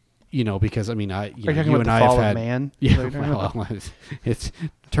 You know, because I mean, Are you talking about and the I fall have of had, man? Yeah, Is that what you're talking well, it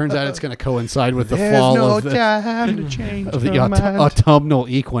turns out it's going to coincide with the There's fall no of the time to change of the your mind. autumnal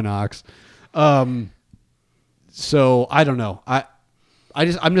equinox. So I don't know.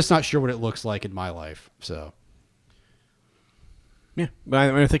 I'm just not sure what it looks like in my life. So Yeah, but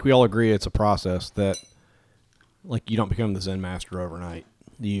I mean, I think we all agree it's a process that, like, you don't become the Zen master overnight.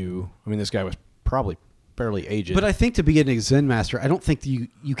 This guy was probably fairly aged. but I think to be a Zen master, I don't think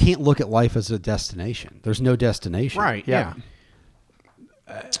you can't look at life as a destination. There's no destination. right, Yeah.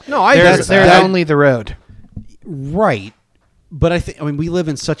 No, I There's only the road. Right. But I mean, we live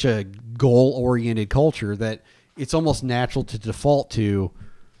in such a goal-oriented culture that it's almost natural to default to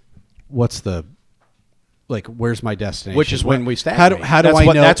where's my destination? Which is when we How do stagnate. I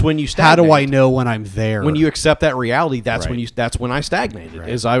know? That's when you How do I stagnate. know when I'm there? When you accept that reality, that's Right. that's when I stagnated. Right.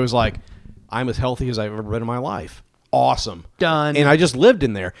 Is I was like, I'm as healthy as I've ever been in my life. Awesome. Done. And I just lived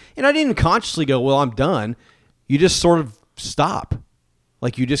in there. And I didn't consciously go, well, I'm done. You just sort of stop.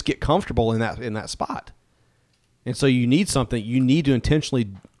 Like, you just get comfortable in that spot. And so you need something. You need to intentionally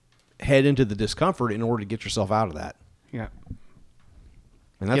head into the discomfort in order to get yourself out of that. Yeah.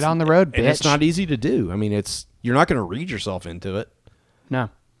 And Get on the road, And it's bitch. not easy to do. I mean, you're not going to read yourself into it. No.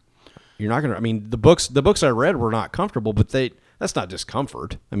 You're not going to. I mean, the books I read were not comfortable, but that's not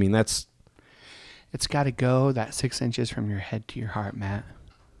discomfort. I mean, it's got to go that 6 inches from your head to your heart, Matt.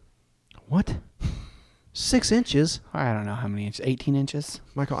 what? 6 inches, I don't know how many inches. 18 inches?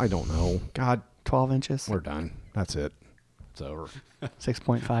 Michael. I don't know. God, 12 inches? we're done. That's it. It's over.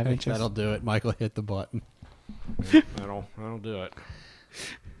 6.5 inches? That'll do it. Michael hit the button. That'll do it.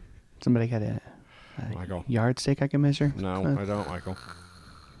 Somebody got a Michael. yardstick I can measure? No, I don't, Michael.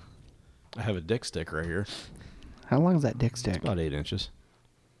 I have a dick stick right here. How long is that dick stick? About 8 inches.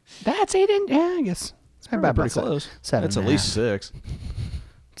 That's 8 inches? Yeah, I guess. It's Pretty close. Seven That's and at a least half. 6.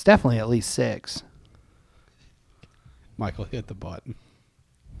 It's definitely at least 6. Michael hit the button.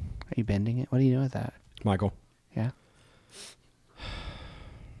 Are you bending it? What are you doing with that? Michael. Yeah.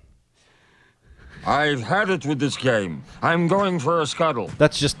 I've had it with this game. I'm going for a scuttle.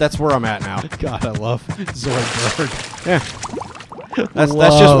 That's where I'm at now. God, I love Zoidberg. Yeah. That's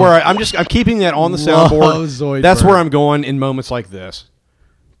just where I'm keeping that on the Love soundboard. Zoidberg. That's where I'm going in moments like this.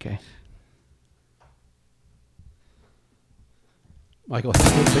 Okay. Michael hit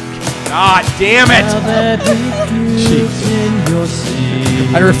the God damn it!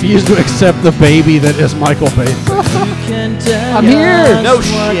 I refuse to accept the baby that is Michael Bay. I'm here! No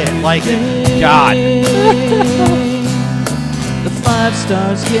shit. Like, God. The 5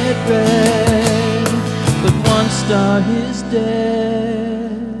 stars get red, but 1 star is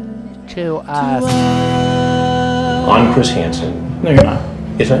dead. To us. I'm Chris Hansen. No, you're not.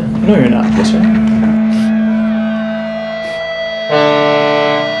 Yes, sir. No, you're not. Yes, sir.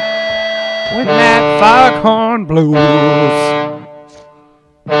 When that foghorn blows.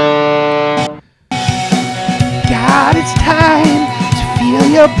 God, it's time to feel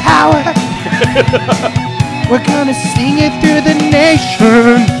your power. We're gonna sing it through the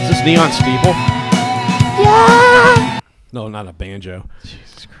nation. Is this Neon Steeple? Yeah. No, not a banjo.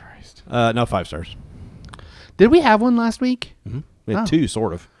 Jesus Christ. No, 5 stars. Did we have one last week? Mm-hmm. We had 2,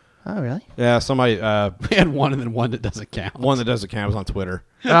 sort of. Oh, really? Yeah, somebody... we had one and then one that doesn't count. One that doesn't count was on Twitter.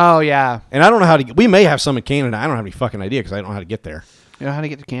 Oh, yeah. And I don't know how to... We may have some in Canada. I don't have any fucking idea because I don't know how to get there. You know how to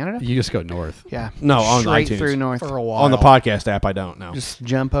get to Canada? You just go north. Yeah. No, on Straight iTunes. through north. For a while. On the podcast app, I don't know. Just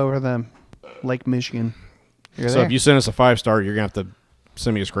jump over the Lake Michigan. You're so there. if you send us a 5-star, you're going to have to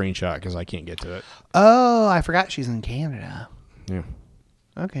send me a screenshot because I can't get to it. Oh, I forgot she's in Canada. Yeah.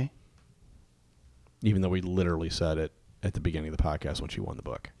 Okay. Even though we literally said it at the beginning of the podcast when she won the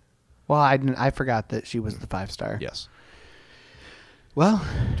book. Well, I forgot that she was the 5-star. Yes. Well,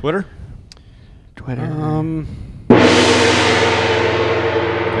 Twitter? Twitter.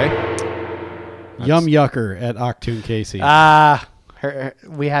 Okay. Yum Yucker at Octoon Casey.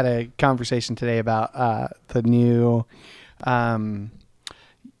 We had a conversation today about the new,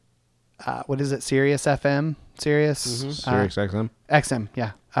 what is it? Sirius FM? Sirius? Sirius XM? XM,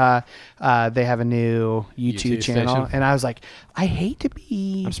 yeah. They have a new YouTube channel, station. and I was like, I hate to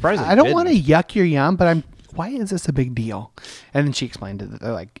be. I'm surprised they I don't want to didn't. yuck your yum, but why is this a big deal? And then she explained it, that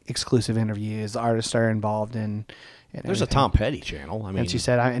they're like exclusive interviews. The artists are involved in. There's a everything. Tom Petty channel. I mean, And she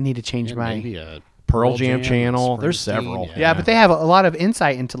said, I need to change my. Maybe a Pearl Jam channel. There's Springsteen, several. Yeah, but they have a lot of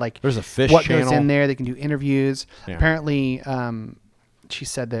insight into like There's a Fish what channel. goes in there. They can do interviews. Yeah. Apparently, she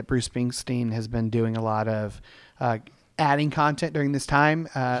said that Bruce Springsteen has been doing a lot of adding content during this time.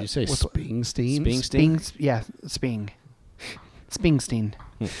 Did you say Springsteen? Springsteen.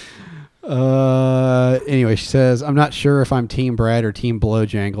 Anyway, she says, I'm not sure if I'm Team Brad or Team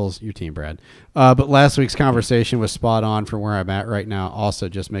Blowjangles. You're Team Brad. But last week's conversation was spot on for where I'm at right now. Also,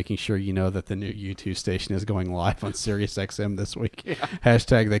 just making sure you know that the new U2 station is going live on Sirius XM this week. Yeah.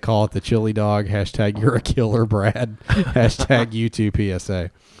 Hashtag they call it the chili dog. Hashtag you're a killer, Brad. Hashtag U2 PSA.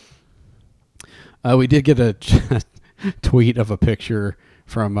 We did get a tweet of a picture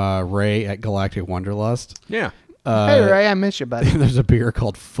from Ray at Galactic Wanderlust. Yeah. Hey, Ray, I miss you, buddy. There's a beer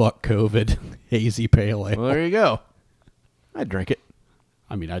called Fuck COVID Hazy Pale Ale. Well, there you go. I'd drink it.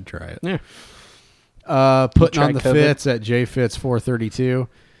 I mean, I'd try it. Yeah. Putting try on the COVID? fits at JFits432.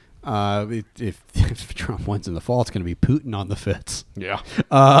 If Trump wins in the fall, it's going to be Putin on the fits. Yeah.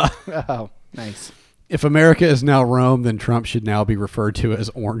 Oh, nice. If America is now Rome, then Trump should now be referred to as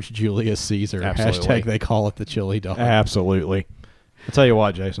Orange Julius Caesar. Absolutely. Hashtag they call it the chili dog. Absolutely. I'll tell you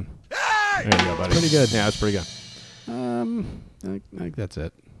what, Jason. There you go, buddy. Pretty good. Yeah, that's pretty good. I think that's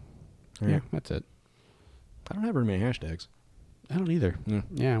it. Yeah. Yeah, that's it. I don't have very many hashtags. I don't either. Yeah.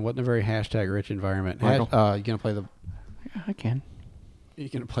 Yeah, wasn't a very hashtag-rich environment. Michael? You going to play the... Yeah, I can. You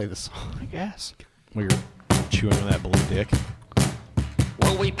going to play the song? I guess. Well, you're chewing on that blue dick.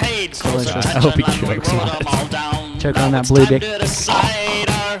 Well, we paid Delicious. close I hope he attention and we chokes wrote on them it. all down. Choke Now on that it's blue time dick. to decide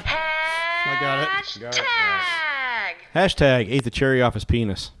our I got it. Hashtag ate the cherry off his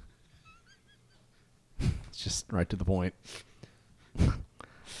penis. It's just right to the point.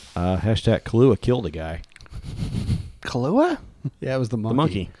 Hashtag Kahlua killed a guy. Kahlua? Yeah, it was the The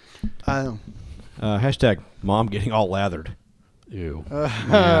monkey. Oh. Hashtag mom getting all lathered. Ew.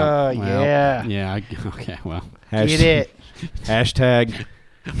 Yeah. Yeah. Okay, well. Get it. Hashtag...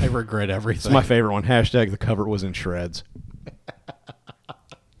 I regret It's everything. my favorite one. Hashtag the cover was in shreds.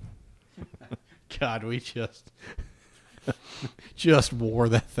 God, we just wore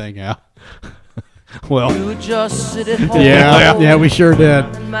that thing out. Well, You just sit at home. Yeah, we sure did.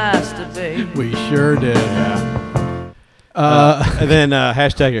 And masturbate. We sure did. and then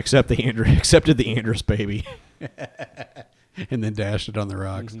hashtag accepted the Andrus baby. And then dashed it on the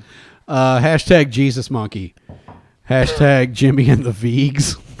rocks. Hashtag Jesus Monkey. Hashtag Jimmy and the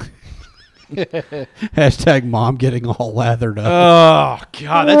Vegs. Hashtag mom getting all lathered up. Oh,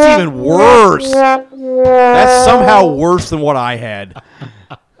 God, that's even worse. That's somehow worse than what I had.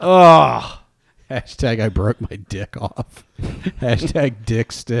 Oh. Hashtag I broke my dick off. Hashtag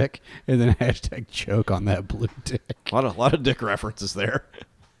dick stick. And then hashtag choke on that blue dick. A lot of dick references there.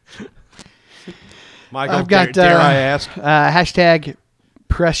 Michael, I've got dare I ask? hashtag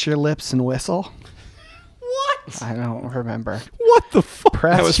press your lips and whistle. What? I don't remember. What the fuck?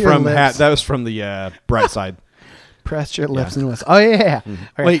 Press That was your from lips. that was from the Bright Side. Press your lips and whistle. Oh yeah.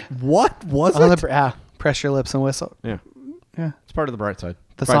 Okay. Wait, what was On it? the press your lips and whistle. Yeah. Yeah. It's part of the Bright Side.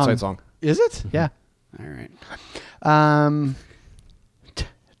 The Bright song. Side song. Is it? Yeah. All right.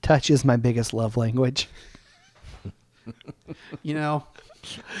 Touch is my biggest love language. You know,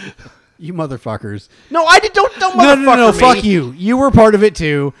 you motherfuckers. No, I did. Don't No, motherfucker me. fuck you. You were part of it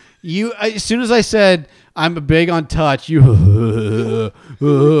too. You, as soon as I said I'm big on touch, you.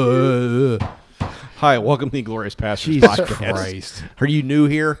 Hi, welcome to the Glorious Pastors Jesus Podcast. Christ. Are you new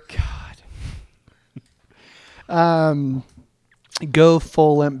here? Go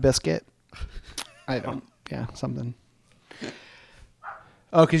full Limp Biscuit. I don't. Yeah, something.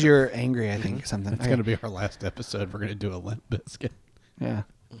 Oh, because you're angry, I think, or something. It's going to be our last episode. We're going to do a Limp Biscuit. Yeah.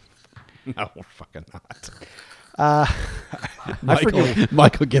 No, we're fucking not.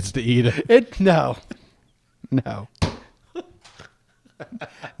 Michael gets to eat it. No.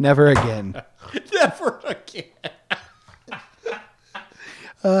 Never again. Never again.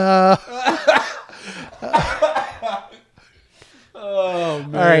 Oh,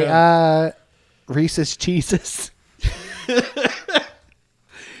 man. All right. Reese's Cheeses.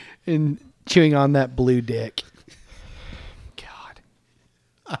 And chewing on that blue dick. God.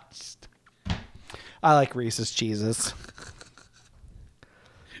 I like Reese's Cheeses.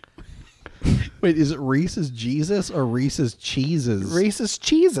 Wait, is it Reese's Jesus or Reese's Cheeses? Reese's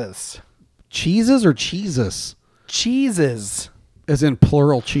Cheeses. Cheeses or Cheeses? Cheeses. As in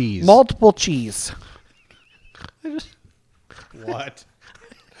plural cheese. Multiple cheese. What?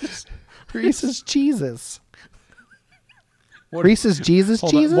 Reese's Cheeses. Reese's Jesus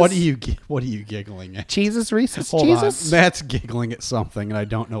Hold on. Cheeses? What are you giggling at? Cheeses Reese's Hold Cheeses? on. Matt's giggling at something and I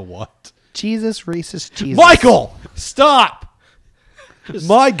don't know what. Jesus Reese's Cheeses. Michael, stop.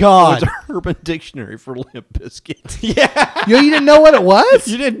 My God. It's an Urban Dictionary for Limp Bizkit. Yeah. Yo, you didn't know what it was?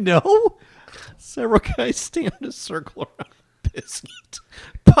 You didn't know? Several guys stand in a circle around a biscuit.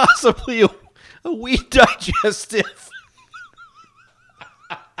 Possibly a wheat digestive.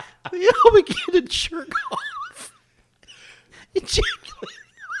 They all begin to jerk off.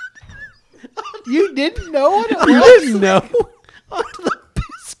 You didn't know what it was? You didn't know? Onto the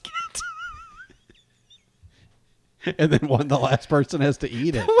biscuit. And then the last person has to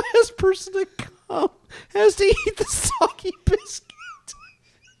eat it. The last person to come has to eat the soggy biscuit.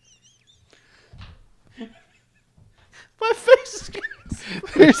 My face is getting...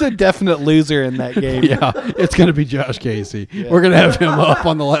 There's a definite loser in that game. Yeah, it's going to be Josh Casey. Yeah. We're going to have him up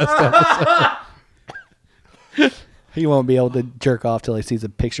on the last episode. He won't be able to jerk off till he sees a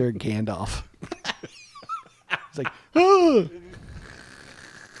picture of Gandalf. It's like, oh,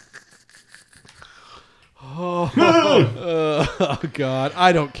 God.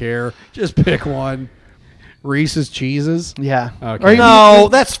 I don't care. Just pick one. Reese's Cheeses? yeah. Okay. No,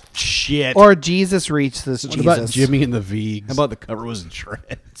 that's shit. Or Jesus Reese's What Cheeses. about Jimmy and the Vegs? How about the cover was in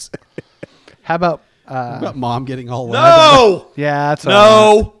shreds? How about... What about Mom getting all No! Yeah, that's what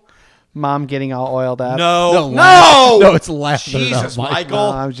I want. No! Mom getting all oiled up. No! No, it's laughing. Jesus, No, Michael.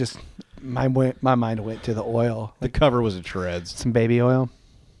 I was just... My mind went to the oil. The cover was in shreds. Some baby oil.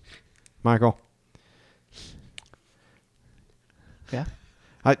 Michael. Yeah.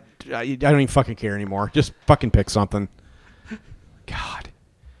 I don't even fucking care anymore. Just fucking pick something. God.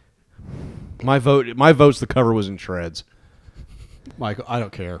 My vote's the cover was in shreds. Michael, I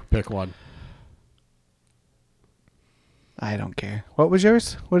don't care. Pick one. I don't care. What was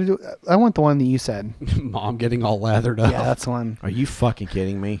yours? What did you? I want the one that you said. Mom getting all lathered up. Yeah, that's the one. Are you fucking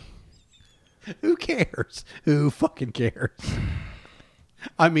kidding me? Who cares? Who fucking cares?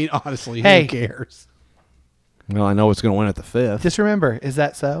 I mean, honestly, Hey. who cares? Well, I know what's going to win at the fifth. Just remember, is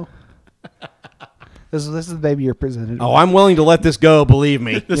that so? This is the baby you're presented. Oh, I'm willing to let this go. Believe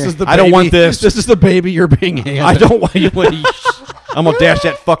me. This is the I don't baby- want this. This is the baby you're being handed. I don't want you. I'm gonna dash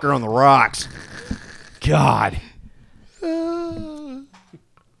that fucker on the rocks. God.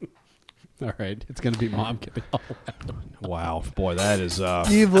 All right, it's gonna be Mom getting all lathered. Wow, boy, that is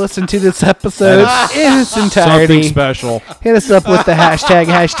You've listened to this episode in its entirety. something special. Hit us up with the hashtag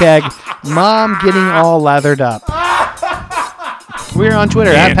Mom getting all lathered up. We're on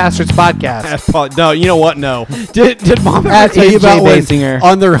Twitter at Pastors Podcast. That's probably, no, you know what? No. Did Mom ever At tell you AJ about when Basinger.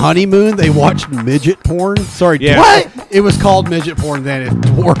 on their honeymoon they watched midget porn? Sorry, Yeah. what? It was called midget porn then. It's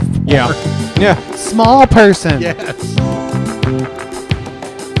dwarf porn. Yeah. Small person. Yes.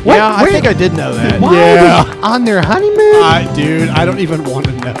 What? Yeah, I Where- think I did know that. Why Yeah. would- on their honeymoon? Dude, I don't even want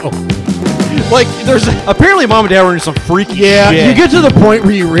to know. Like, there's apparently mom and dad were into some freaky shit. You get to the point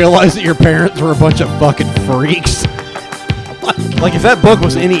where you realize that your parents were a bunch of fucking freaks. Like, if that book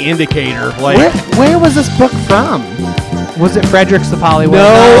was any indicator, like, Where was this book from? Was it Fredericks of Hollywood?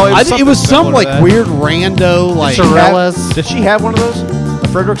 No, it was I think it was something some similar like to that. weird rando like. Sorellas. did she have one of those? The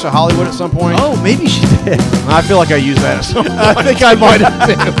Fredericks of Hollywood at some point? Oh, maybe she did. I feel like I used that at some point. I think I might have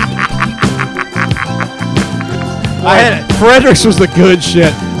too. I had Fredericks was the good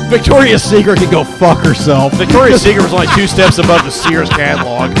shit. Victoria's Secret can go fuck herself. Victoria's Secret was only 2 steps above the Sears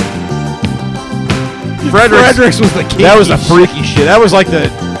catalog. Fredericks was the king. That was the freaky shit. That was like the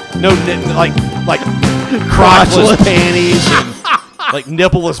crotchless panties and like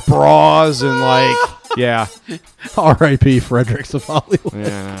nippleless bras and like yeah. R.I.P. Fredericks of Hollywood.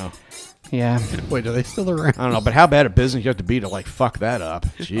 Yeah, I know. Yeah. Wait, are they still around? I don't know, but how bad a business you have to be to like fuck that up?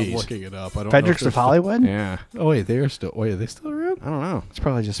 I'm Jeez. looking it up. I don't Fredericks know of Hollywood? Yeah. Oh wait, they are still. Wait, are they still around? I don't know. It's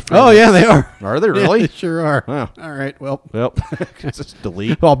probably just Oh yeah, they are. Are they really? Yeah, they sure are. Wow. All right. Well, just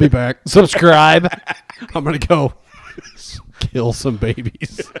delete. I'll be back. Subscribe. I'm gonna go kill some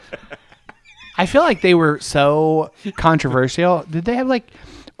babies. I feel like they were so controversial. Did they have like,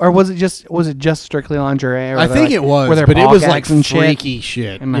 or was it just strictly lingerie? Or I think it was, were there but it was ball like gacks and freaky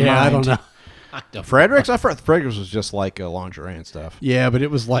shit. in my Yeah, I mind? don't know. Fredericks? I thought Fredericks was just like lingerie and stuff. Yeah, but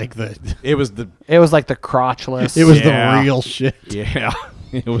it was like the. It was the. It was like the crotchless. It was Yeah. the real shit. Yeah.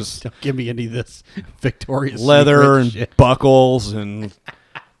 It was Don't give me any of this Victoria's leather Secret and shit. buckles and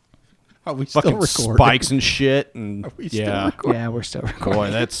Are we still fucking recording? spikes and shit and Are we still yeah. recording? Yeah, we're still recording.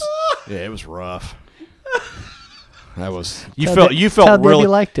 Boy, that's it was rough. That was Tell felt Dave really you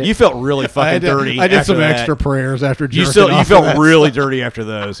liked it. You felt really fucking dirty. I did after some that. extra prayers after You jerking off felt to that really stuff. dirty after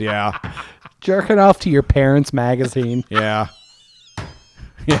those. Yeah. Jerking off to your parents' magazine. Yeah.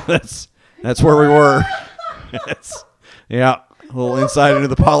 Yeah, that's where we were. Yeah. A little insight into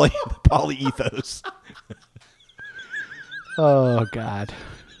the poly ethos. Oh God.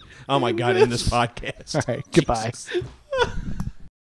 Oh my God, in this podcast. All right. Goodbye. Jesus.